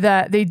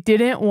 that they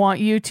didn't want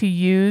you to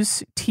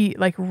use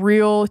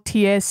real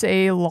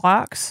TSA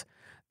locks,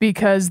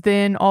 because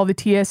then all the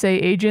TSA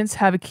agents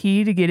have a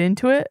key to get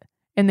into it,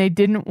 and they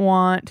didn't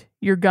want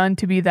your gun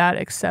to be that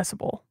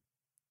accessible.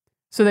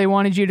 So they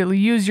wanted you to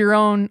use your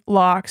own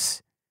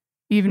locks,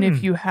 even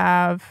if you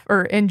have,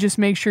 and just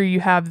make sure you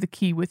have the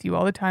key with you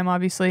all the time,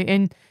 obviously.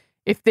 And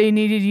if they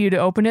needed you to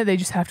open it, they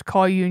just have to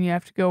call you, and you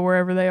have to go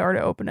wherever they are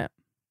to open it.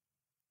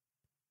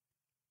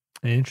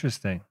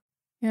 Interesting.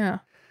 Yeah.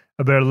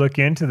 I better look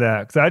into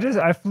that, because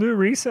I flew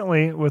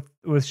recently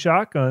with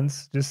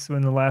shotguns just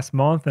in the last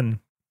month, and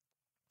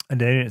they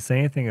didn't say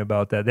anything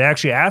about that. They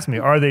actually asked me,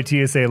 are they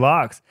TSA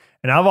locks?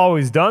 And I've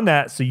always done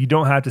that so you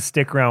don't have to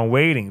stick around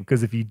waiting,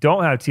 because if you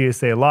don't have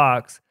TSA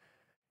locks,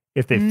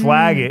 if they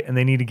flag it and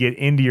they need to get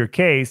into your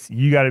case,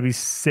 you got to be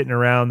sitting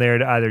around there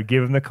to either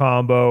give them the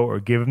combo or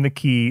give them the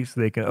key so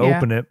they can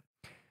open it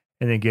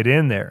and then get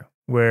in there.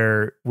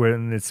 When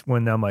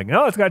I'm like,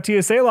 no, it's got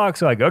TSA locks.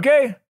 So like,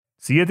 okay,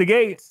 see you at the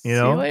gate. See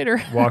you later.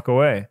 Walk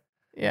away.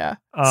 Yeah.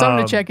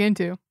 Something to check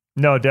into.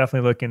 No,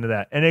 definitely look into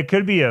that. And it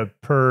could be a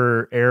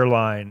per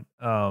airline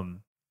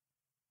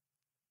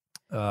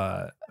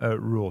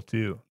rule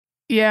too.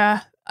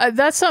 Yeah,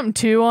 that's something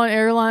too on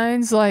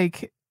airlines.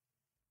 Like,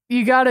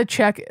 you got to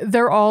check.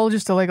 They're all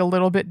just like a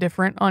little bit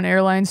different on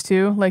airlines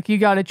too. Like, you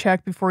got to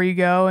check before you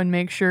go and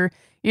make sure,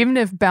 even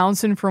if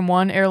bouncing from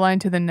one airline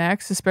to the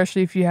next,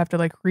 especially if you have to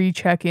like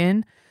recheck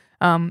in.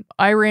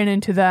 I ran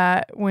into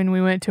that when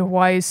we went to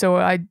Hawaii.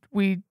 So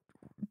we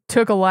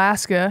took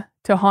Alaska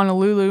to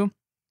Honolulu.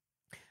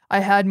 I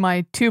had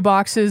my 2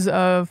 boxes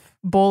of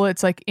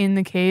bullets like in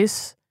the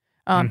case,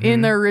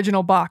 in the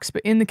original box,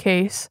 but in the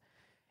case.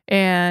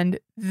 And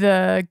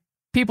the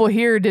people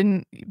here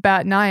didn't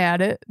bat an eye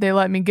at it. They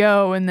let me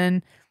go. And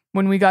then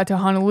when we got to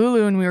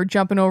Honolulu and we were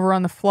jumping over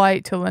on the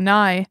flight to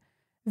Lanai,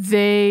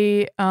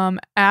 they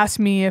asked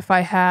me if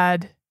I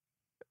had,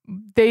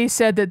 they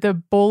said that the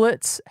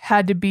bullets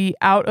had to be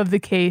out of the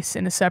case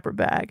in a separate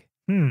bag.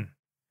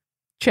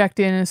 Checked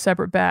in a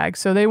separate bag.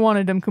 So they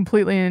wanted them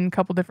completely in a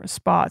couple different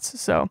spots.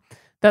 So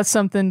that's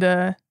something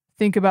to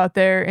think about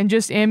there. And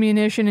just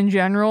ammunition in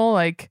general,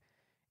 like,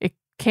 it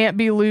can't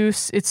be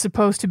loose. It's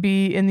supposed to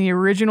be in the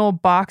original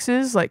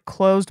boxes, like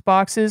closed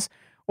boxes,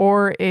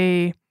 or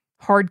a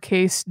hard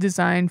case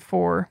designed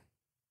for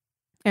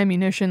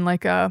ammunition.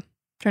 Like, trying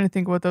to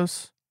think what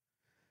those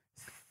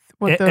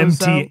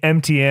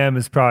MTM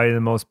is probably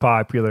the most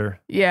popular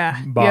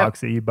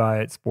box that you buy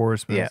at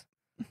Sportsman's. Yeah.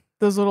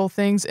 Those little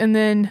things. And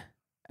then,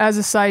 as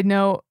a side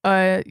note,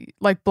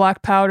 like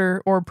black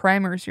powder or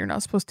primers, you're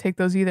not supposed to take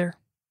those either.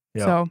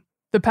 Yep. So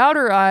the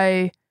powder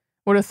I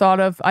would have thought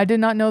of. I did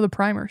not know the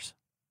primers.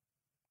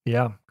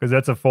 Yeah, because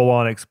that's a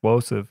full-on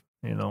explosive,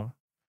 you know.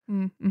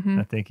 Mm-hmm.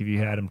 I think if you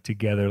had them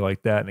together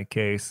like that in a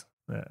case,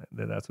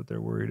 that's what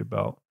they're worried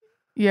about.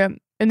 Yeah,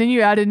 and then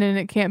you added in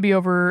it can't be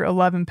over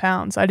 11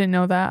 pounds. I didn't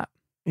know that.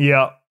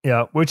 Yeah.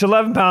 Which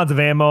 11 pounds of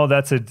ammo,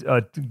 that's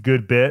a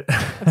good bit.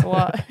 That's a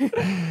lot.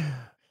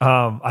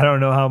 I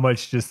don't know how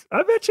much.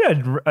 I bet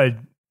you a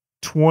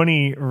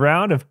 20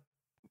 rounds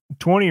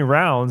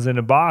in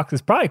a box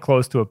is probably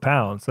close to a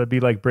pound. So it'd be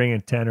like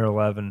bringing 10 or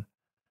 11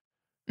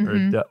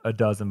 or a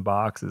dozen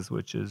boxes,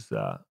 which is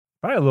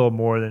probably a little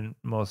more than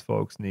most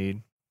folks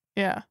need.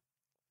 Yeah.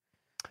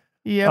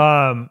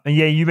 Yeah. And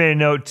yeah, you made a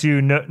note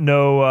too.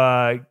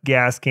 No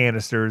gas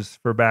canisters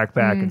for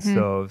backpacking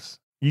stoves.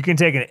 You can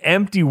take an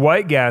empty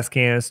white gas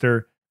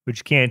canister, but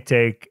you can't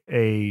take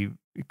a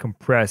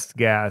compressed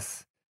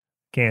gas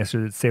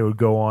canister that say would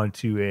go on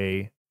to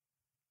a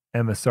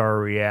MSR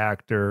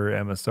reactor,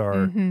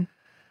 MSR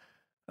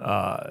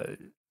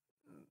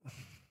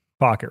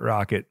pocket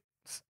rocket,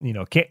 you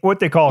know, what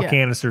they call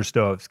canister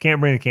stoves.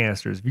 Can't bring the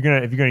canisters. If you're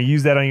gonna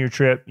use that on your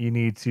trip, you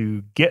need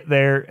to get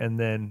there and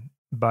then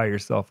buy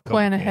yourself a couple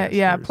plan ahead. canisters.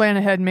 Yeah, plan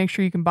ahead and make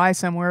sure you can buy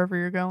some wherever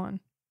you're going.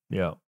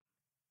 Yeah.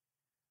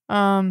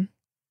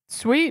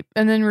 Sweet.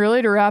 And then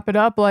really to wrap it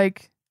up,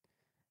 like,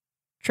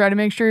 try to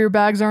make sure your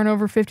bags aren't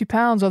over 50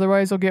 pounds.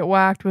 Otherwise, they'll get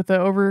whacked with the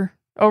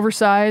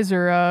oversize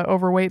or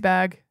overweight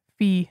bag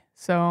fee.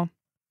 So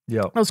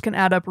those can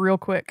add up real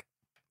quick.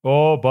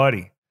 Oh,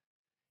 buddy.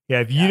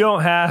 Yeah, if you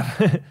don't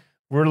have,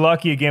 we're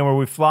lucky again where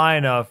we fly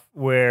enough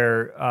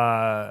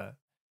where,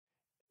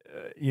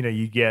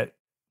 you get a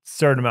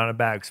certain amount of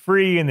bags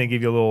free and they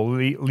give you a little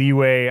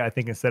leeway. I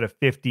think instead of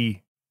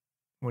 50,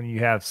 when you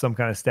have some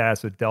kind of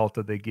status with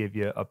Delta, they give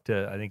you up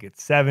to, I think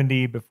it's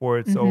 70 before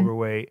it's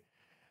overweight.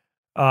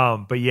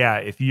 But yeah,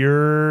 if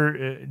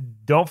you're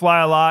don't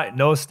fly a lot,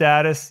 no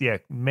status,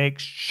 make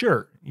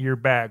sure your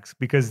bags,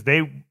 because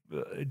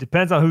it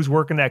depends on who's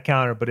working that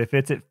counter. But if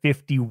it's at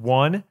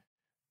 51,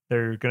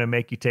 they're going to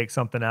make you take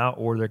something out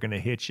or they're going to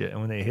hit you.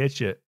 And when they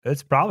hit you,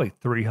 it's probably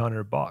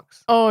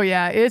 $300. Oh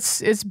yeah.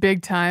 It's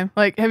big time.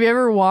 Like, have you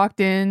ever walked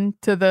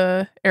into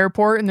the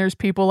airport and there's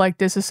people like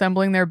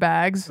disassembling their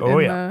bags?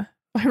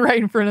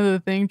 Right in front of the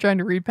thing trying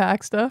to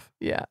repack stuff.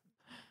 Yeah.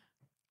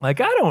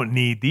 Like, I don't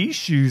need these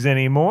shoes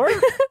anymore.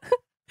 I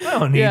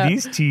don't need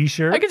these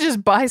t-shirts. I could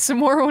just buy some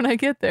more when I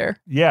get there.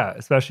 Yeah,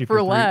 especially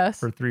for less.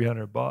 For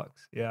 $300.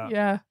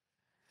 Yeah.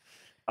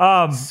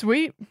 Yeah.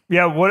 Sweet.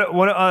 Yeah.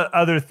 What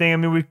other thing? I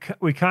mean,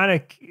 we kind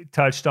of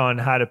touched on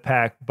how to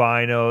pack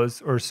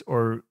binos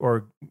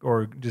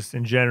or just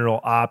in general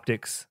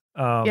optics.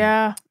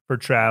 For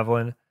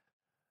traveling.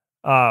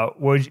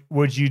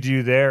 What'd you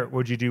do there?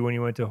 What'd you do when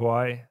you went to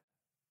Hawaii?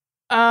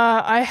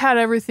 I had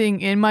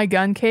everything in my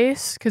gun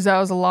case because that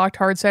was a locked,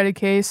 hard-sided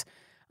case.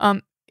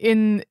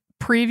 In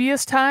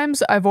previous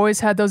times, I've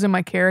always had those in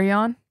my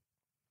carry-on.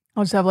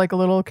 I'll just have like a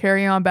little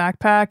carry-on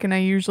backpack, and I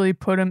usually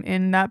put them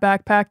in that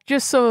backpack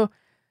just so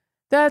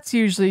that's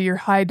usually your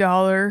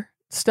high-dollar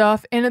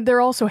stuff. And they're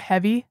also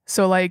heavy,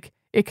 so like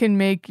it can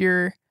make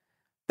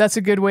that's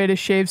a good way to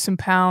shave some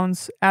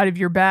pounds out of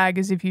your bag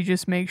is if you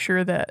just make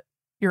sure that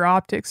your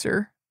optics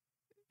are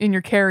in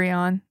your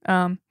carry-on.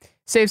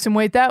 Save some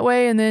weight that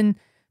way, and then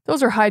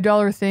those are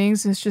high-dollar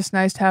things. It's just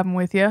nice to have them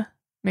with you.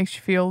 Makes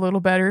you feel a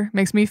little better.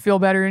 Makes me feel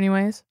better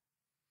anyways.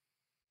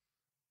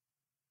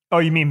 Oh,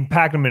 you mean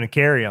pack them in a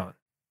carry-on?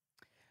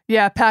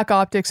 Yeah, pack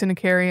optics in a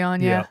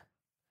carry-on, yeah.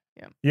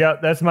 Yeah,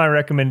 that's my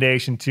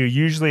recommendation too.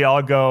 Usually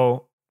I'll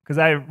go, because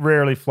I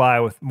rarely fly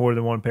with more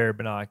than one pair of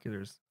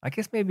binoculars. I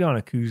guess maybe on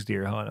a Coues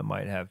deer hunt I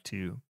might have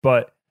two.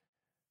 But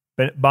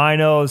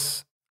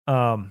binos,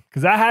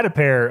 because I had a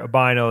pair of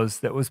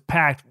binos that was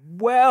packed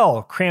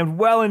well, crammed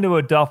well into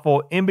a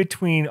duffel in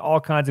between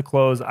all kinds of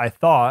clothes, I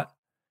thought.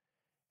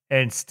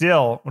 And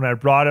still, when I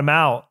brought them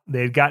out,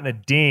 they had gotten a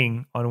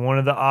ding on one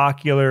of the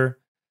ocular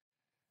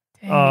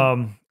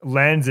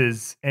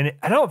lenses. And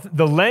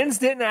the lens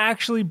didn't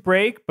actually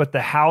break, but the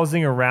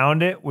housing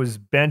around it was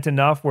bent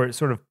enough where it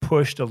sort of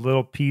pushed a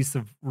little piece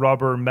of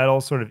rubber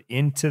metal sort of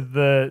into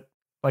the,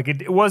 like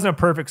it wasn't a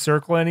perfect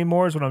circle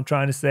anymore is what I'm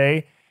trying to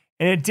say.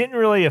 And it didn't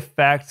really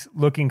affect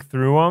looking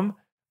through them,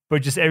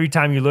 but just every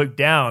time you look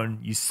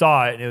down, you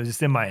saw it and it was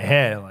just in my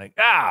head like,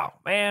 oh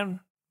man,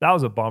 that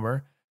was a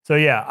bummer. So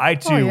yeah, I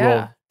too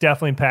will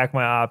definitely pack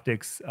my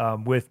optics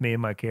with me in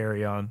my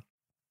carry-on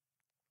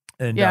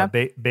and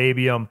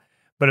baby them.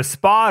 But a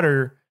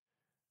spotter,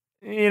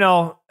 I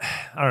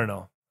don't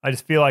know. I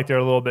just feel like they're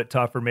a little bit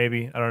tougher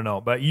maybe. I don't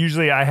know. But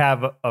usually I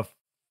have a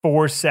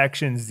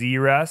 4-section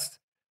Z-rest,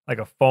 like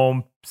a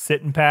foam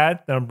sitting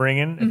pad that I'm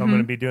bringing if I'm going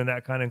to be doing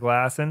that kind of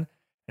glassing.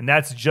 And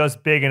that's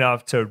just big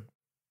enough to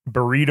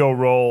burrito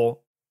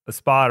roll a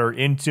spotter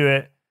into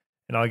it.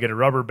 And I'll get a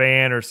rubber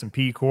band or some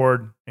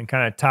P-cord and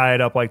kind of tie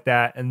it up like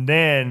that. And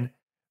then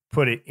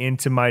put it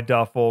into my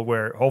duffel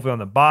where hopefully on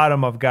the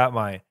bottom I've got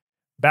my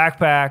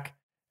backpack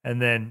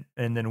and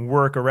then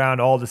work around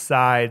all the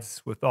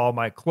sides with all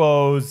my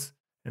clothes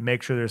and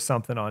make sure there's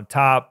something on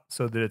top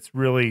so that it's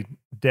really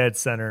dead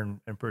center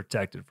and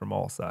protected from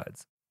all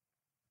sides.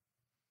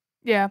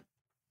 Yeah,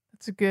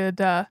 that's a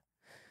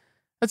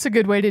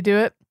good way to do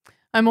it.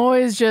 I'm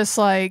always just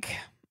like,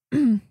 I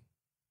don't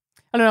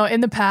know.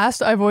 In the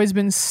past, I've always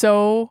been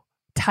so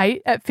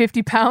tight at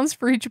 50 pounds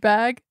for each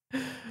bag.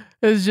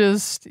 It's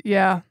just,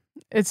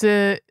 it's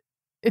a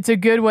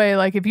good way.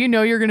 Like if you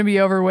know you're going to be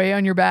overweight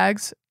on your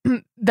bags,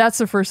 that's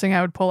the first thing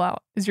I would pull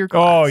out is your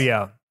glass. Oh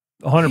yeah,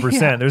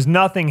 100%. Yeah. There's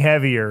nothing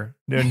heavier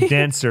than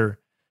denser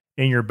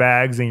in your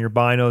bags and your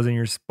binos and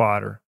your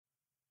spotter.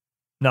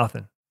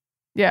 Nothing.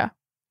 Yeah.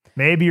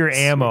 Maybe your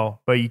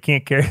ammo, but you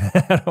can't carry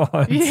that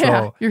on. Yeah,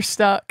 so you're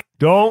stuck.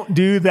 Don't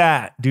do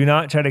that. Do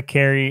not try to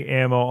carry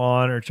ammo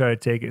on or try to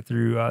take it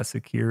through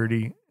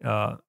security.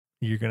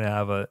 You're gonna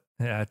have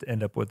to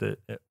end up with a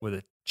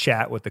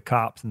chat with the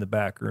cops in the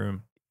back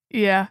room.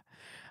 Yeah.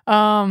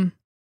 All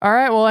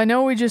right. Well, I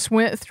know we just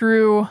went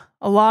through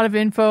a lot of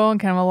info and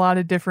kind of a lot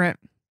of different,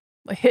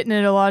 like hitting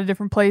it a lot of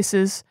different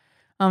places.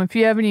 If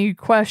you have any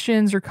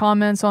questions or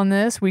comments on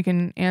this, we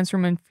can answer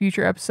them in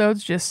future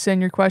episodes. Just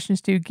send your questions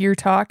to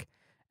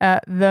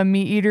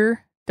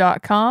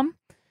geartalk@themeateater.com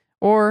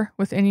or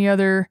with any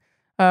other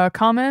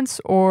comments,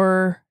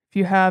 or if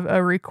you have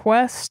a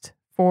request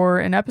for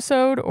an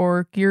episode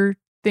or gear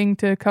thing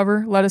to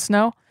cover, let us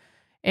know.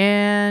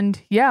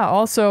 And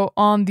also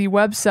on the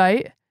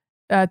website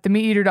at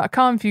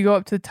themeateater.com, if you go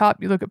up to the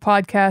top, you look at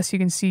podcasts, you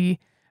can see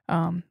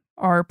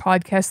our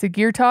podcast, The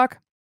Gear Talk.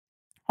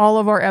 All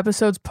of our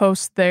episodes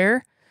post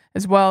there,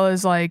 as well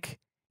as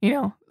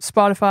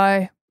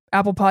Spotify,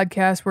 Apple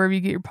Podcasts, wherever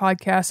you get your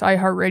podcasts,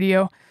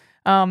 iHeartRadio.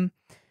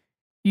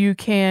 You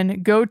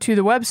can go to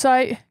the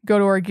website, go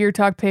to our Gear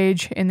Talk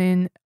page, and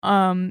then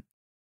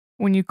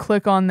when you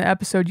click on the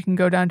episode, you can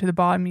go down to the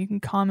bottom. You can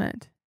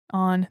comment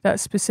on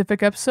that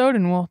specific episode,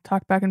 and we'll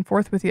talk back and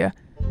forth with you.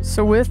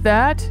 So with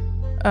that,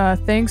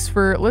 thanks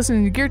for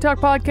listening to Gear Talk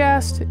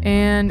Podcast,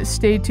 and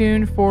stay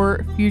tuned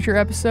for future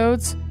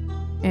episodes.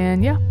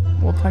 And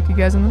we'll talk to you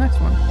guys on the next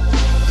one.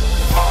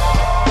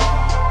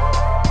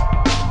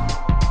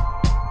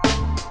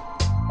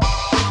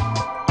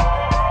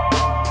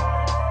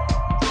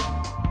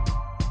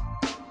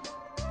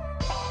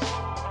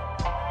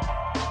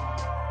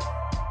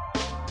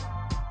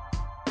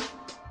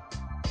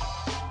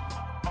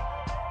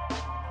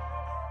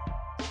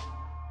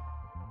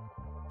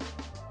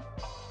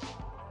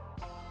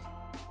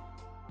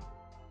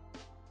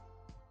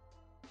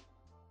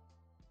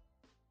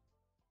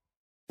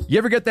 You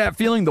ever get that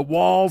feeling the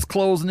walls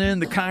closing in,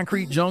 the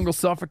concrete jungle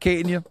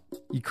suffocating you?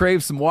 You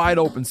crave some wide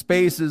open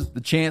spaces, the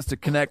chance to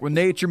connect with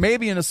nature,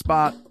 maybe in a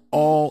spot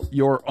all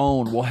your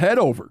own. Well, head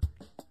over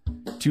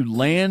to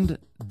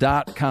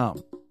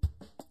land.com.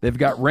 They've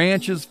got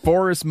ranches,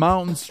 forests,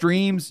 mountains,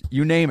 streams,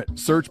 you name it.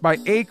 Search by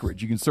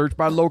acreage. You can search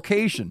by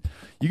location.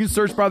 You can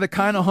search by the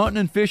kind of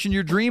hunting and fishing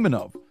you're dreaming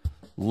of.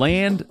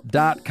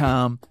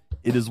 Land.com.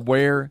 It is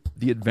where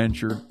the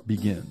adventure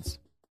begins.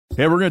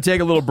 Hey, we're going to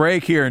take a little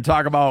break here and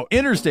talk about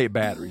Interstate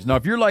batteries. Now,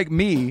 if you're like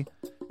me,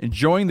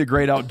 enjoying the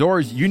great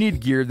outdoors, you need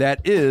gear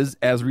that is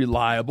as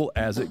reliable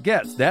as it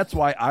gets. That's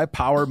why I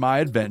power my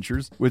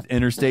adventures with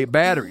Interstate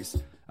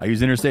batteries. I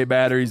use Interstate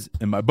batteries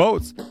in my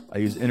boats. I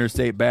use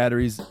Interstate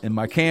batteries in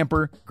my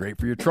camper. Great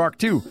for your truck,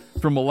 too.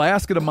 From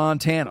Alaska to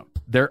Montana,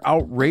 They're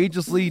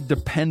outrageously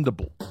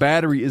dependable.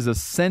 Battery is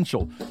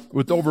essential.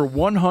 With over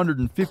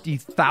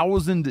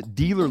 150,000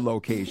 dealer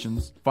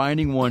locations,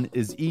 finding one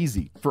is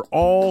easy. For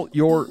all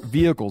your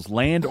vehicles,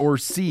 land or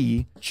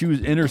sea,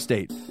 choose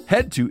Interstate.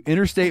 Head to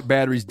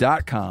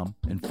interstatebatteries.com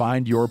and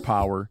find your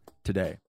power today.